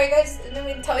 Oh, sorry, guys. Let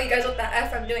me tell you guys what the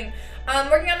F I'm doing.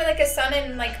 Working on like a sun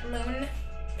and like moon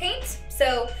paint.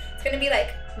 So it's gonna be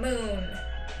like moon,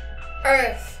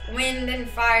 earth, wind, and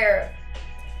fire.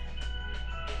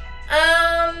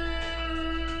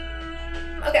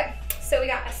 Okay. So we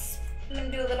got. I'm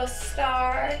gonna do a little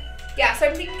star. Yeah. So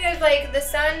I'm thinking of like the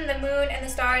sun, the moon, and the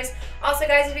stars. Also,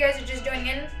 guys, if you guys are just joining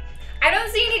in, I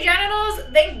don't see any genitals.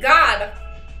 Thank God.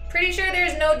 Pretty sure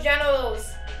there's no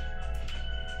genitals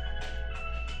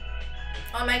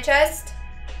on my chest.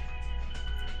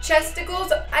 Chesticles,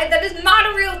 that is not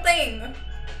a real thing.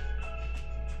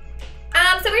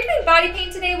 So we're doing body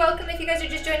paint today. Welcome if you guys are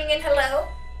just joining in. Hello.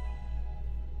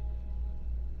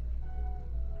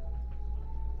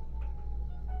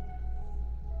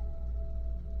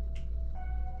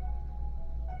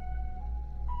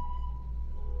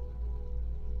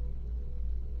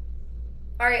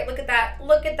 All right, look at that.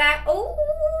 Look at that. Oh,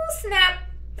 snap.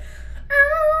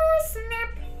 Oh,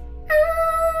 snap.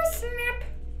 Oh, snap.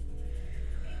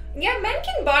 Yeah, men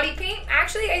can body paint.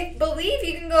 Actually, I believe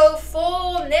you can go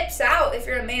full nips out if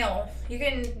you're a male. You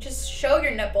can just show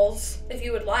your nipples if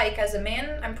you would like as a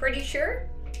man, I'm pretty sure.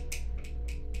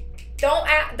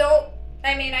 I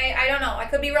don't know. I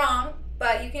could be wrong,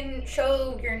 but you can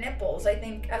show your nipples, I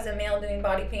think, as a male doing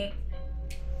body paint.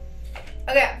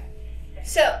 Okay,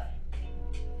 so.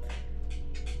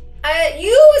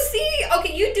 You see,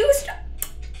 okay, you do,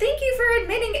 thank you for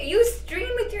admitting it. You stream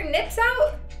with your nips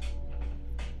out?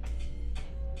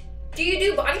 Do you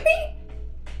do body paint?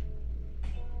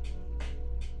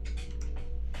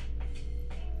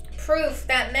 Proof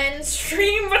that men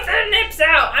stream with their nips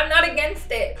out. I'm not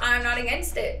against it. I'm not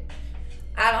against it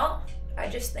at all. I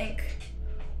just think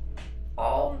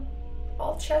all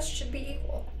chests should be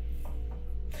equal.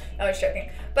 I was joking.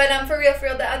 But for real,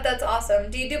 that's awesome.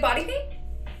 Do you do body paint?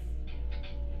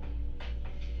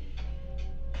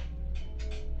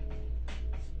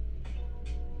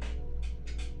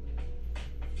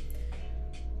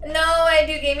 No, I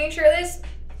do gaming shirtless.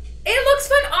 It looks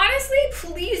fun, honestly.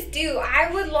 Please do.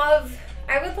 I would love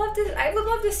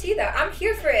to see that. I'm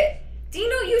here for it.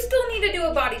 Dino, you still need to do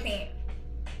a body paint.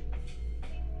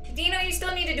 Dino, you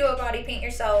still need to do a body paint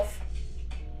yourself.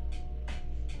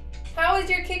 How is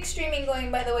your kick streaming going,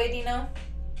 by the way, Dino?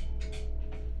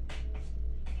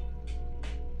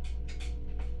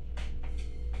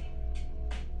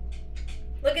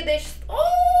 Look at this.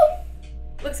 Oh,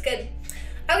 looks good.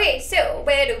 Okay, so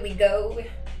where do we go?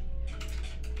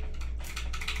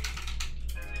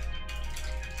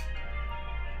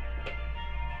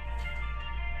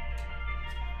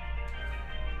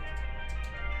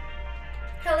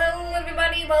 Hello,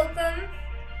 everybody. Welcome.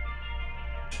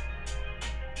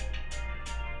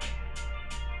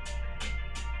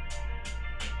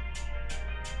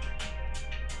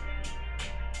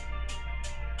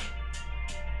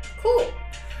 Cool. All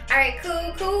right,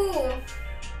 cool.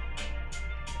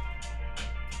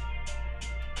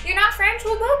 French,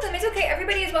 well, welcome. It's okay.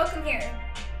 Everybody is welcome here.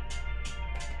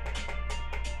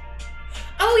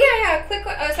 Oh, yeah. Quick.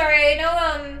 Oh, sorry. I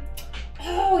know,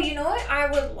 oh, you know what? I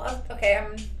would love. Okay,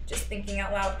 I'm just thinking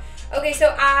out loud. Okay,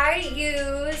 so I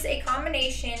use a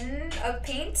combination of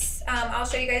paints. I'll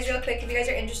show you guys real quick if you guys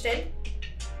are interested.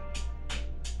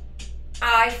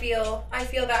 I feel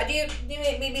that. Do you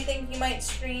maybe think you might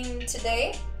stream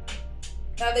today?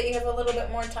 Now that you have a little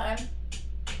bit more time.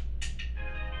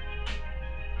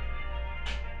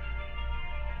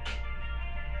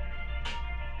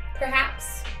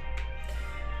 Perhaps.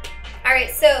 All right,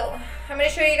 so I'm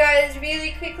gonna show you guys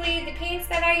really quickly the paints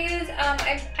that I use.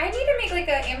 I need to make like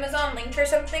an Amazon link or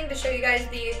something to show you guys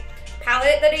the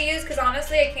palette that I use, because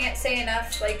honestly I can't say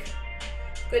enough like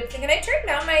good thing. Can I turn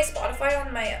down my Spotify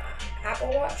on my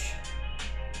Apple Watch?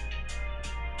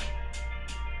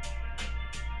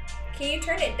 Can you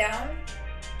turn it down?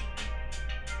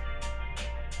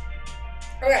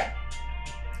 Okay.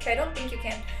 Okay, I don't think you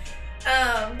can.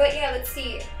 But yeah, let's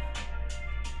see.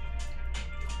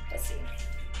 Let's see.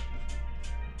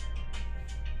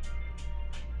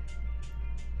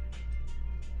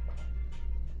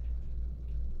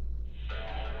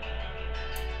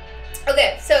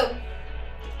 Okay, so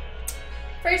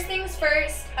first things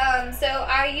first, so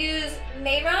I use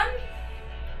Mayron.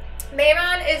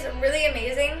 Mayron is really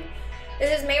amazing.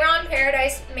 This is Mayron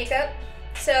Paradise Makeup.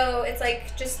 So it's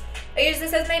like just, I use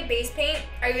this as my base paint.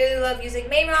 I really love using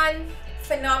Mayron.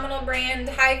 Phenomenal brand,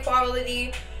 high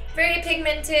quality, very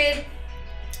pigmented.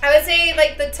 I would say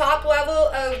like the top level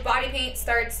of body paint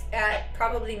starts at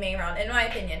probably Mayron, in my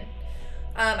opinion.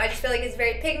 I just feel like it's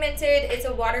very pigmented. It's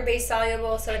a water-based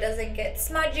soluble, so it doesn't get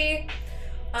smudgy.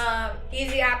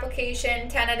 Easy application,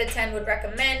 10 out of 10 would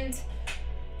recommend.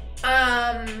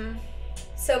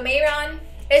 So Mayron,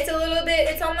 it's a little bit,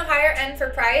 it's on the higher end for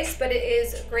price, but it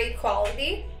is great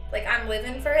quality. Like, I'm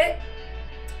living for it.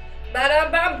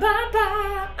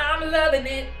 Ba-da-ba-ba-ba, I'm loving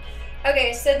it.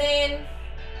 Okay, so then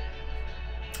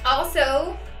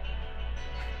also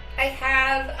I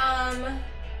have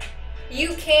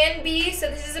You Can Be. So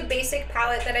this is a basic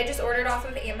palette that I just ordered off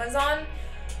of Amazon.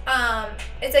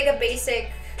 It's like a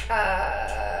basic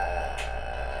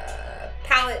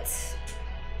palette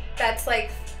that's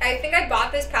like, I think I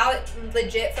bought this palette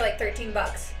legit for like 13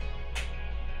 bucks.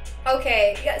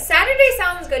 Okay, yeah, Saturday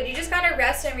sounds good. You just gotta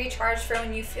rest and recharge for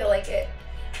when you feel like it,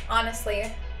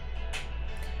 honestly.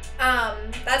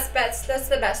 That's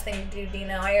the best thing to do,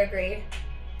 Dina, I agree.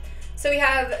 So we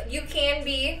have You Can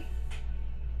Be.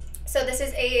 So this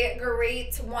is a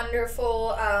great,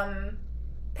 wonderful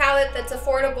palette that's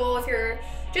affordable if you're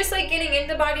just like getting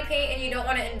into body paint and you don't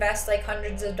want to invest like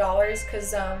hundreds of dollars, because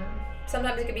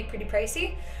sometimes it can be pretty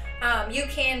pricey. You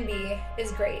Can Be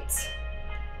is great.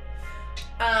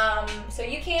 So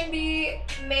You Can Be,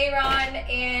 Mayron,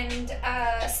 and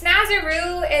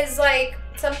Snazaroo is like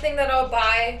something that I'll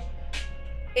buy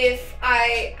if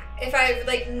I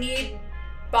like need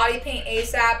body paint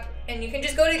ASAP. And you can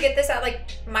just go to get this at like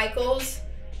Michael's.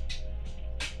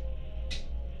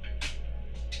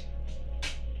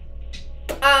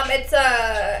 It's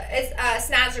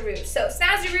Snazaroo. So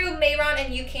Snazaroo, Mayron,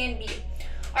 and You Can Be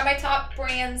are my top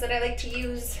brands that I like to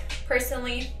use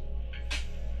personally.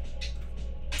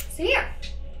 So yeah,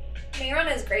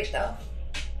 Mayron is great though.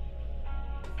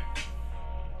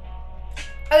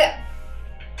 Okay.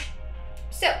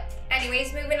 So,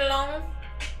 anyways, moving along.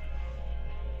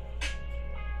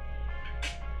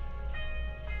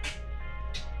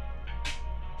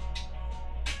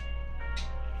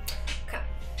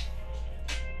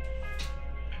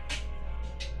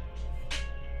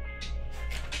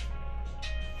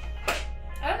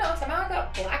 I don't know, somehow I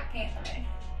got black paint on me.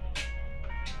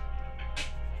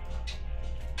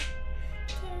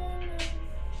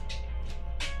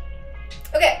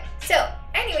 Okay, so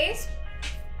anyways,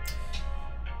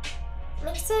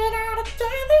 mix it all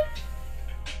together.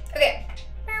 Okay.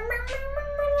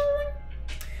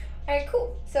 Alright,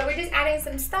 cool. So we're just adding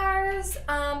some stars.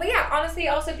 But yeah, honestly,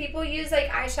 also people use like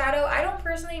eyeshadow. I don't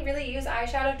personally really use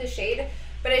eyeshadow to shade,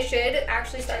 but I should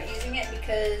actually start using it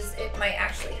because it might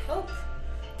actually help.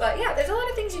 But yeah, there's a lot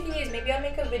of things you can use. Maybe I'll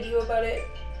make a video about it.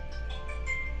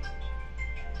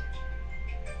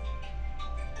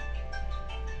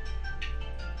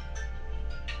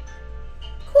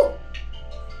 Cool.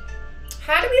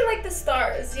 How do we like the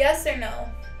stars? Yes or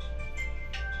no?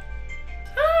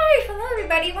 Hi, hello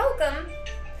everybody, welcome.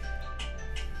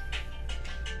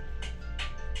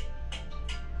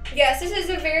 Yes, this is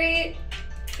a very,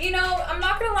 you know, I'm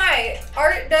not gonna lie,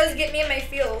 art does get me in my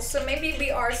feels, so maybe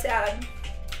we are sad.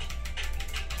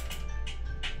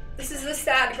 This is the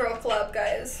sad girl club,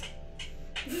 guys.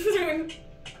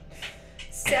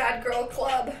 Sad girl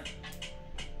club.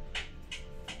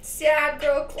 Sad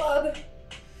girl club. No,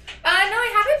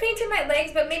 I haven't painted my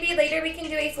legs, but maybe later we can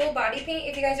do a full body paint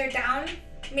if you guys are down.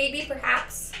 Maybe,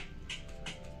 perhaps.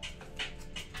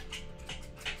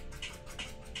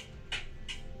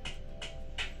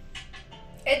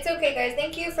 It's okay, guys.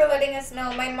 Thank you for letting us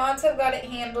know. My mods have got it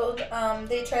handled.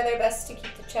 They try their best to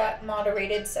keep the chat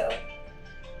moderated, so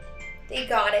they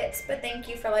got it. But thank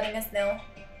you for letting us know.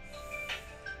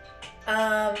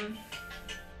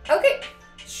 Okay,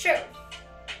 sure.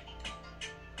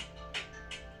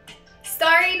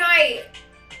 Starry Night.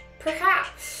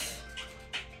 Perhaps.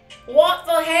 What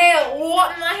the hell?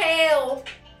 What in the hell?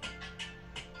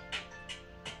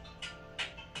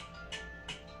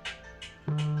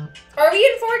 Are we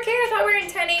in 4K? I thought we were in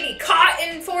 1080. Caught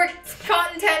in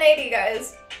 1080,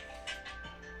 guys.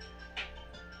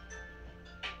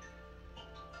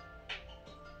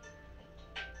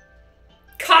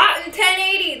 Caught in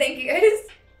 1080. Thank you, guys.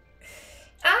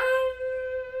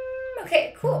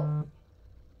 Okay, cool.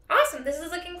 Awesome. This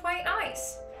is looking quite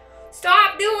nice.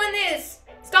 Stop doing this.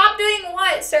 Stop doing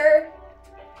what, sir?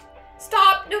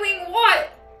 Stop doing what?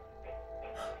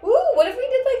 Ooh, what if we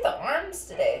did like the arms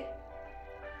today?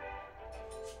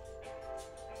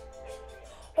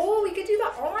 Oh, we could do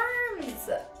the arms.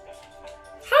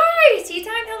 Hi, tea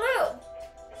time. Hello.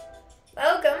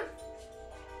 Welcome.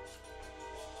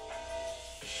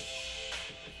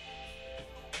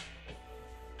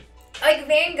 Like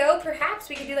Van Gogh, perhaps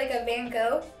we could do like a Van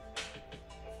Gogh.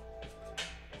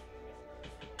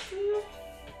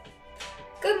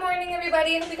 Good morning,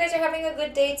 everybody. I hope you guys are having a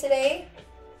good day today.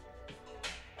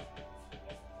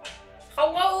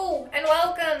 Hello and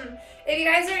welcome. If you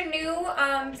guys are new,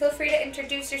 feel free to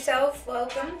introduce yourself.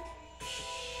 Welcome.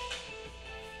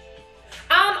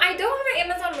 I don't have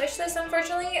an Amazon wish list,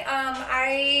 unfortunately.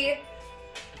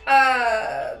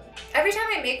 Every time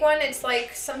I make one, it's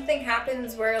like something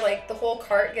happens where like the whole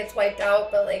cart gets wiped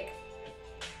out, but like,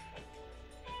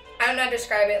 I don't know how to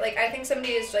describe it. Like, I think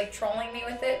somebody is like trolling me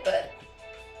with it, but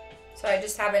so I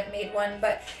just haven't made one.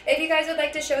 But if you guys would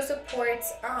like to show support,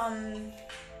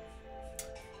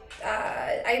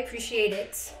 I appreciate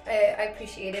it. I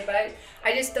appreciate it, but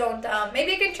I just don't,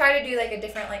 maybe I can try to do like a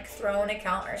different like throne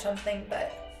account or something,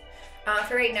 but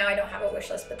for right now I don't have a wish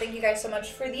list. But thank you guys so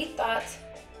much for the thought.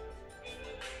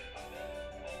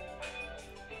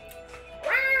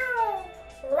 Wow!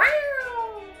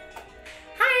 Wow!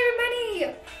 Hi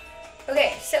everybody!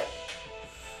 Okay, so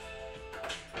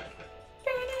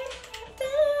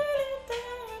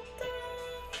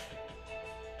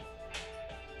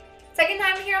second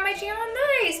time here on my channel.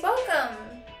 Nice! Welcome!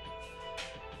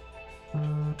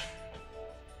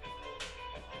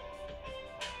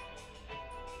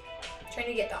 Trying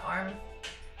to get the arm.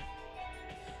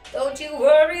 Don't you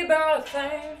worry about a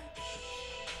thing.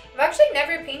 I've actually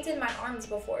never painted my arms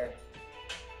before.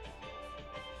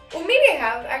 Well, maybe I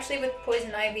have, actually, with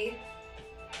Poison Ivy.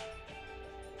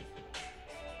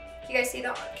 You guys see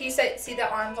the, can you see the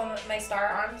arms on my star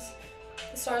arms?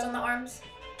 The stars on the arms?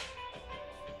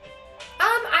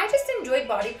 I just enjoy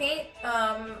body paint.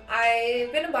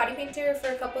 I've been a body painter for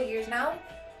a couple years now.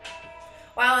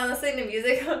 While I'm listening to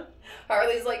music,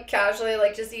 Harley's like casually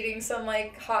like just eating some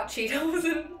like hot Cheetos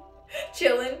and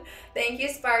chilling. Thank you,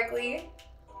 Sparkly.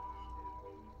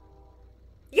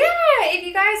 Yeah, if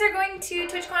you guys are going to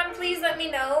TwitchCon, please let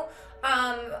me know.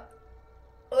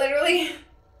 Literally,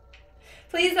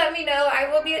 please let me know. I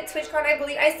will be at TwitchCon, I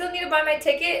believe. I still need to buy my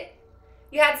ticket.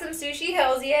 You had some sushi?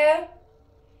 Hells yeah.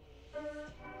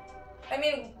 I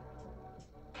mean,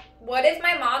 what if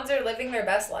my mods are living their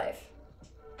best life?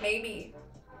 Maybe.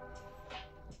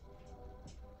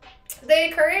 The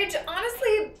courage,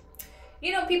 honestly,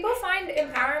 you know, people find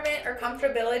empowerment or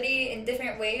comfortability in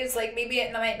different ways. Like, maybe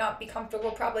it might not be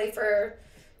comfortable probably for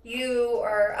you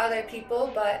or other people,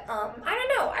 but I don't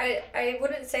know. I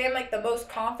wouldn't say I'm like the most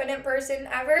confident person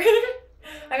ever.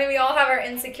 I mean, we all have our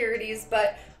insecurities,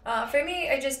 but for me,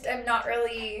 I don't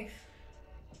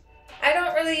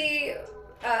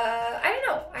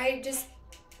know. I'm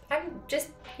just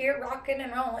here rocking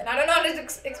and rolling. I don't know how to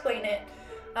explain it,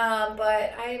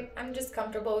 but I'm just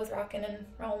comfortable with rocking and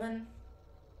rolling.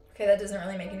 Okay, that doesn't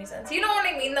really make any sense. You know what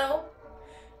I mean, though?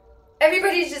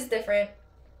 Everybody's just different.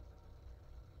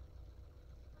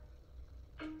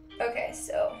 Okay,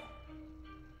 so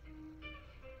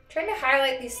trying to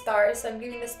highlight these stars, so I'm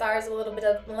giving the stars a little bit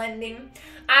of blending.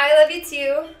 I love you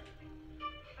too.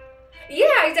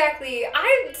 Yeah, exactly.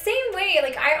 Same way.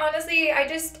 Like, I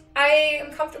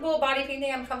am comfortable body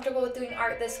painting. I'm comfortable with doing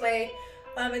art this way.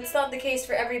 It's not the case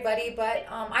for everybody, but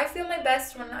I feel my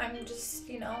best when I'm just,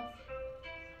 you know,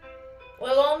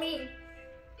 little old me.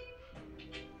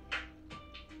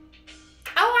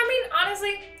 Oh, I mean,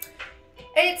 honestly,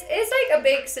 it's like a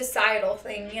big societal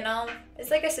thing, you know? It's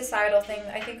like a societal thing.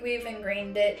 I think we've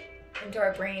ingrained it into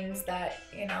our brains that,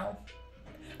 you know,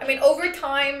 I mean, over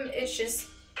time, it's just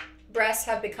breasts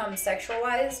have become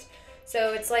sexualized.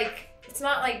 So it's like, it's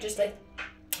not like just like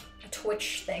a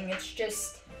Twitch thing. It's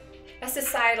just a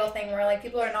societal thing where like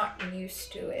people are not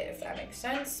used to it, if that makes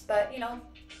sense. But, you know,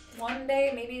 one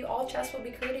day maybe all chests will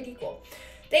be created equal.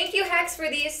 Thank you, Hex, for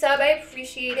the sub. I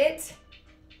appreciate it.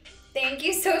 Thank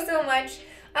you so much.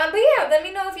 But yeah, let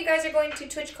me know if you guys are going to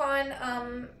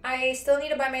TwitchCon. I still need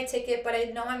to buy my ticket, but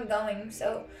I know I'm going,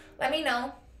 so let me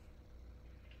know.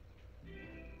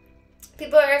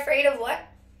 People are afraid of what?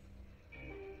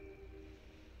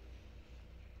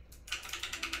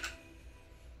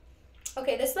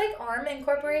 Okay, this like arm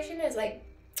incorporation is like,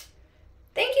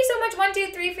 thank you so much,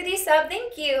 123 for the sub.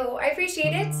 Thank you. I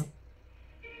appreciate it.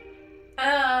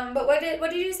 But what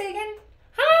did you say again?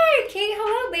 Hi, Kate.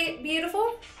 Hello,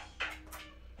 beautiful.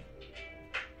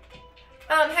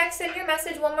 Hex, send your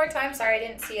message one more time. Sorry, I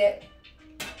didn't see it.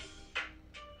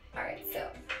 All right, so.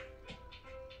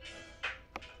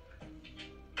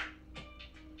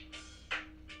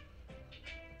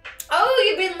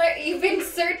 Oh,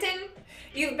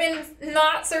 you've been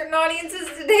not certain audiences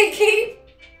today, Kate.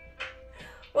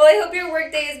 Well, I hope your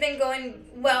work day has been going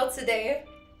well today.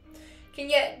 Can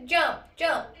you jump?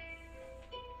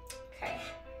 Okay.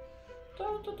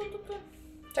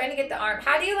 Trying to get the arm.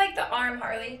 How do you like the arm,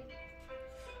 Harley?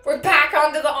 We're back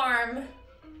onto the arm.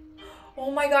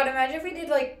 Oh my god, imagine if we did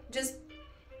like just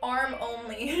arm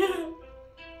only.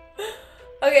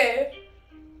 Okay.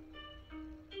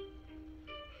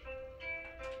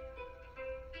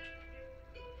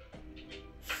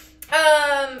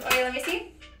 Okay, let me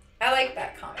see. I like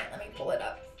that comment. Let me pull it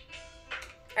up.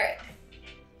 Alright.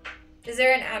 Is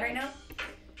there an ad right now?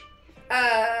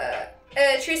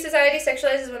 True society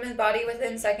sexualizes women's body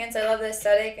within seconds. I love the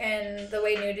aesthetic and the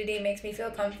way nudity makes me feel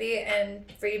comfy and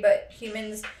free, but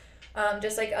humans,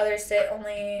 just like others sit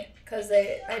only because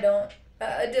I don't,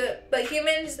 but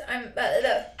humans, I'm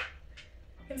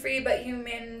free, but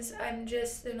humans, I'm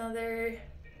just another,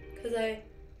 because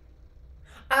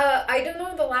I don't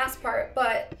know the last part,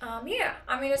 but, yeah,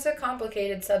 I mean, it's a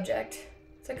complicated subject.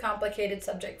 It's a complicated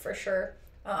subject for sure.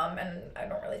 And I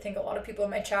don't really think a lot of people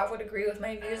in my chat would agree with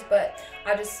my views, but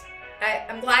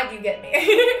I'm glad you get me.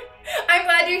 I'm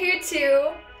glad you're here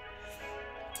too.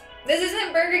 This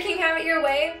isn't Burger King, have it your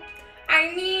way.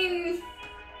 I mean,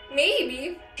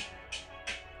 maybe.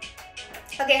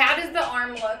 Okay, how does the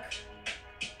arm look?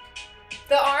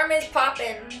 The arm is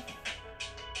popping.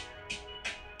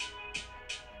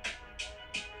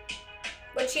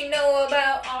 What you know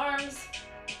about arms?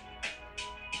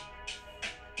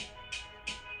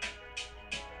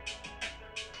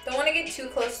 Don't want to get too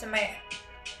close to my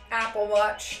Apple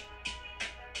Watch.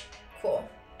 Cool.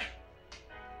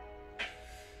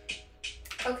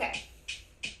 Okay.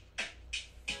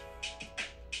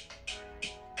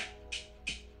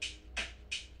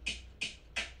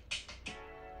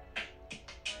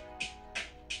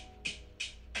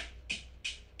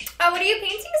 Oh, what are you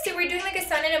painting? So we're doing like a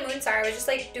sun and a moon. Sorry, I was just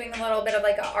like doing a little bit of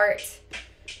like a art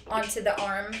onto the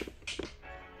arm.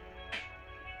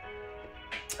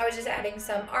 I was just adding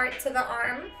some art to the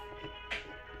arm.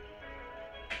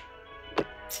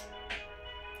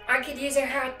 I could use a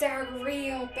hot dog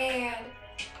real bad.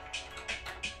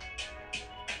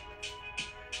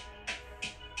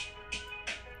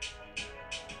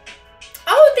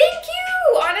 Oh, thank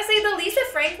you! Honestly, the Lisa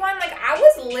Frank one, like, I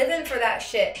was living for that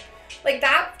shit. Like,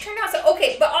 that turned out so...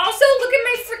 Okay, but also, look at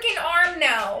my freaking arm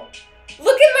now.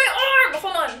 Look at my arm!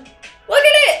 Hold on. Look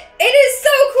at it! It is so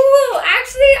cool!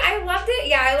 Actually, I loved it.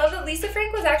 Yeah, I love that Lisa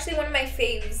Frank was actually one of my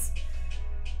faves.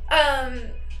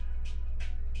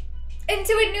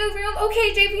 Into a new room.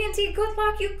 Okay, JPNT, good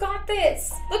luck. You got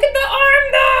this. Look at the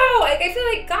arm, though! Like, I feel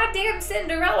like goddamn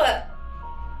Cinderella.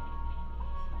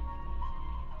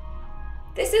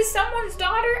 This is someone's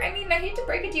daughter? I mean, I hate to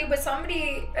break it to you, but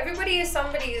everybody is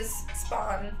somebody's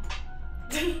spawn.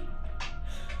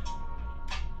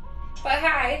 But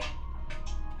hi.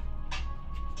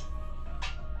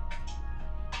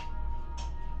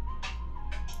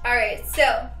 Alright,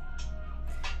 so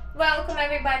welcome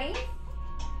everybody.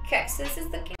 Okay, so this is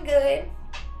looking good.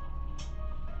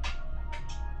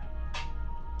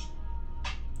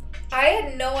 I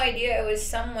had no idea it was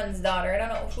someone's daughter. I don't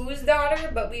know whose daughter,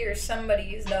 but we are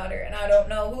somebody's daughter, and I don't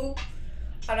know who,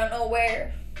 I don't know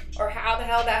where, or how the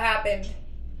hell that happened.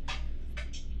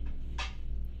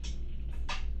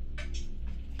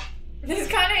 This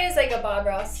kind of is like a Bob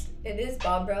Ross. It is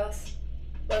Bob Ross.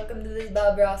 Welcome to this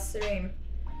Bob Ross stream.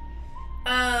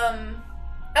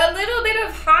 A little bit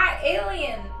of hot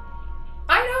alien.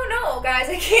 I don't know, guys.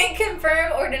 I can't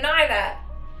confirm or deny that.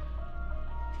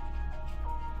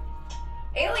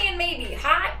 Alien maybe.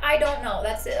 Hot? I don't know.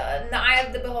 That's in the eye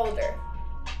of the beholder.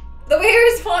 The way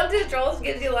you respond to trolls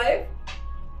gives you life.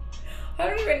 I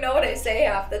don't even know what I say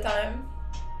half the time.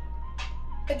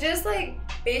 It just like,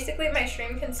 basically my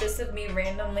stream consists of me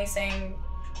randomly saying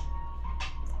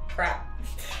crap.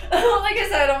 Like I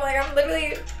said, I'm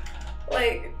literally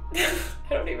like, I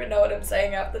don't even know what I'm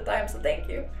saying half the time, so thank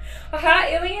you. A hot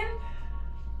alien?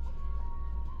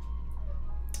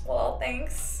 Well,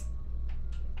 thanks.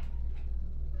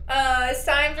 It's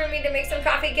time for me to make some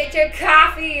coffee. Get your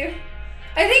coffee!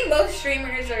 I think most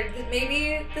streamers are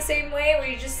maybe the same way, where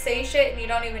you just say shit and you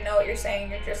don't even know what you're saying.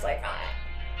 You're just like, ah.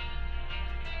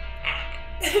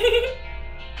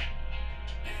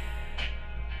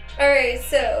 Alright,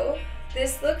 so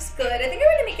this looks good. I think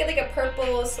I'm gonna make it like a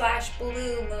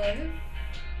purple/blue moon.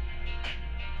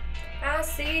 I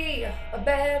see a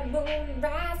bad moon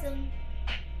rising.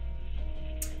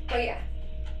 Well, yeah.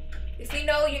 If you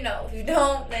know, you know. If you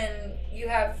don't, then you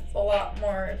have a lot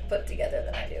more put together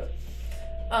than I do.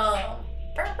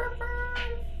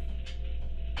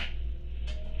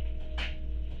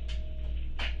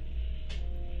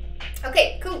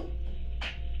 Okay, cool.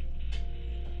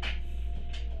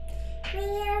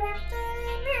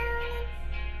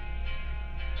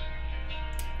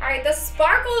 Alright, the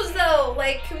sparkles though.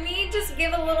 Like, can we just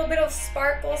give a little bit of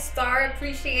sparkle star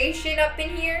appreciation up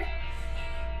in here?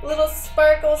 Little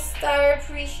sparkle star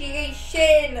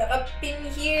appreciation up in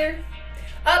here.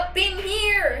 Up in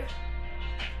here.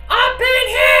 Up in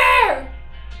here!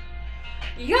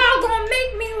 Y'all gonna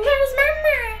make me lose my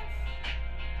mind.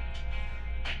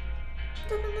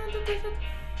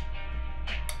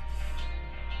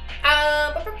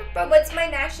 What's my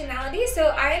nationality? So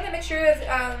I am a mixture of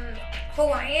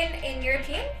Hawaiian and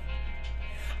European.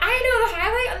 I know the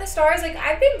highlight on the stars, like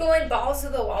I've been going balls to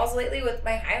the walls lately with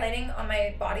my highlighting on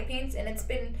my body paints, and it's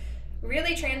been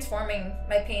really transforming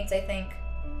my paints, I think.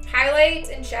 Highlights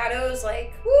and shadows,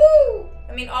 like, woo!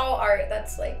 I mean, all art,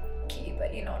 that's like key,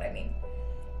 but you know what I mean.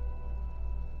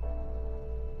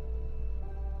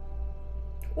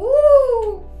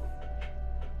 Woo!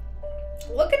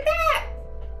 Look at that!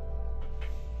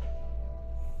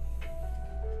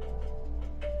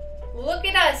 Look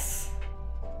at us.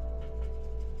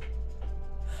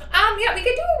 Yeah, we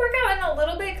could do a workout in a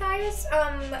little bit, guys.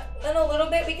 In a little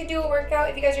bit, we could do a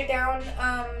workout if you guys are down.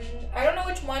 I don't know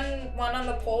which one won on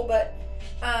the poll, but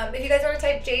if you guys want to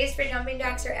type J's for jumping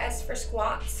jacks or S for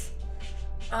squats.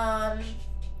 I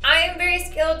am very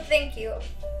skilled, thank you.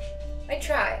 I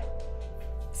try.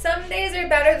 Some days are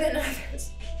better than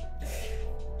others.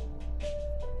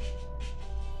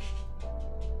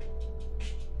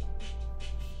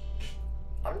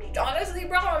 Honestly,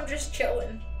 bro, I'm just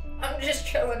chilling. I'm just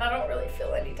chilling. I don't really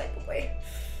feel any type of way.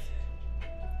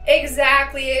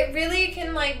 Exactly. It really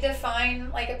can like define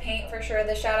like a paint for sure.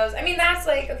 The shadows. I mean, that's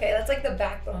like, okay, that's like the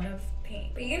backbone of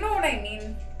paint. But you know what I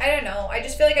mean? I don't know. I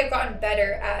just feel like I've gotten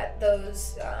better at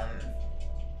those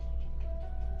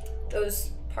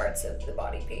parts of the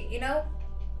body paint, you know?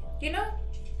 You know?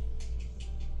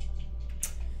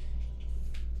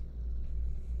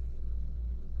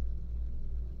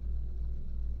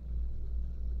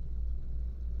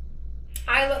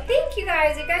 Thank you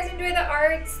guys. If you guys enjoy the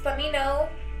arts, let me know.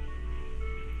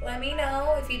 Let me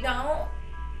know. If you don't,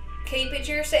 keep it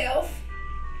to yourself.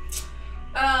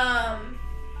 A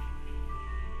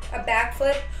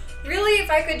backflip. Really, if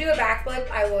I could do a backflip,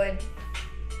 I would.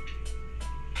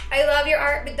 I love your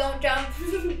art, but don't jump.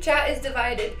 Chat is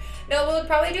divided. No, we'll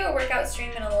probably do a workout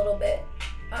stream in a little bit.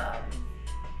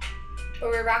 Where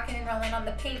we're rocking and rolling on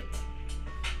the paint.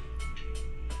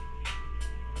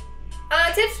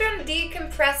 Tips from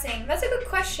decompressing. That's a good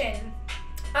question.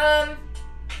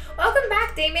 Welcome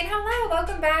back, Damon. Hello,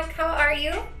 welcome back. How are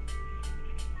you?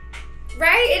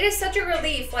 Right? It is such a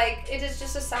relief. Like, it is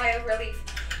just a sigh of relief.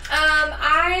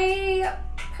 I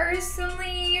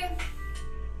personally...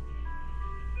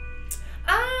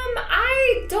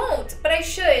 I don't, but I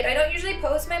should. I don't usually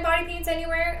post my body paints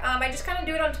anywhere. I just kind of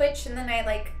do it on Twitch, and then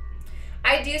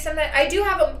I do something. I do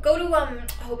have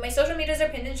my social medias are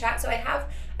pinned in chat, so I have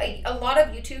a lot of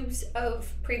YouTubes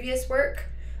of previous work,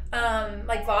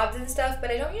 like VODs and stuff,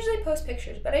 but I don't usually post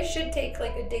pictures, but I should take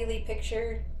like a daily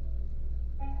picture.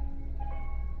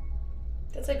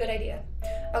 That's a good idea.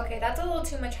 Okay, that's a little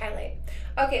too much highlight.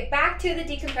 Okay, back to the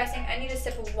decompressing. I need a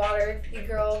sip of water. The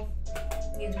girl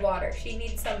needs water. She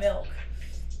needs some milk.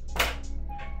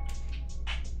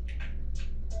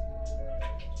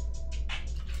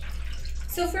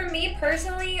 So for me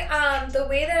personally, the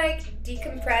way that I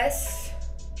decompress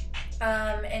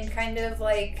and kind of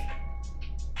like,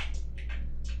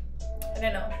 I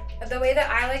don't know, the way that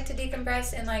I like to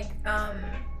decompress and like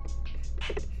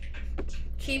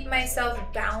keep myself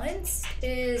balanced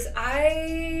is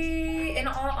in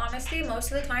all honesty,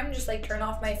 most of the time just like turn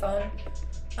off my phone.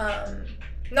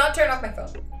 Not turn off my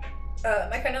phone.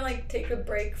 I kind of like take a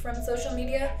break from social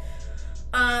media.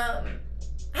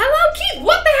 Hello, Keith.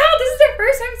 What the hell? This is your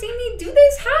first time seeing me do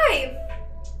this. Hi.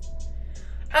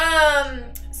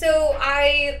 So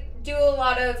I do a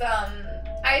lot of,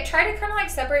 I try to kind of like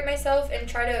separate myself and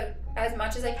try to, as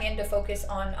much as I can, to focus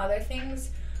on other things.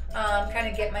 Kind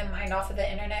of get my mind off of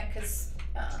the internet, because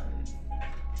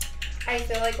I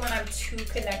feel like when I'm too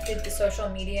connected to social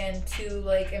media and too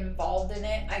like involved in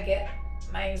it,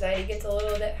 my anxiety gets a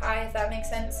little bit high, if that makes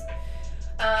sense.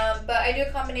 But I do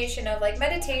a combination of like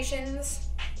meditations,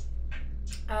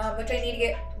 which I need to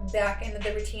get back into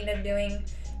the routine of doing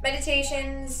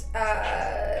meditations.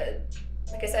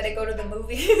 Like I said, I go to the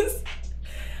movies.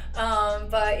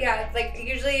 But yeah, like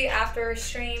usually after a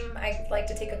stream, I like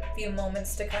to take a few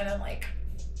moments to kind of like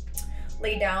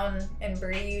lay down and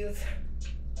breathe,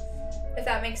 if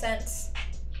that makes sense.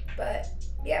 But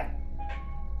yeah,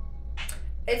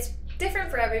 it's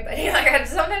different for everybody. Like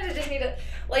sometimes I just need to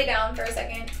lay down for a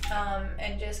second,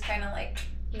 and just kind of like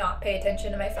not pay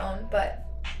attention to my phone. But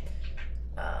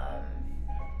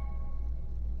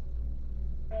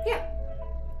yeah,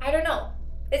 I don't know.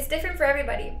 It's different for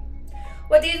everybody.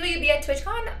 What days will you be at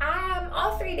TwitchCon?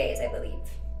 All 3 days, I believe.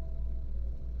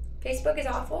 Facebook is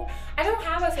awful. I don't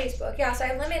have a Facebook. Yeah, so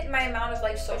I limit my amount of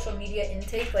like social media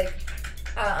intake, like,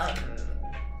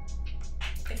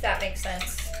 if that makes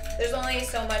sense. There's only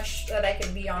so much that I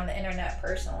can be on the internet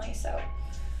personally, so.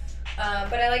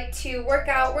 But I like to work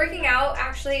out. Working out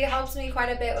actually helps me quite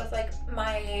a bit with like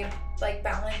my like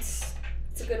balance.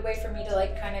 It's a good way for me to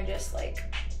like kind of just like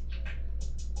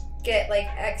get like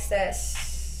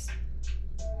excess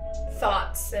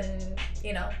thoughts and,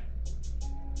 you know,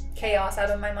 chaos out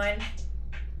of my mind.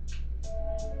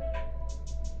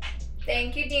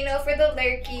 Thank you, Dino, for the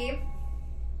lurky.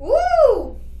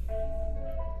 Woo!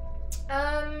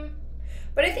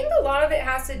 But I think a lot of it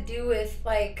has to do with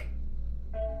like,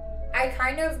 I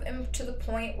kind of am to the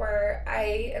point where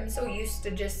I am so used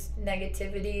to just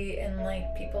negativity and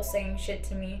like people saying shit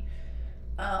to me,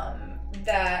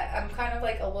 that I'm kind of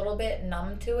like a little bit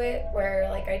numb to it, where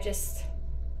like it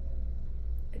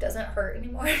doesn't hurt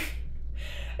anymore.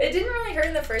 It didn't really hurt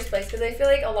in the first place because I feel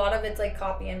like a lot of it's like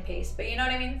copy and paste, but you know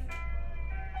what I mean?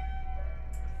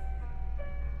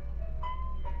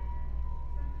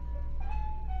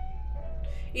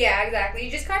 Yeah, exactly.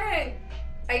 You just kind of,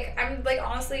 like, I'm like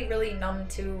honestly really numb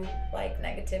to like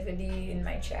negativity in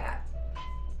my chat.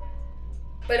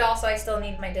 But also I still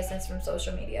need my distance from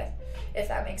social media, if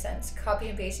that makes sense. Copy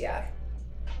and paste, yeah.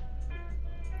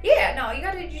 Yeah, no,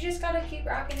 you just gotta keep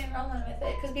rocking and rolling with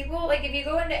it. Because people, like, if you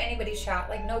go into anybody's chat,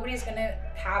 like, nobody's gonna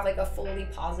have, like, a fully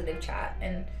positive chat.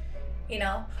 And, you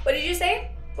know, what did you say?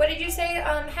 What did you say,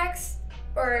 Hex?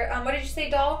 Or, what did you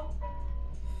say, Doll?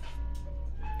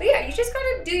 But yeah, you just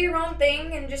gotta do your own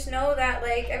thing and just know that,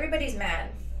 like, everybody's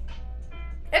mad.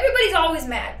 Everybody's always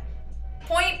mad.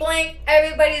 Point blank,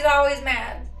 everybody's always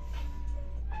mad.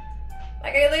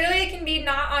 Like, I literally can be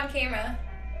not on camera.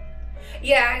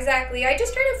 Yeah, exactly. I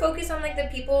just try to focus on like the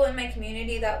people in my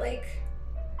community that like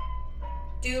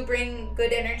do bring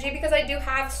good energy, because I do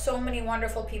have so many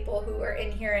wonderful people who are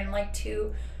in here and like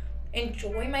to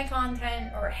enjoy my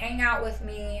content or hang out with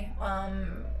me.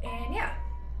 And yeah.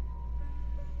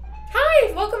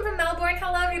 Hi, welcome from Melbourne.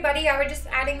 Hello everybody. Yeah, we're just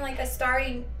adding like a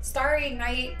starry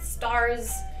night,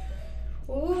 stars.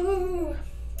 Ooh.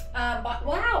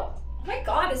 Wow. Oh my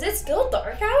god, is it still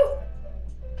dark out?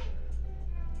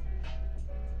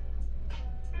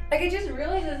 Like, I just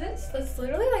realized that it's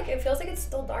literally like, it feels like it's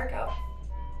still dark out.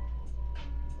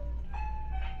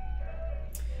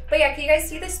 But yeah, can you guys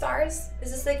see the stars?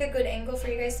 Is this like a good angle for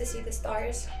you guys to see the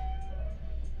stars?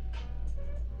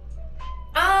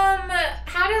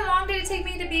 How long did it take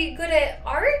me to be good at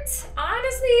art?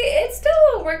 Honestly, it's still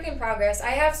a work in progress. I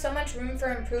have so much room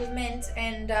for improvement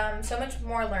and so much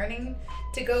more learning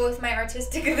to go with my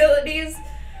artistic abilities.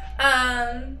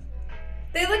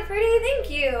 They look pretty, thank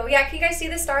you. Yeah, can you guys see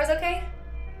the stars okay?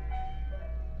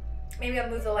 Maybe I'll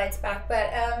move the lights back, but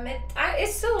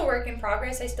it's still a work in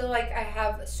progress. I still I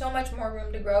have so much more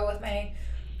room to grow with my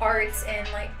arts and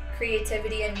like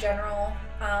creativity in general,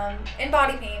 and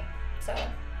body paint. So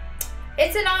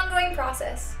it's an ongoing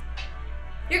process.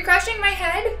 You're crushing my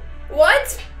head?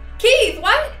 What? Keith,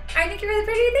 what? I think you're really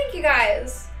pretty, thank you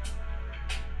guys.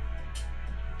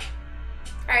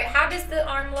 All right, how does the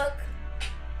arm look?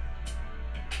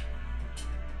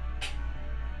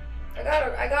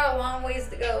 I got a long ways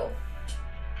to go.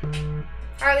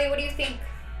 Harley, what do you think?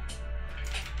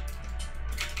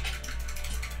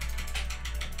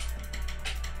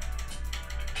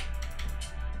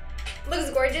 Looks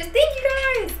gorgeous. Thank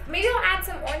you guys. Maybe I'll add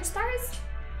some orange stars.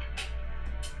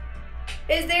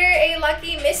 Is there a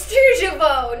lucky Mr.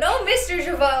 Jevaux? No Mr.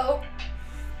 Jevaux.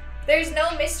 There's no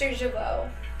Mr. Jevaux.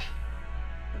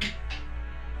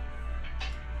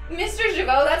 Mr.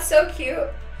 Jevaux, that's so cute.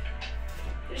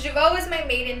 Jevaux is my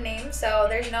maiden name, so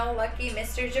there's no lucky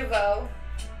Mr. Jevaux.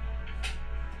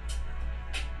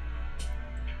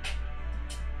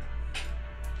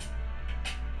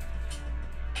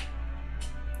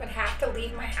 Would have to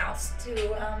leave my house to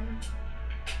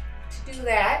do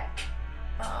that.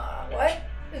 What?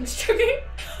 I'm just joking.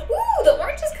 Ooh, the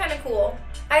orange is kind of cool.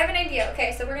 I have an idea.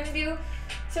 Okay, so we're gonna do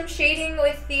some shading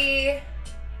with the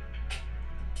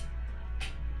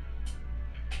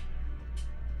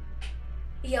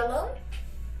yellow.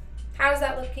 How does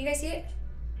that look? Can you guys see it?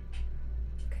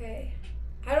 Okay.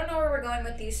 I don't know where we're going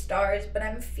with these stars, but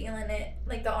I'm feeling it.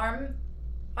 Like the arm,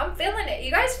 I'm feeling it.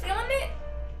 You guys feeling it?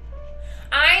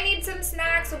 I need some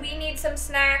snacks. We need some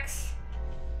snacks.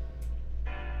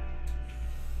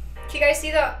 Can you guys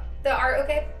see the art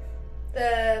okay?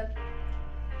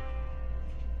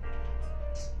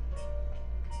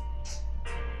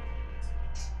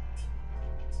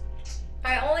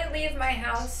 I only leave my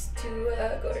house to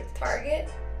go to Target.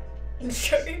 I'm just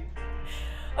joking.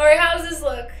 Alright, how does this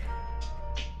look?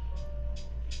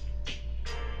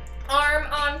 Arm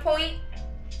on point.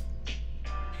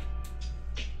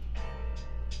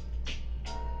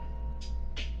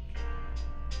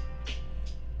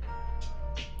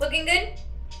 Looking good?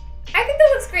 I think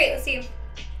that looks great. Let's see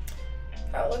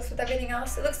how it looks with everything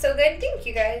else. It looks so good. Thank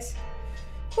you guys.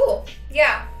 Cool.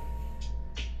 Yeah.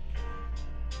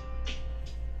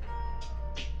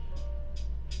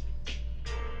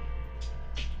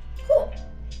 Cool.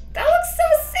 That looks so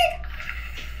sick.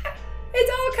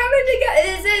 It's all coming together.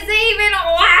 This is even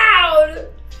loud.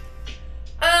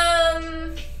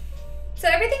 So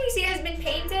everything you see has been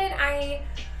painted.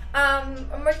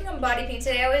 I'm working on body paint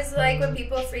today. I always like when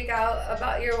people freak out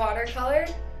about your watercolor.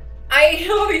 I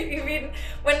know you mean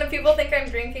when the people think I'm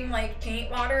drinking like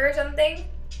paint water or something.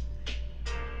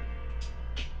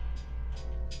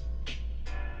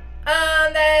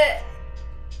 That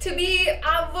to be,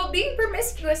 well, being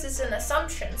promiscuous is an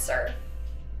assumption, sir.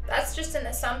 That's just an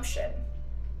assumption.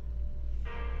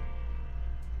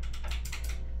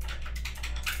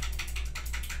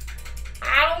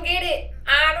 I don't get it.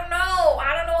 I don't know.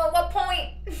 I don't know at what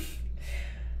point.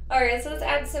 Alright, so let's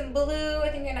add some blue. I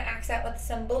think I'm gonna accent with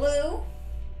some blue.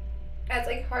 It's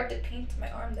like hard to paint my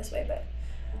arm this way, but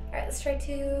alright, let's try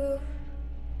to.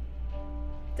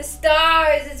 The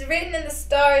stars. It's written in the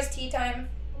stars. Tea time.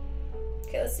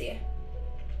 Okay, let's see.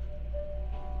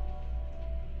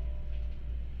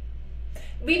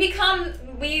 We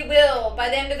will. By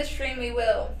the end of the stream, we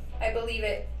will. I believe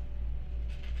it.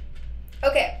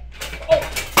 Okay.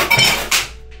 Oh.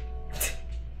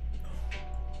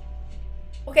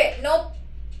 Okay, nope.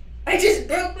 I just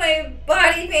broke my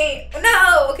body paint.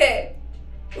 No, okay.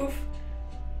 Oof.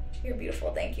 You're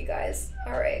beautiful. Thank you, guys.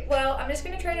 All right. Well, I'm just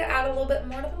going to try to add a little bit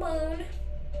more to the moon.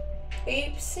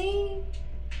 Oopsie.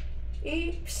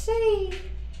 Oopsie.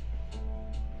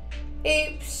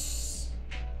 Oops.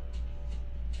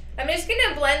 I'm just going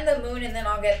to blend the moon and then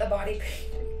I'll get the body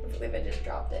paint. I believe I just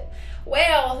dropped it.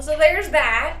 Well, so there's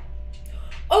that.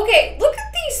 Okay, look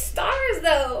at these stars,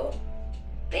 though.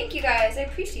 Thank you, guys. I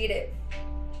appreciate it.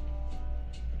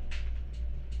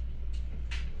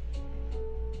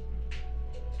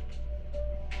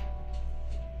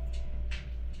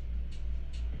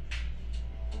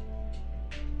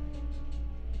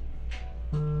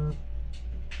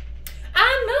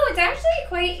 No, it's actually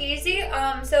quite easy.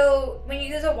 So when you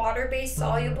use a water-based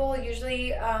soluble,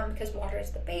 usually because water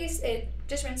is the base, it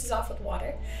just rinses off with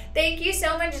water. Thank you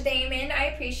so much, Damon. I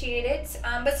appreciate it.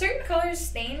 But certain colors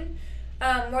stain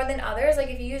more than others. Like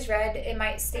if you use red, it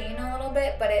might stain a little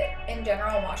bit, but it in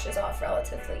general washes off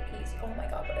relatively easy. Oh my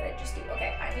god, what did I just do?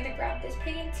 Okay, I need to grab this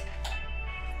paint.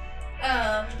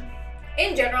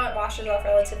 In general, it washes off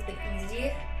relatively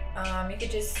easy. You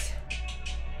could just,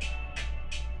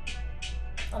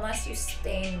 unless you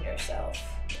stain yourself,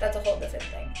 that's a whole different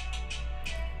thing.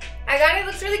 I got it.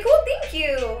 Looks really cool. Thank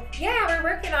you. Yeah, we're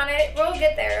working on it. We'll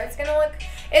get there. It's gonna look.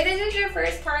 If this is your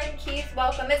first time, Keith,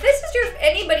 welcome. If this is your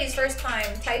anybody's first time,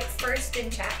 type first in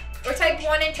chat or type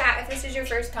 1 in chat if this is your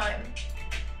first time.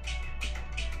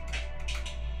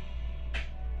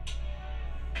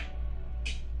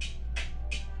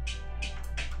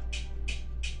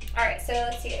 All right, so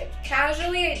let's see.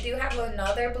 Casually, I do have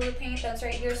another blue paint that's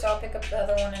right here, so I'll pick up the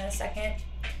other one in a second.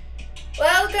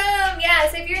 Welcome!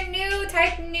 Yes, if you're new,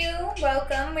 type new.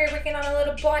 Welcome. We're working on a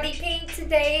little body paint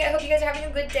today. I hope you guys are having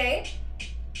a good day.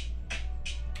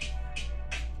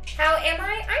 How am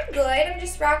I? I'm good. I'm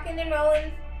just rocking and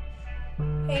rolling.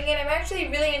 Hanging. I'm actually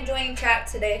really enjoying chat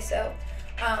today, so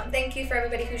thank you for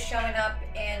everybody who's showing up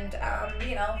and,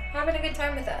 you know, having a good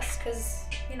time with us, because,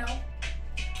 you know,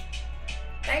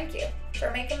 thank you for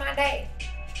making my day,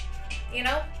 you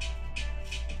know?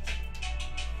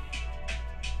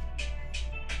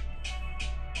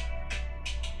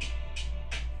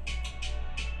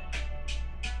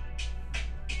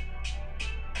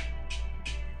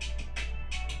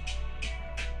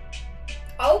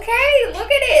 Okay, look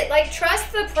at it. Like,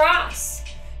 trust the process.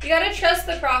 You gotta trust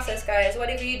the process, guys.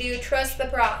 Whatever you do, trust the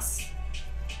process.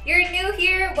 You're new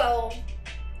here? Well,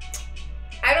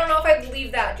 I don't know if I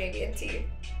believe that, JB&T.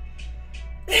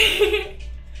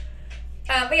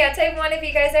 But yeah, type 1 if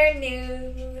you guys are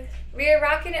new. We're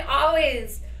rocking it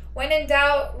always. When in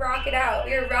doubt, rock it out.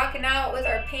 We're rocking out with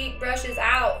our paint brushes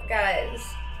out, guys.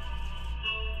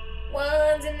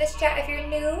 Ones in this chat if you're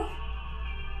new.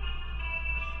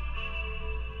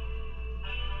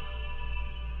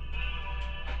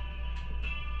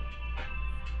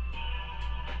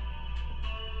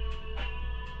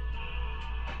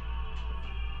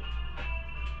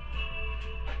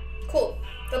 Cool.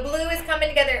 The blue is coming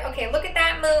together. Okay, look at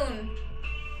that moon.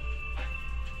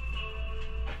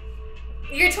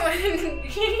 You're 20.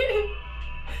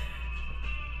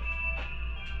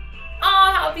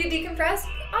 Oh, help you decompress?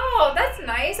 Oh, that's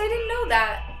nice. I didn't know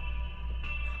that.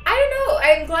 I don't know.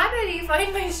 I'm glad that you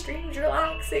find my streams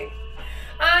relaxing.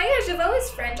 Yeah, Jevaux is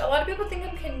French. A lot of people think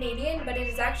I'm Canadian, but it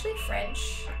is actually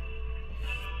French.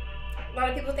 A lot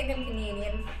of people think I'm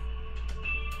Canadian,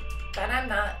 but I'm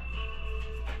not.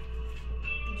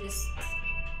 Just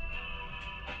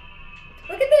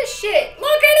look at this shit.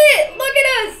 Look at it. Look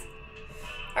at us.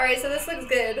 All right, so this looks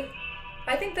good.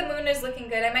 I think the moon is looking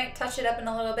good. I might touch it up in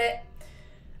a little bit.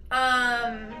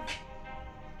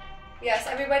 Yes,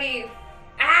 everybody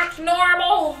act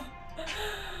normal.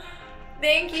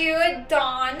 Thank you,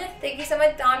 Dawn. Thank you so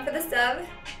much, Dawn, for the sub.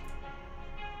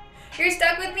 You're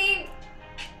stuck with me?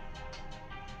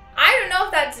 I don't know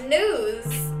if that's news.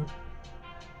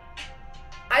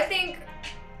 I think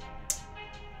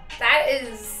that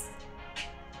is...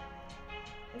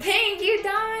 Thank you,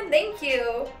 Dawn. Thank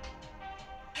you.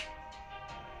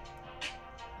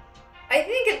 I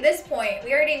think at this point,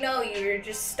 we already know you're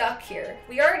just stuck here.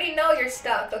 We already know you're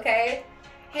stuck, okay?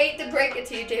 Hate to break it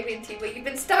to you, JB&T, but you've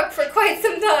been stuck for quite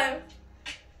some time.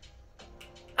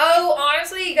 Oh,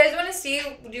 honestly, you guys want to see...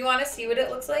 Do you want to see what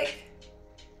it looks like?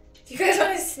 Do you guys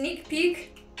want a sneak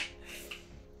peek?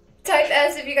 Type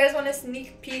S if you guys want a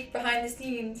sneak peek behind the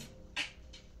scenes.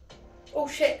 Oh,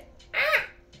 shit. Ah!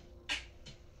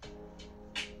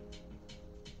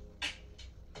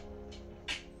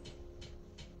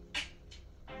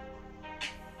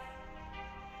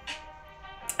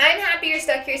 I'm happy you're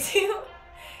stuck here too.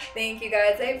 Thank you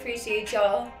guys. I appreciate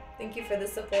y'all. Thank you for the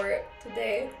support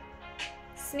today.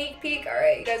 Sneak peek.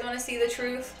 Alright, you guys want to see the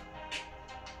truth?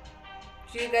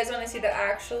 Do you guys want to see the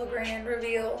actual grand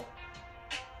reveal?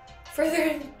 For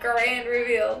the grand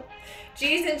reveal.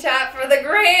 G's in chat for the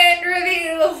grand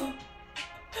reveal.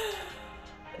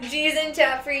 G's in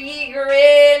chat for ye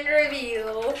grand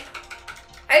reveal.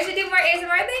 I should do more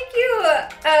ASMR. Thank you.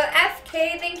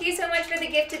 FK, thank you so much for the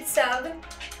gifted sub.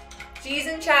 G's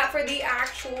in chat for the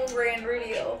actual grand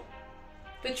reveal.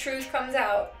 The truth comes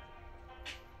out.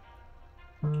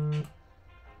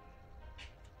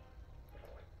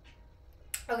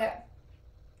 Okay.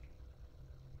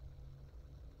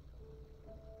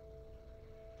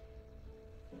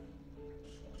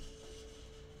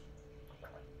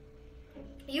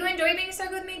 You enjoy being stuck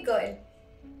with me? Good.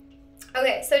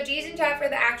 Okay, so G's in chat for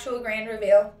the actual grand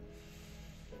reveal.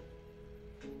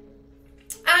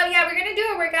 Yeah, we're gonna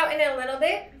do a workout in a little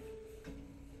bit.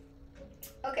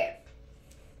 Okay.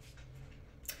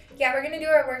 Yeah, we're gonna do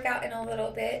our workout in a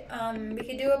little bit. We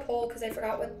could do a poll because I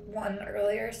forgot what one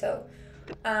earlier. So,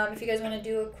 if you guys want to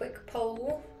do a quick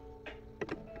poll,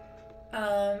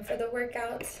 for the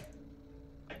workout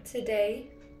today.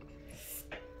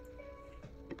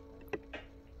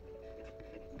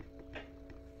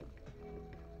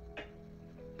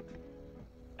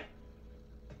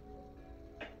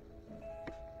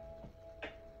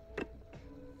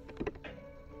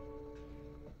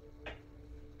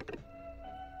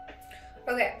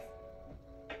 Okay.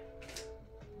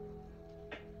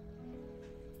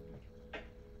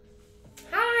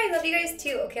 Hi, love you guys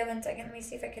too. Okay, 1 second. Let me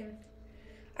see if I can.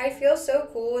 I feel so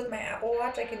cool with my Apple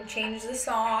Watch. I can change the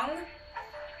song.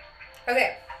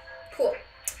 Okay, cool.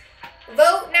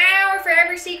 Vote now or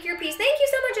forever seek your peace. Thank you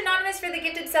so much, Anonymous, for the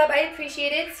gifted sub. I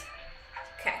appreciate it.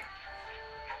 Okay.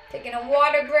 Taking a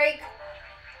water break.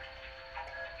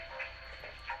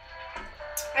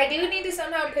 I do need to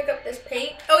somehow pick up this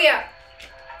paint. Oh, yeah.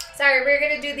 Sorry, we're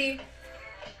going to do the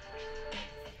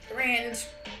grand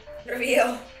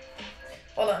reveal.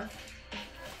 Hold on.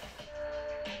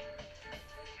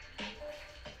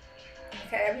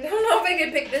 Okay, I don't know if I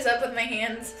can pick this up with my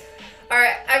hands.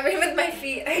 Alright, I ran with my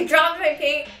feet. I dropped my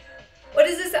paint. What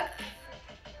is this?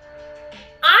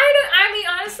 I mean,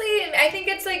 honestly, I think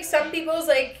it's like some people's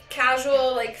like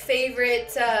casual, like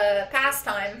favorite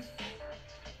pastime.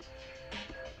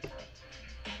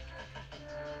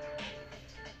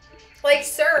 Like,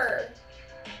 sir.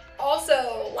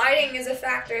 Also, lighting is a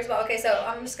factor as well. Okay, so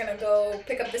I'm just gonna go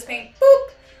pick up this paint.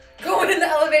 Boop! Going in the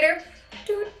elevator.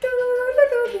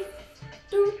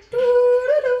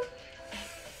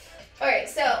 Alright,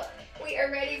 so we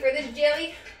are ready for this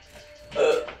jelly.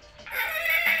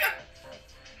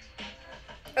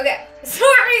 Okay,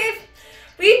 sorry if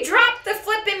we dropped the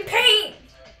flipping paint.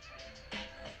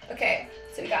 Okay,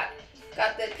 so we got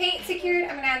the paint secured.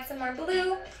 I'm gonna add some more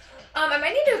blue. I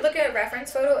might need to look at a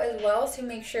reference photo as well to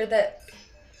make sure that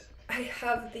I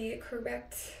have the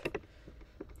correct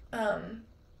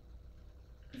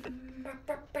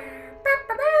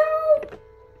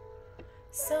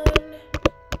sun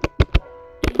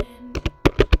and moon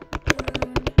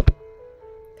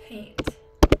paint.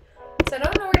 So I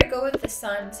don't know where to go with the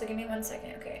sun, so give me 1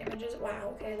 second. Okay, images.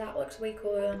 Wow, okay, that looks way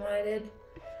cooler than what I did.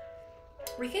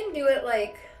 We can do it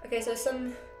like, okay, so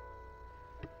some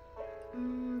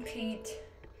paint.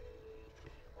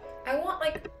 I want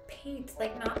like paint,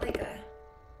 like not like a,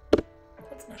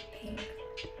 that's not paint.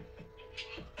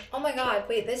 Oh my god,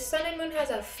 wait, this sun and moon has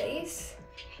a face?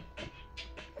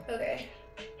 Okay.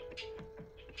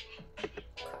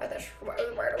 God,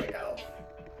 where do we go?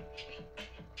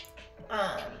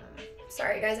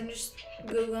 Sorry guys, I'm just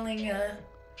Googling a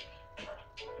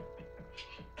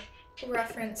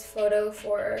reference photo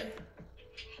for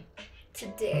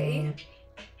today.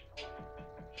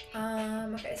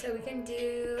 Okay, so we can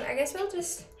do, I guess we'll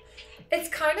just, it's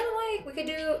kind of like, we could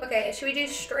do, okay, should we do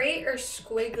straight or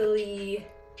squiggly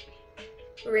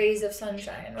rays of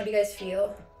sunshine? What do you guys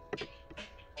feel?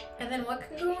 And then what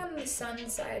can go on the sun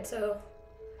side? So,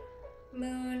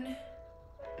 moon.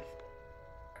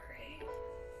 Alright.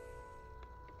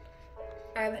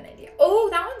 I have an idea. Oh,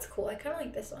 that one's cool. I kind of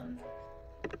like this one.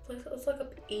 Let's look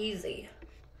up easy.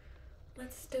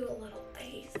 Let's do a little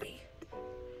easy.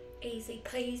 Easy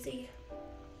peasy.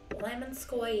 Lemon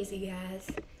squeezy, guys.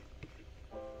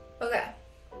 Okay.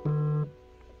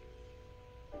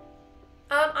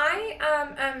 I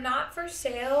am not for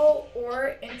sale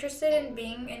or interested in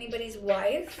being anybody's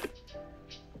wife.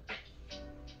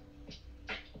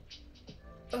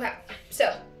 Okay,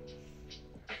 so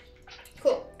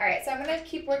cool. All right, so I'm gonna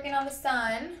keep working on the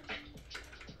sun.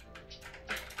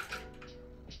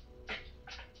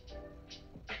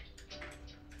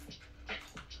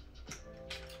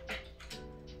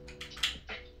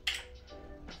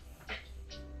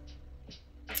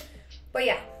 But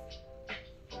yeah.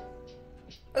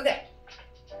 Okay.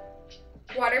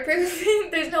 Waterproof.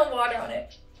 There's no water on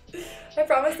it. I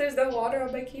promise there's no water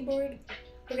on my keyboard.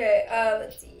 Okay,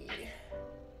 let's see.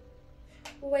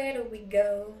 Where do we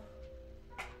go?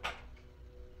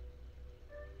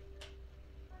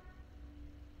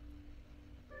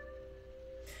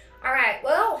 Alright,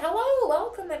 well, hello,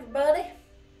 welcome everybody.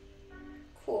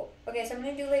 Cool. Okay, so I'm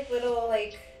gonna do like little,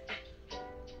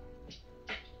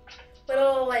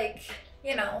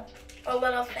 you know, a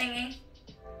little thingy.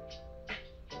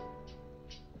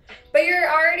 But you're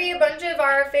already a bunch of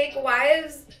our fake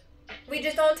wives. We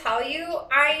just don't tell you.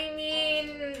 I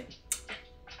mean,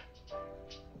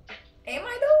 am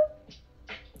I though?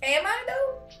 Am I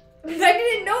though? I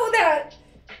didn't know that.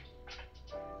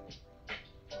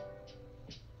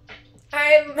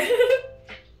 I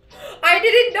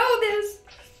didn't know this.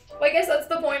 Well, I guess that's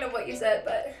the point of what you said,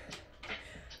 but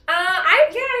I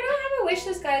don't have a wish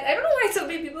list, guys. I don't know why so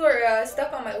many people are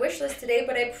stuck on my wish list today,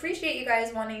 but I appreciate you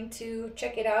guys wanting to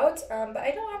check it out. But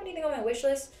I don't have anything on my wish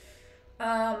list.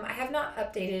 I have not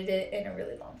updated it in a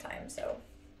really long time, so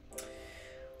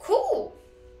cool.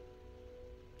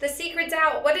 The secret's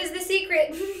out. What is the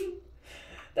secret?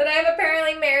 That I am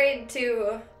apparently married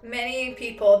to many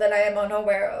people that I am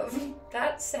unaware of.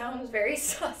 That sounds very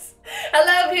sus.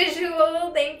 Hello,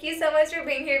 Visual. Thank you so much for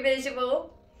being here, Visual.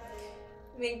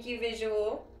 Thank you,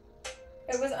 Visual.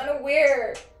 I was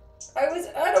unaware. I was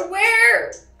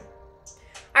unaware.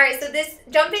 All right, so this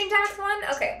jumping jacks one,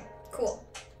 okay, cool.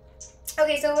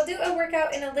 Okay, so we'll do a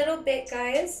workout in a little bit,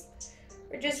 guys.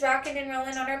 We're just rocking and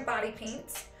rolling on our body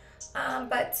paints. Yeah.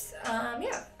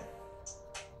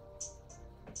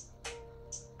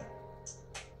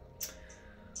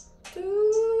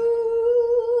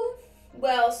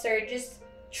 Well, sir, just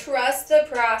trust the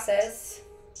process.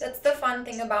 That's the fun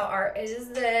thing about art. It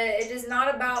is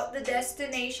not about the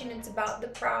destination, it's about the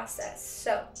process.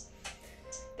 So,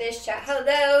 this chat.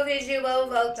 Hello, visual,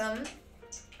 welcome.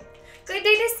 Good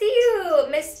day to see you,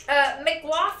 Miss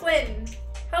McLaughlin.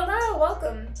 Hello,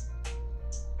 welcome.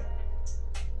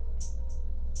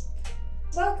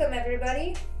 Welcome,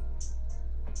 everybody.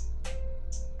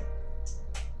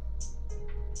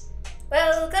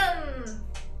 Welcome.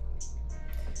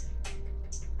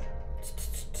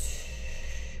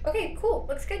 Okay, cool.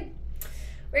 Looks good.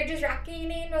 We're just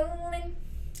rocking and rolling.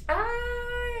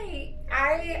 I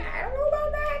don't know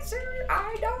about that, sir.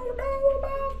 I don't know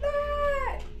about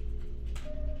that.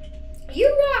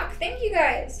 You rock. Thank you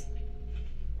guys.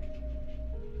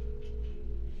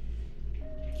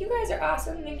 You guys are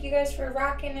awesome. Thank you guys for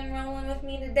rocking and rolling with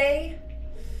me today.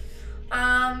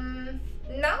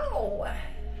 No.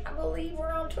 I believe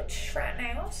we're on Twitch right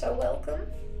now, so welcome.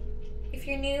 If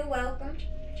you're new, welcome.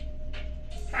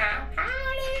 Howdy!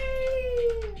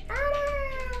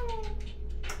 Howdy!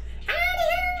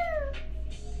 Howdy!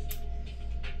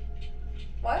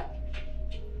 What?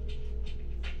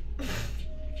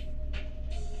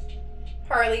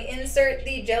 Harley, insert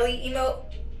the jelly emote.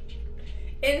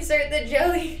 Insert the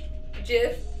jelly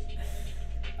gif.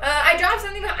 I dropped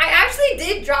something. I actually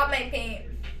did drop my paint.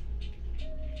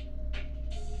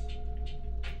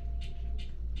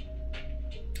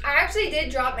 I actually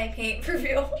did drop my paint for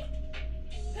real.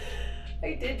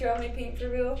 I did drop my paint for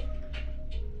real.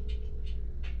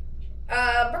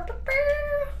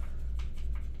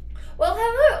 Well,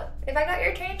 hello. If I got your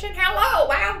attention, hello.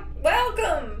 Wow,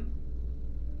 welcome.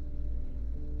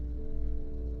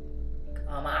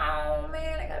 Come on,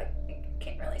 man. I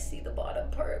can't really see the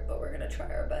bottom part, but we're gonna try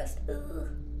our best. Ugh.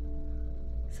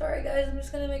 Sorry, guys. I'm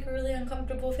just gonna make a really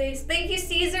uncomfortable face. Thank you,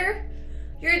 Caesar.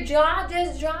 Your jaw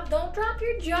just dropped. Don't drop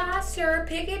your jaw, sir.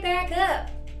 Pick it back up.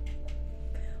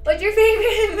 What's your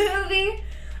favorite movie?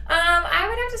 I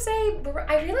would have to say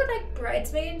I really like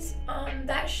Bridesmaids.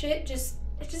 That shit just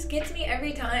gets me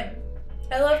every time.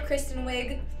 I love Kristen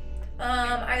Wiig.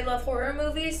 I love horror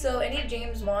movies, so any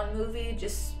James Wan movie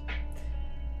it's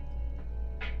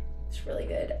really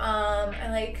good. I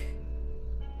like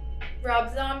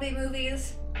Rob Zombie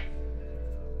movies.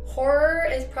 Horror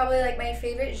is probably like my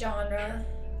favorite genre.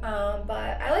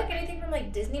 But I like anything from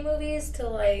like Disney movies to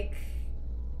like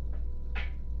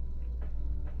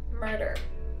murder.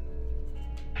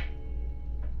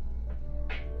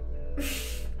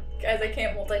 Guys, I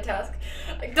can't multitask.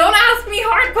 Don't ask me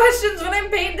hard questions when I'm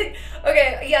painting.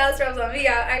 Okay, yeah, that's Rob Zombie.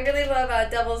 Yeah, I really love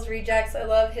Devil's Rejects. I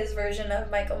love his version of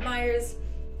Michael Myers.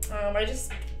 I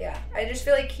just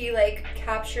feel like he like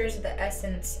captures the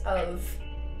essence of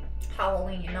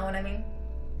Halloween, you know what I mean?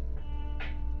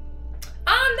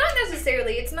 Not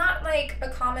necessarily. It's not like a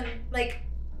common, like,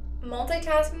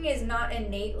 multitasking is not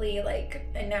innately like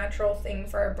a natural thing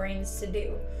for our brains to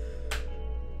do.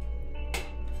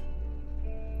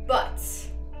 But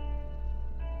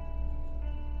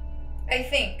I'm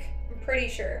pretty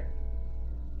sure,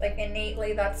 like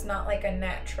innately that's not like a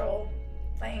natural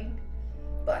thing.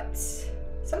 But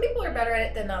some people are better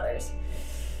at it than others.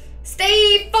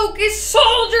 Stay focused,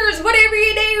 soldiers! Whatever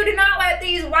you do, do not let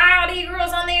these wild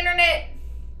e-girls on the internet.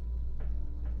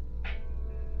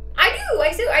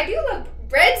 I do love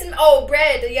breads. Oh,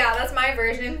 bread. Yeah, that's my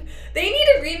version. They need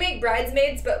to remake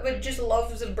Bridesmaids, but with just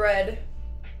loaves of bread.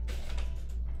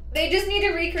 They just need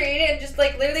to recreate it and just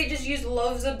like literally just use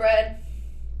loaves of bread.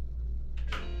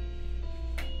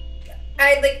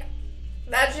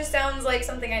 That just sounds like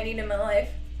something I need in my life.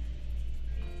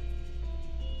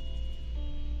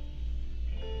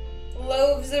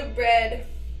 Loaves of bread.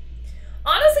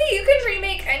 Honestly, you can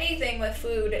remake anything with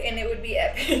food and it would be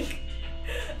epic.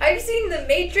 I've seen The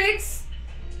Matrix.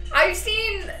 I've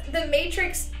seen The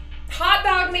Matrix, Hot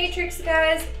Dog Matrix,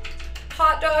 guys.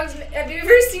 Hot dogs. Have you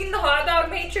ever seen the Hot Dog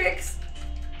Matrix?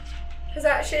 Because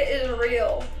that shit is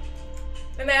real.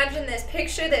 Imagine this.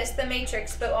 Picture this. The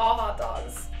Matrix, but all hot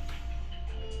dogs.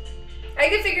 I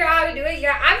could figure out how to do it.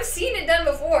 Yeah, I've seen it done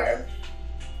before.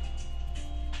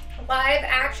 Live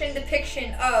action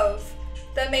depiction of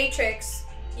The Matrix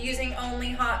using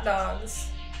only hot dogs.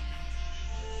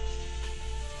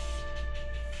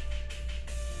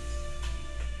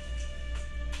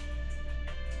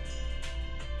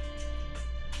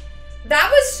 That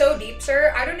was so deep,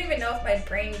 sir. I don't even know if my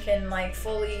brain can like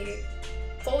fully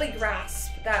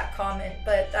grasp that comment,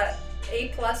 but that A+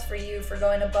 for you for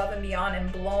going above and beyond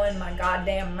and blowing my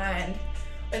goddamn mind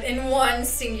in one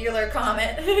singular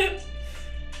comment.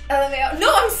 LMAO.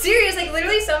 No, I'm serious. Like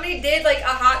literally somebody did like a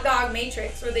hot dog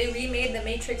matrix where they remade the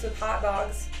matrix with hot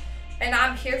dogs. And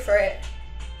I'm here for it.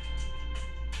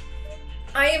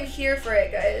 I am here for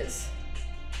it, guys.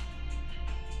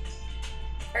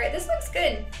 Alright, this looks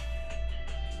good.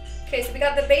 Okay, so we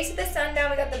got the base of the sun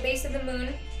down, we got the base of the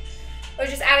moon. We're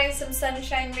just adding some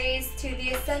sunshine rays to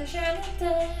the sunshine.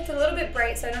 It's a little bit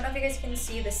bright, so I don't know if you guys can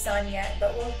see the sun yet,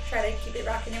 but we'll try to keep it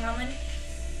rocking and rolling.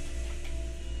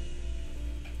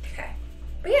 Okay.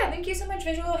 But yeah, thank you so much,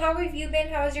 Visual. How have you been?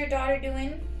 How is your daughter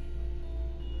doing?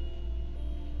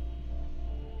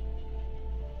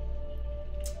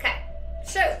 Okay,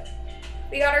 so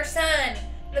we got our sun,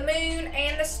 the moon,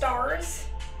 and the stars.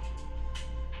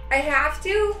 I have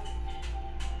to,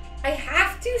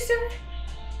 sir?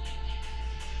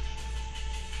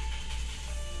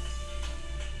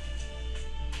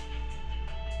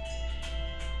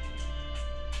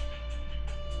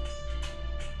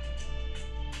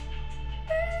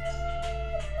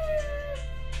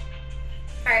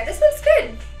 Alright, this looks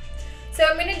good. So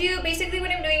I'm gonna do, basically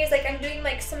what I'm doing is like, I'm doing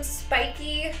like some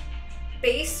spiky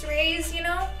base rays, you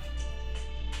know?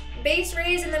 Base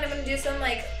rays, and then I'm gonna do some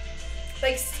like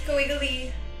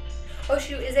squiggly. Oh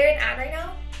shoot, is there an ad right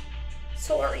now?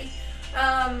 Sorry.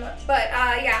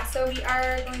 Yeah, so we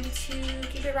are going to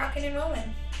keep it rocking and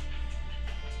rolling.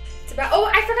 It's about, oh,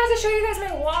 I forgot to show you guys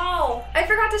my wall. I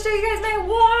forgot to show you guys my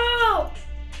wall.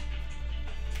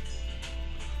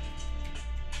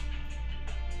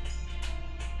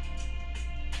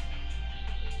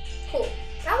 Cool.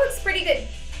 That looks pretty good.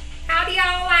 How do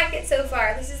y'all like it so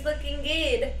far? This is looking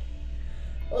good.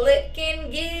 Looking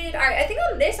good. All right, I think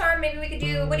on this arm, maybe we could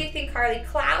do, what do you think, Carly?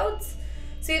 Clouds?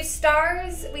 So we have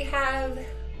stars, we have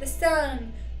the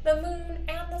sun, the moon,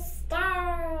 and the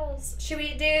stars. Should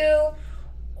we do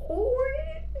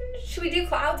orange? Should we do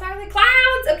clouds, Harley?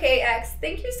 Clouds! Okay, X.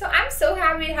 Thank you so, I'm so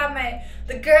happy to have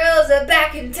the girls are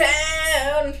back in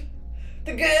town.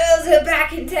 The girls are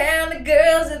back in town. The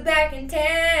girls are back in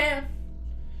town.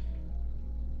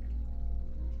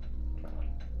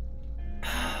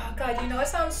 Oh, God, you know it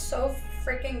sounds so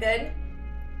freaking good?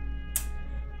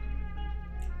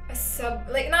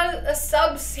 Not a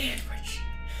sub sandwich.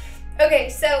 Okay,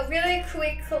 so really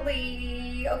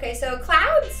quickly. Okay, so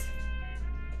clouds.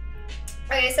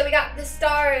 Okay, so we got the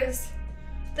stars,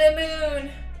 the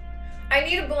moon. I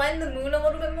need to blend the moon a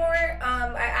little bit more.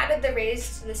 I added the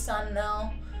rays to the sun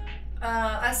though.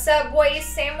 A Subway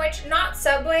sandwich, not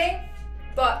Subway,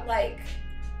 but like,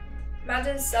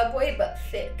 imagine Subway but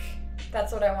thick.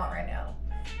 That's what I want right now.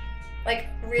 Like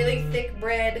really thick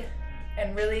bread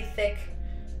and really thick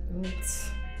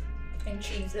meats and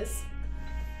cheeses.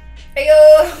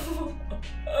 Ayo!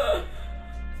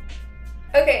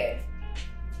 Okay.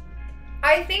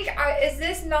 I think, is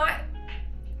this not,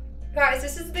 guys,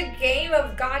 this is the game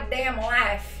of goddamn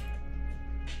life.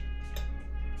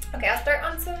 Okay, I'll start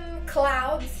on some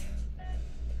clouds.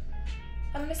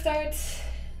 I'm gonna start, it's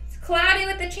cloudy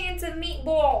with the chance of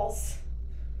meatballs.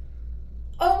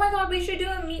 Oh my God, we should do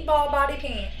a meatball body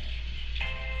paint.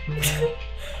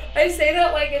 I say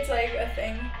that like it's like a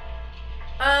thing.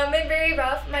 Been very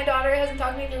rough. My daughter hasn't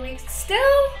talked to me for weeks. Still?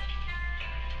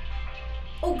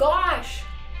 Oh gosh.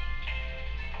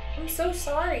 I'm so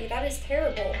sorry. That is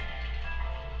terrible.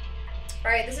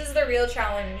 Alright, this is the real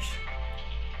challenge.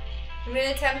 I'm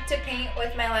gonna attempt to paint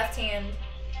with my left hand.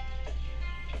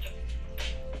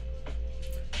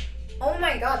 Oh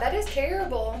my God, that is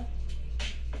terrible.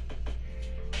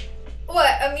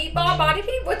 What, a meatball body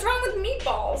paint? What's wrong with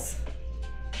meatballs?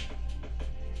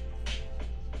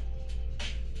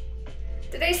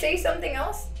 Did I say something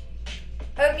else?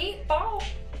 A meatball?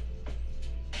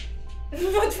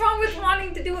 What's wrong with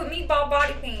wanting to do a meatball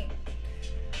body paint?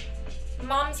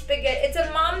 Mom spaghetti. It's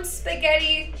a mom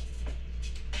spaghetti.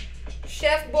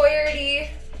 Chef Boyardee.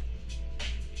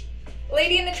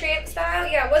 Lady in the Tramp style?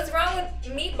 Yeah, what's wrong with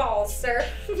meatballs, sir?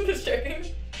 Just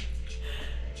joking.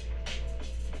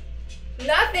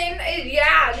 Nothing.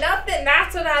 Yeah, nothing.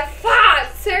 That's what I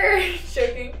thought, sir.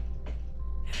 Joking.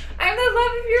 I'm the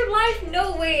love of your life.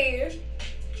 No way.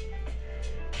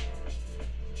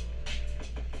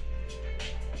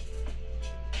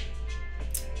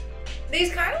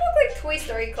 These kind of look like Toy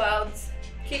Story clouds.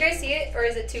 Can you guys see it, or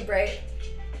is it too bright?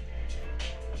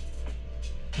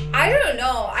 I don't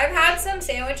know. I've had some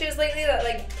sandwiches lately that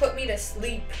like put me to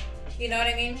sleep. You know what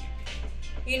I mean?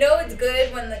 You know it's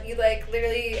good when you like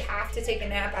literally have to take a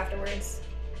nap afterwards.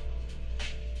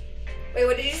 Wait,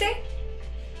 what did you say?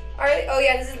 Oh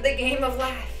yeah, this is the game of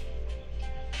life.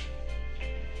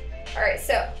 Alright,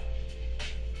 so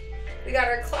we got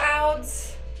our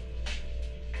clouds.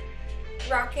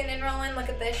 Rocking and rolling. Look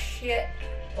at this shit.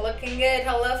 Looking good.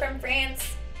 Hello from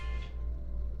France.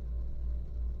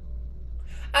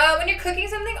 When you're cooking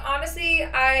something, honestly,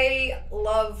 I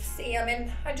love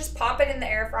salmon. I just pop it in the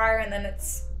air fryer and then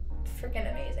it's freaking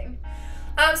amazing.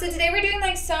 So today we're doing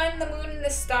like sun, the moon, and the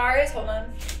stars. Hold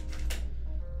on.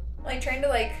 Like trying to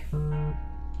like...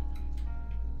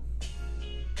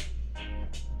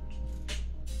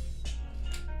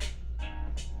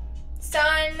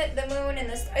 Sun, the moon, and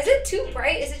the stars. Is it too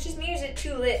bright? Is it just me or is it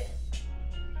too lit?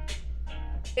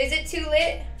 Is it too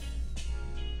lit?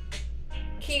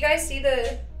 Can you guys see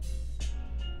the...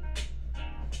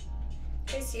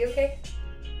 Can you see okay?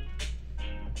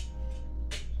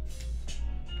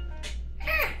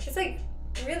 It's like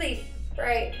really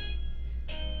bright.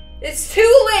 It's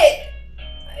too lit!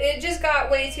 It just got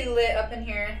way too lit up in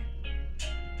here.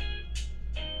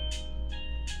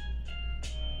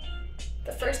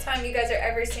 The first time you guys are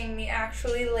ever seeing me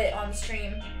actually lit on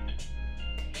stream.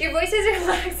 Your voices are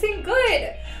relaxing?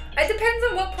 Good! It depends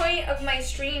on what point of my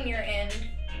stream you're in.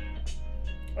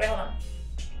 Wait, hold on.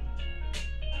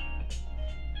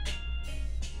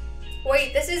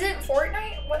 Wait, this isn't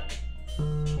Fortnite?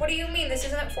 What do you mean this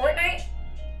isn't Fortnite?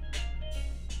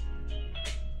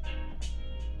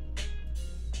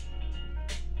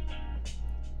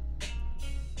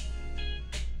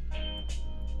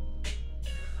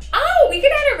 Oh, we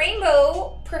could add a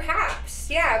rainbow, perhaps.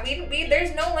 Yeah, we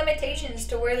there's no limitations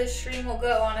to where this stream will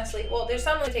go, honestly. Well, there's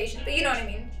some limitations, but you know what I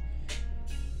mean.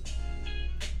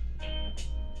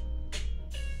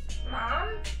 Mom?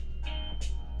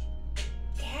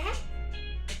 Dad?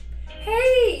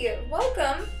 Hey,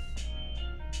 welcome.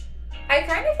 I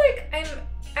kind of like,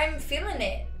 I'm feeling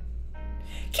it.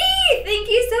 Keith, thank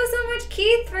you so much,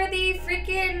 Keith, for the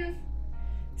freaking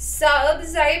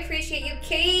subs. I appreciate you,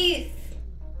 Keith.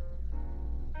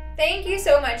 Thank you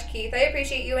so much, Keith. I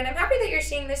appreciate you, and I'm happy that you're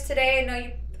seeing this today. I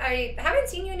know I haven't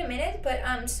seen you in a minute, but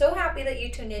I'm so happy that you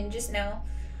tuned in just now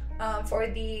for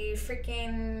the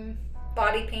freaking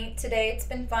body paint today. It's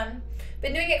been fun.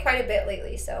 Been doing it quite a bit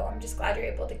lately, so I'm just glad you're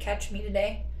able to catch me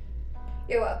today.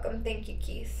 You're welcome. Thank you,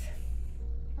 Keith.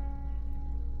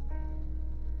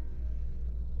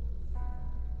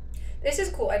 This is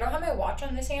cool. I don't have my watch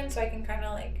on this hand, so I can kind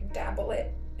of like dabble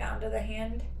it down to the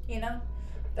hand, you know,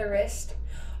 the wrist.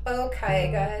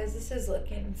 Okay, guys, this is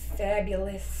looking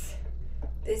fabulous.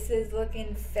 This is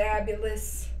looking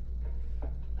fabulous.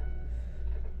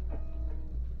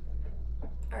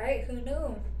 All right, who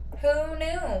knew? Who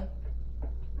knew?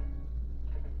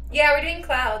 Yeah, we're doing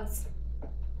clouds.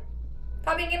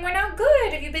 Popping in more now?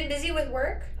 Good. Have you been busy with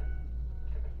work?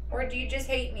 Or do you just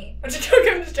hate me? I'm just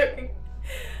joking, I'm just joking.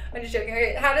 I'm just joking.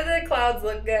 Okay, how do the clouds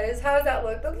look, guys? How does that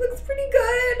look? That looks pretty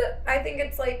good. I think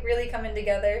it's like really coming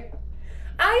together.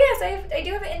 Ah, yes, I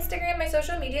do have an Instagram. My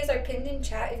social medias are pinned in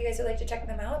chat if you guys would like to check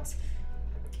them out.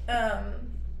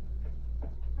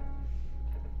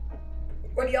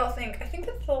 What do y'all think? I think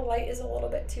that the light is a little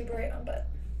bit too bright on, but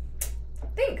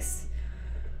thanks.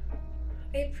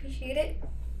 I appreciate it.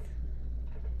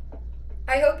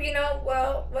 I hope you know,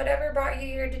 well, whatever brought you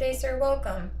here today, sir,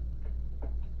 welcome.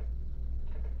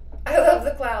 I love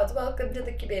the clouds. Welcome to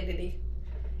the community.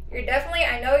 You're definitely,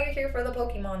 I know you're here for the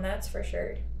Pokemon, that's for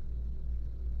sure.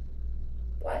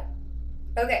 What?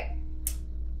 Okay.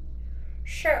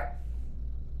 Sure.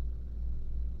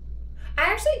 I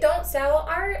actually don't sell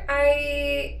art.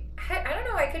 I don't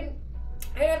know, I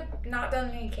have not done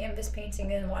any canvas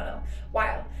painting in a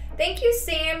while. Thank you,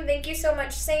 Sam. Thank you so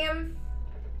much, Sam.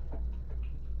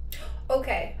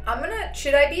 Okay,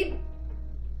 should I be?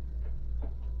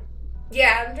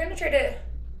 Yeah, I'm trying to try to,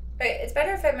 wait, it's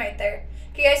better if I'm right there.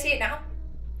 Can you guys see it now?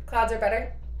 Clouds are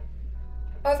better.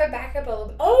 Oh, if I back up a little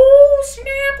bit. Oh,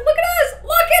 snap, look at us,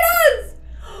 look at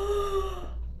us.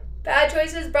 Bad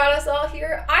choices brought us all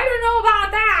here. I don't know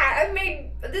about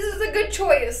that. This is a good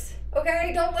choice.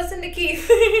 Okay, don't listen to Keith.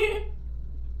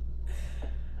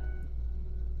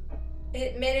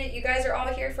 Admit it, you guys are all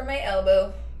here for my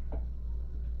elbow.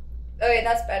 Okay,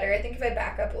 that's better. I think if I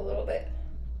back up a little bit.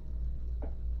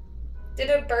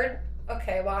 Did a bird?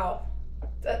 Okay, wow.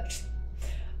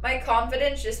 My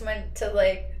confidence just went to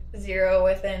like 0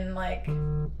 within like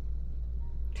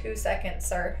 2 seconds,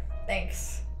 sir.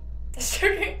 Thanks.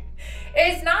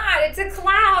 It's not. It's a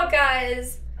cloud,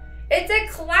 guys. It's a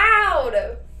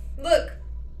cloud. Look.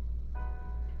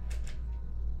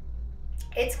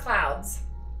 It's clouds.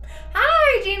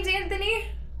 Hi, James Anthony.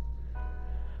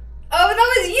 Oh,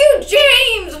 that was you,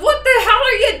 James! What the hell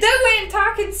are you doing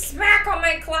talking smack on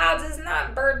my clouds is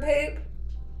not bird poop.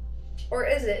 Or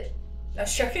is it? No,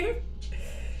 shocking.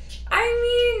 I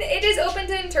mean, it is open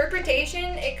to interpretation.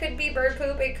 It could be bird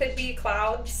poop. It could be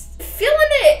clouds. Feeling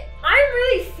it. I'm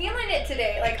really feeling it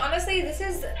today. Like, honestly, this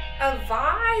is a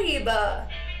vibe.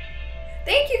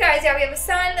 Thank you guys. Yeah, we have the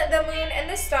sun, the moon, and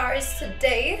the stars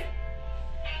today.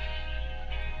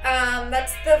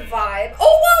 That's the vibe.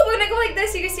 Oh, whoa, when I go like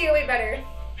this, you can see it way better.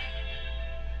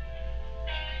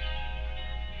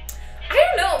 I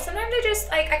don't know. Sometimes I just,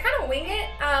 like, I kind of wing it.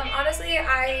 Honestly,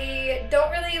 I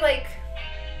don't really, like,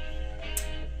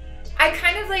 I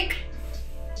kind of, like,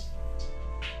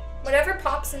 whatever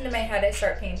pops into my head, I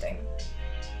start painting.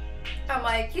 I'm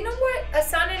like, you know what? A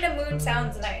sun and a moon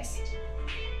sounds nice.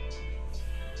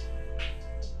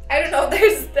 I don't know.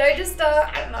 I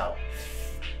don't know.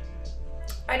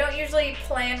 I don't usually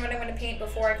plan what I'm going to paint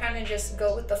before. I kind of just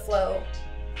go with the flow.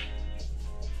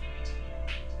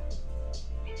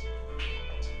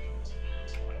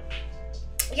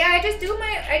 Yeah, I just do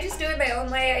it my own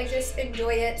way. I just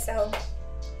enjoy it, so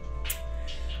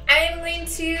I'm going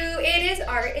to, it is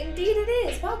art, indeed it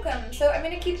is, welcome. So I'm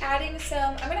going to keep adding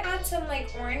some, I'm going to add some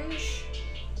like orange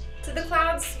to the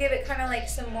clouds to give it kind of like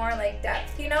some more like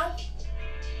depth, you know?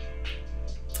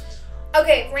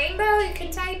 Okay, rainbow, you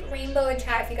can type rainbow in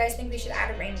chat if you guys think we should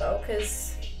add a rainbow,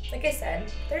 because like I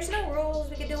said, there's no rules,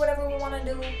 we can do whatever we want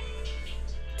to do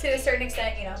to a certain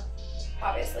extent, you know,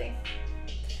 obviously.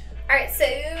 Alright, so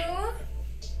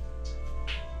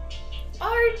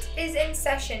art is in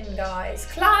session, guys.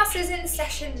 Class is in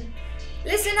session.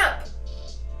 Listen up.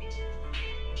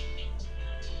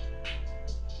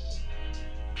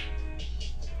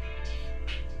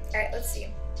 Alright, let's see.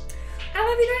 I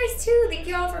love you guys too. Thank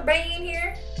you all for being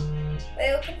here.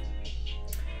 Welcome.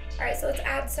 Alright, so let's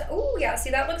add some. Oh, yeah, see,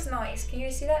 that looks nice. Can you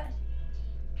see that?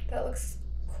 That looks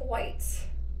quite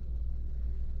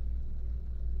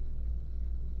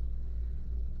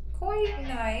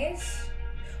nice.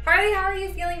 Harley, how are you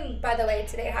feeling, by the way,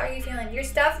 today? How are you feeling? Your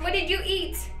stuff? What did you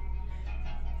eat?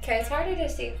 Okay, it's harder to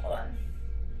see. Hold on.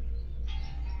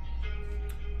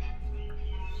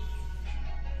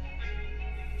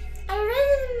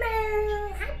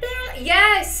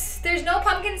 Yes! There's no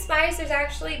pumpkin spice. There's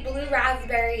actually blue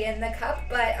raspberry in the cup.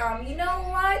 But, you know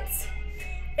what?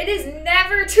 It is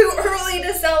never too early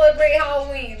to celebrate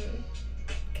Halloween.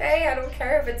 Okay? I don't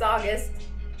care if it's August.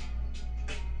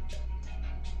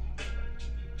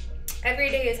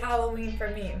 Every day is Halloween for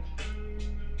me.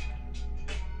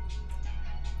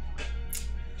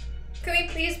 Can we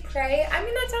please pray? I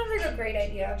mean, that sounds like a great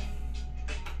idea.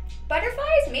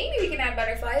 Butterflies? Maybe we can add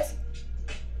butterflies.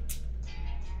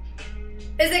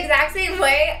 It's the exact same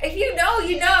way. If you know,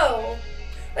 you know.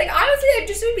 Like, honestly, I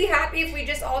just would be happy if we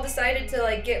just all decided to,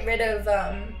 like, get rid of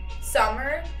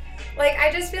summer. Like,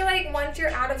 I just feel like once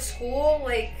you're out of school,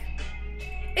 like,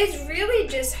 it's really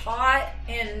just hot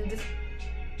and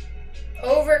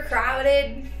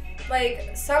overcrowded.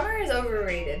 Like, summer is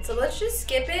overrated, so let's just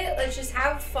skip it. Let's just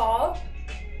have fall.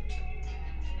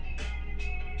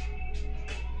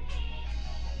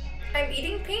 I'm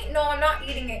eating paint? No, I'm not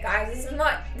eating it, guys. This is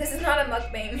not a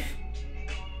mukbang.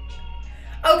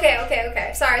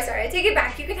 Okay. Sorry. I take it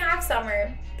back. You can have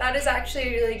summer. That is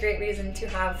actually a really great reason to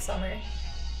have summer.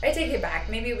 I take it back.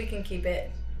 Maybe we can keep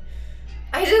it.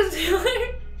 I just feel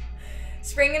like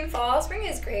spring and fall. Spring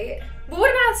is great. But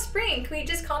what about spring? Can we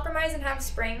just compromise and have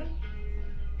spring?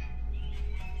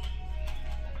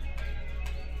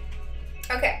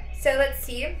 Okay, so let's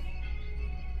see.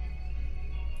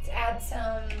 Let's add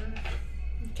some,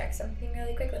 check something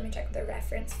really quick. Let me check the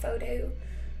reference photo.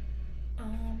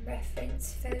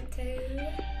 Reference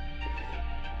photo.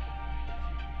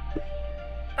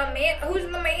 A man? Who's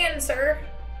the man, sir?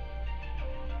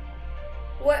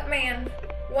 What man?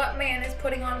 What man is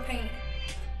putting on paint?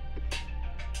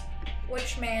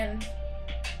 Which man?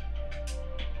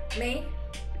 Me?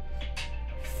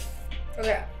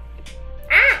 Okay.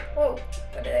 Ah! Whoa.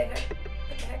 What did I have?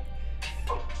 What the heck?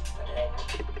 What did I have?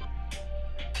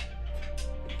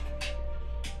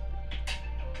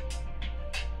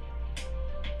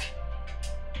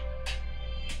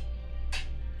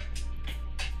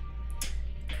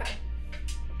 Okay.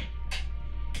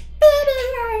 Baby,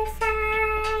 you're a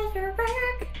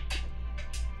firework.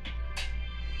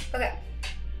 Okay.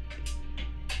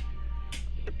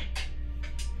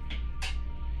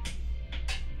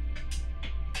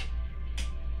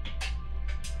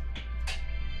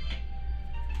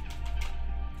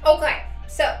 Okay,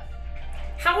 so,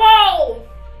 hello,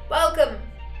 welcome,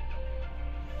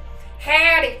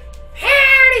 howdy,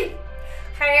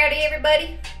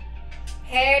 everybody,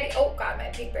 howdy. Oh God, my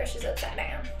paintbrush is upside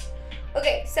down.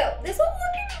 Okay, so this will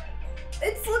look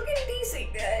It's looking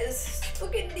decent, guys. It's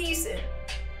looking decent.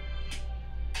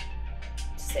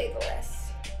 To say the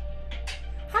least.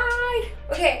 Hi.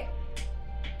 Okay.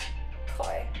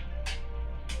 Okay.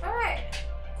 All right.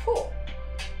 Cool.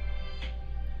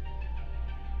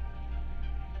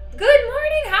 Good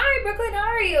morning. Hi, Brooklyn. How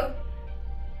are you?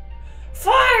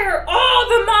 Fire all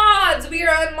the mods. We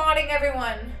are unmodding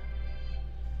everyone.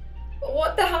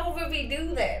 What the hell would we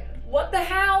do then? What the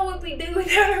hell would we do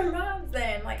without our mods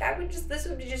then? Like, this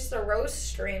would be just a roast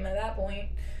stream at that point.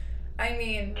 I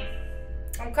mean,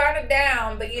 I'm kind of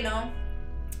down, but you know.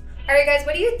 Alright guys,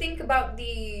 what do you think about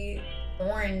the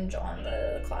orange on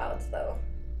the clouds though?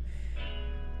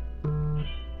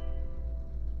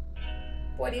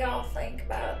 What do y'all think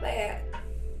about that?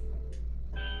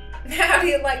 How do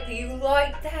you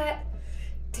like that?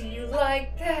 Do you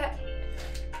like that?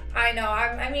 I know,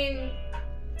 I mean,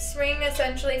 spring,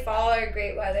 essentially fall are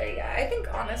great weather. Yeah, I think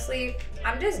honestly,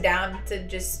 I'm just down to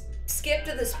just skip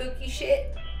to the spooky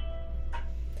shit.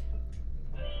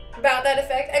 About that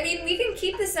effect. I mean, we can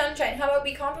keep the sunshine. How about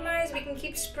we compromise? We can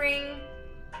keep spring,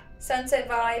 sunset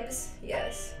vibes.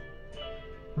 Yes.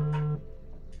 I'm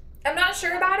not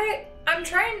sure about it. I'm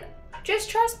trying, just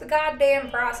trust the goddamn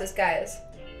process, guys.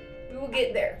 We will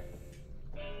get there.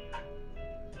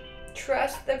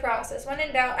 Trust the process. When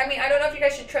in doubt, I mean, I don't know if you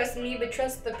guys should trust me, but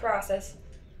trust the process.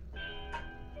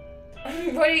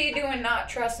 What are you doing not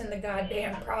trusting the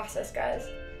goddamn process, guys?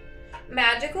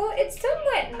 Magical? It's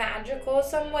somewhat magical,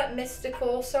 somewhat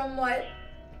mystical, somewhat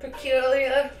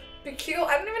peculiar. I don't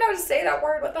even know how to say that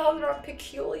word. What the hell is wrong?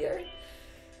 Peculiar.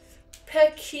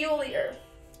 Peculiar.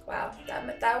 Wow,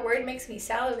 that word makes me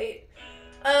salivate.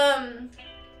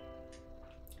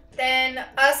 Then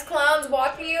us clowns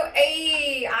walking you.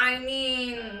 Hey, I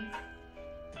mean,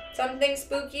 something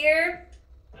spookier.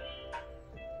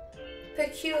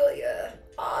 Peculiar.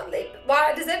 Oddly.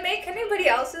 Why does it make anybody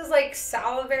else's like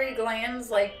salivary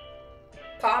glands like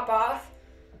pop off?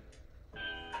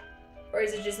 Or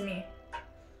is it just me?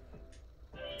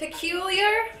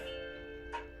 Peculiar?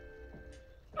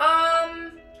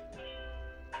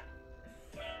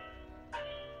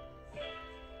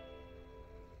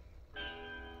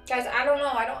 Guys, I don't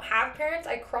know. I don't have parents.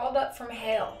 I crawled up from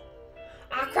hell.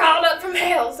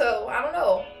 So I don't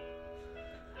know.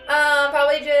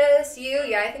 Probably just you.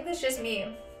 Yeah, I think that's just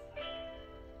me.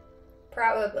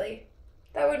 Probably.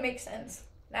 That would make sense.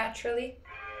 Naturally.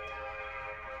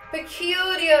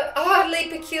 Peculiar. Oddly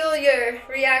peculiar.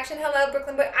 Reaction. Hello,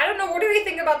 Brooklyn. But I don't know. What do we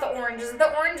think about the orange? Is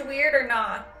the orange weird or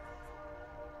not?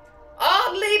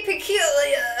 Oddly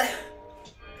peculiar.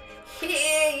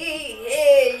 Hey.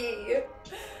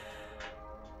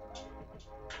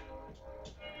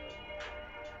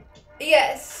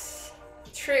 Yes,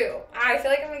 true. I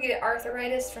feel like I'm gonna get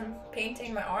arthritis from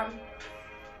painting my arm.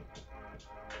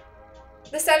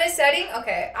 The sun is setting?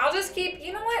 Okay, I'll just keep,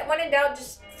 you know what? When in doubt,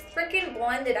 just freaking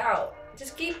blend it out.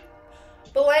 Just keep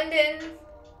blending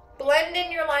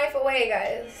your life away,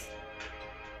 guys.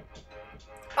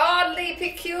 Oddly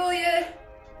peculiar.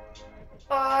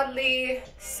 Oddly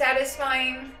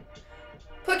satisfying.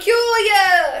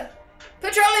 Peculiar!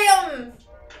 Petroleum!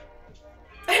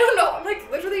 I don't know, I'm like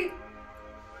literally...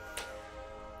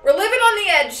 We're living on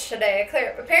the edge today,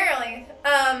 clear. Apparently.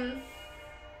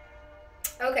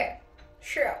 Okay.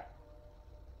 Sure.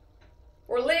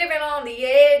 We're living on the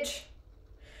edge.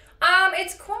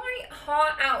 It's quite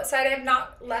hot outside. I have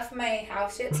not left my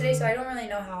house yet today, so I don't really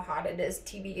know how hot it is,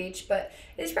 TBH, but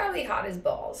it's probably hot as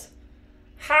balls.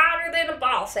 Hotter than a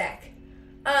ball sack.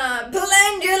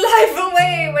 Blend your life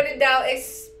away when in doubt.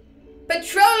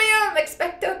 Petroleum!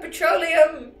 Expecto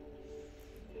petroleum!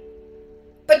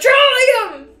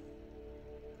 Petroleum!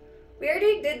 We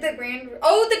already did the grand...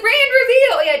 Oh, the grand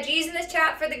reveal! Yeah, G's in the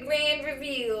chat for the grand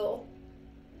reveal.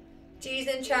 G's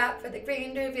in chat for the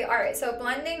grand reveal. Alright, so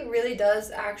blending really does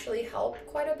actually help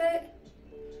quite a bit.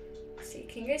 Let's see,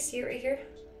 can you guys see it right here?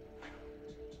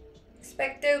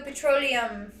 Expecto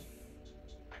petroleum.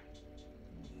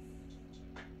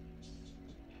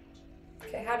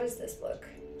 Okay, how does this look?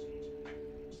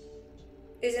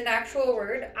 Is an actual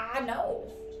word? I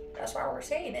know. That's why we're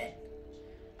saying it.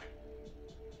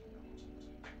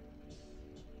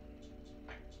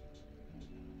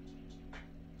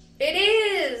 It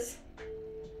is!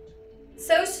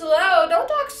 So slow. Don't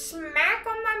talk smack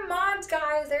on my mods,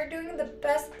 guys. They're doing the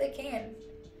best they can.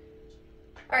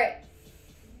 Alright.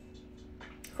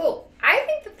 Cool. I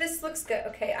think that this looks good.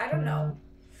 Okay, I don't know.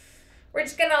 We're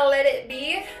just gonna let it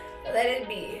be. Let it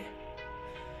be.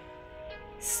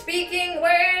 Speaking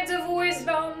words of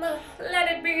wisdom,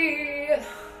 let it be.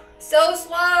 So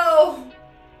slow.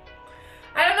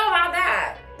 I don't know about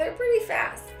that. They're pretty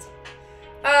fast.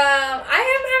 I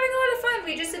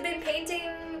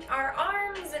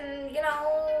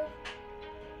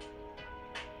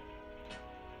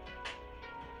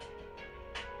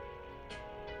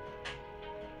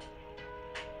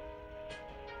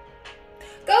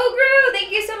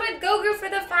Thank you so much, Gogru, for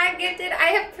the 5 gifted.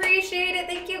 I appreciate it.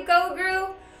 Thank you,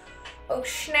 Gogru. Oh,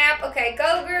 snap. Okay,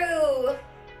 Gogru.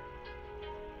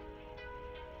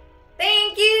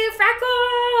 Thank you,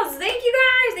 Freckles. Thank you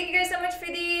guys. Thank you guys so much for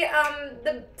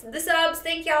the subs.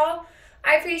 Thank y'all.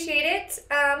 I appreciate it.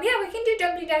 Yeah, we can do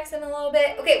jumping jacks in a little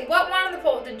bit. Okay, what one on the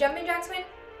poll? Did jumping jacks win?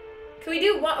 Can we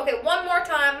do one? Okay, one more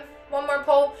time. One more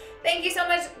poll. Thank you so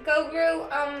much,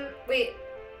 Gogru. Wait.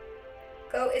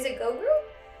 Is it Gogru?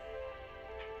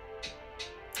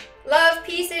 Love,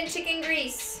 peace, and chicken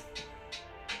grease.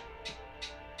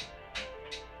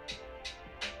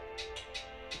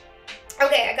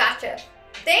 Okay, I gotcha.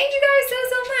 Thank you guys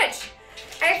so much.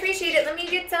 I appreciate it. Let me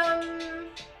get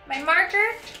my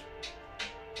marker.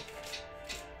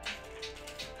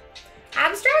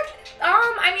 Abstract?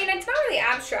 I mean, it's not really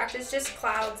abstract. It's just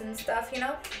clouds and stuff, you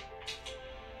know?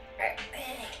 Alright.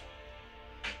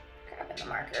 Grabbing the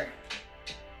marker.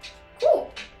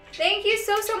 Cool. Thank you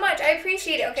so much. I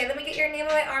appreciate it. Okay, let me get your name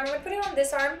on my arm. I'm gonna put it on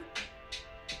this arm.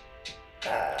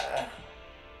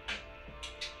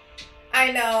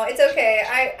 I know. It's okay.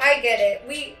 I get it.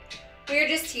 We're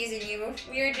just teasing you.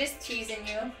 We're just teasing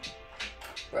you.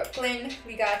 Brooklyn,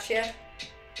 we got you.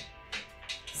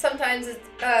 Sometimes it's,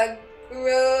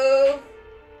 grow.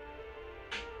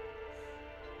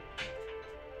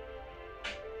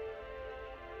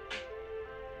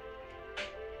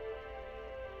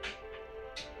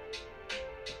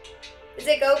 Is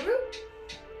it Gogru?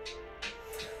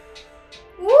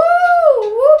 Woo! Woo!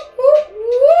 Woo!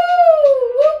 Woo!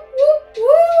 Woo!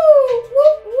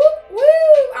 Woo! Woo!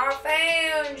 Woo! I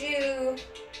found you.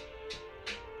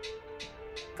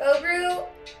 Gogru.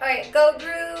 Alright,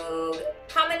 Gogru.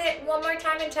 Comment it one more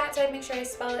time in chat so I make sure I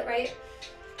spell it right.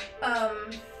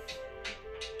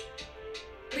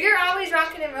 We are always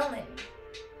rocking and rolling.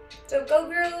 So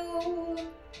Gogru.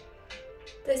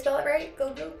 Did I spell it right?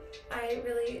 Gogru? I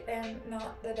really am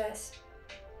not the best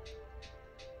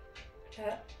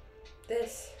at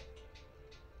this.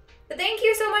 But thank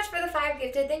you so much for the 5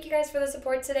 gifted. Thank you guys for the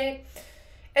support today.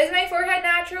 Is my forehead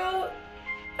natural?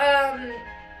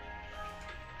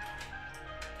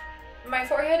 My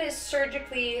forehead is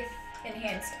surgically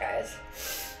enhanced, guys.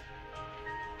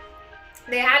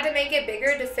 They had to make it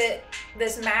bigger to fit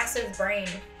this massive brain.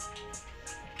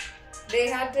 They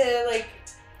had to, like,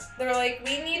 they're like,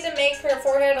 we need to make her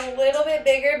forehead a little bit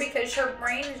bigger because her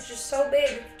brain is just so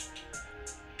big.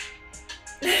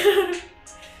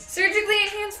 Surgically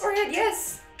enhanced forehead,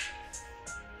 yes.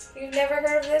 You've never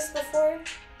heard of this before?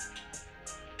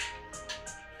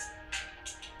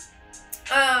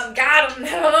 Got him. I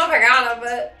don't know if I got him,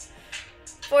 but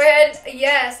forehead,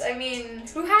 yes. I mean,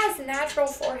 who has natural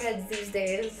foreheads these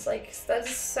days? Like,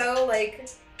 that's so, like...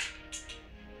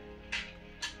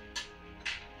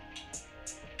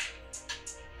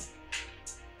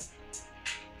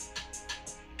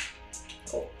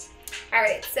 Cool.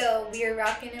 Alright, so we are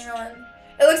rocking and rolling.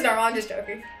 It looks normal, I'm just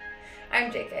joking. I'm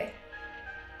JK.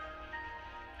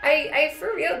 I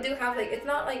for real do have, like, it's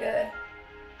not like a...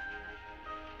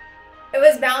 It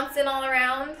was bouncing all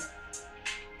around.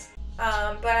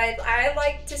 But I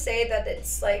like to say that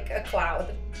it's like a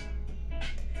cloud.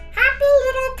 Happy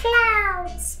little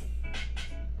clouds.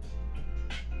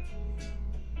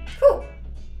 Cool.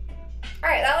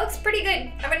 Alright, that looks pretty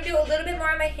good. I'm gonna do a little bit more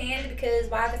on my hand because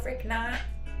why the frick not?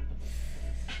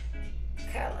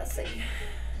 Okay, let's see.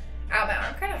 Ow, my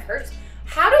arm kind of hurts.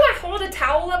 How do I hold a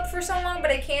towel up for so long,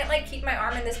 but I can't like keep my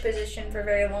arm in this position for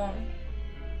very long?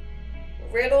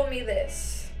 Riddle me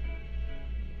this.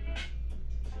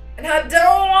 And I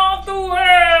don't want the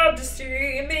world to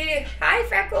see me. Hi,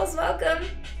 Freckles, welcome.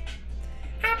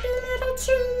 Happy little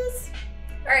cheese.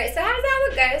 All right, so how does that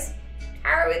look, guys?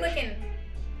 How are we looking?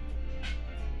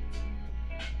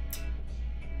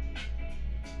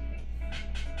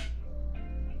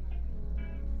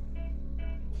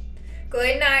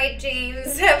 Good night,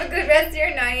 James. Have a good rest of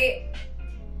your night.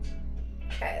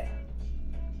 Okay.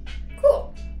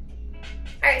 Cool.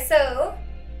 Alright, so,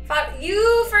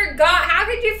 you forgot. How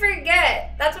could you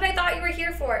forget? That's what I thought you were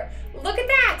here for. Look at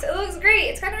that. It looks great.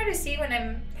 It's kind of hard to see when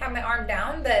I have my arm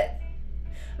down, but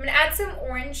I'm going to add some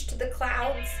orange to the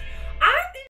clouds.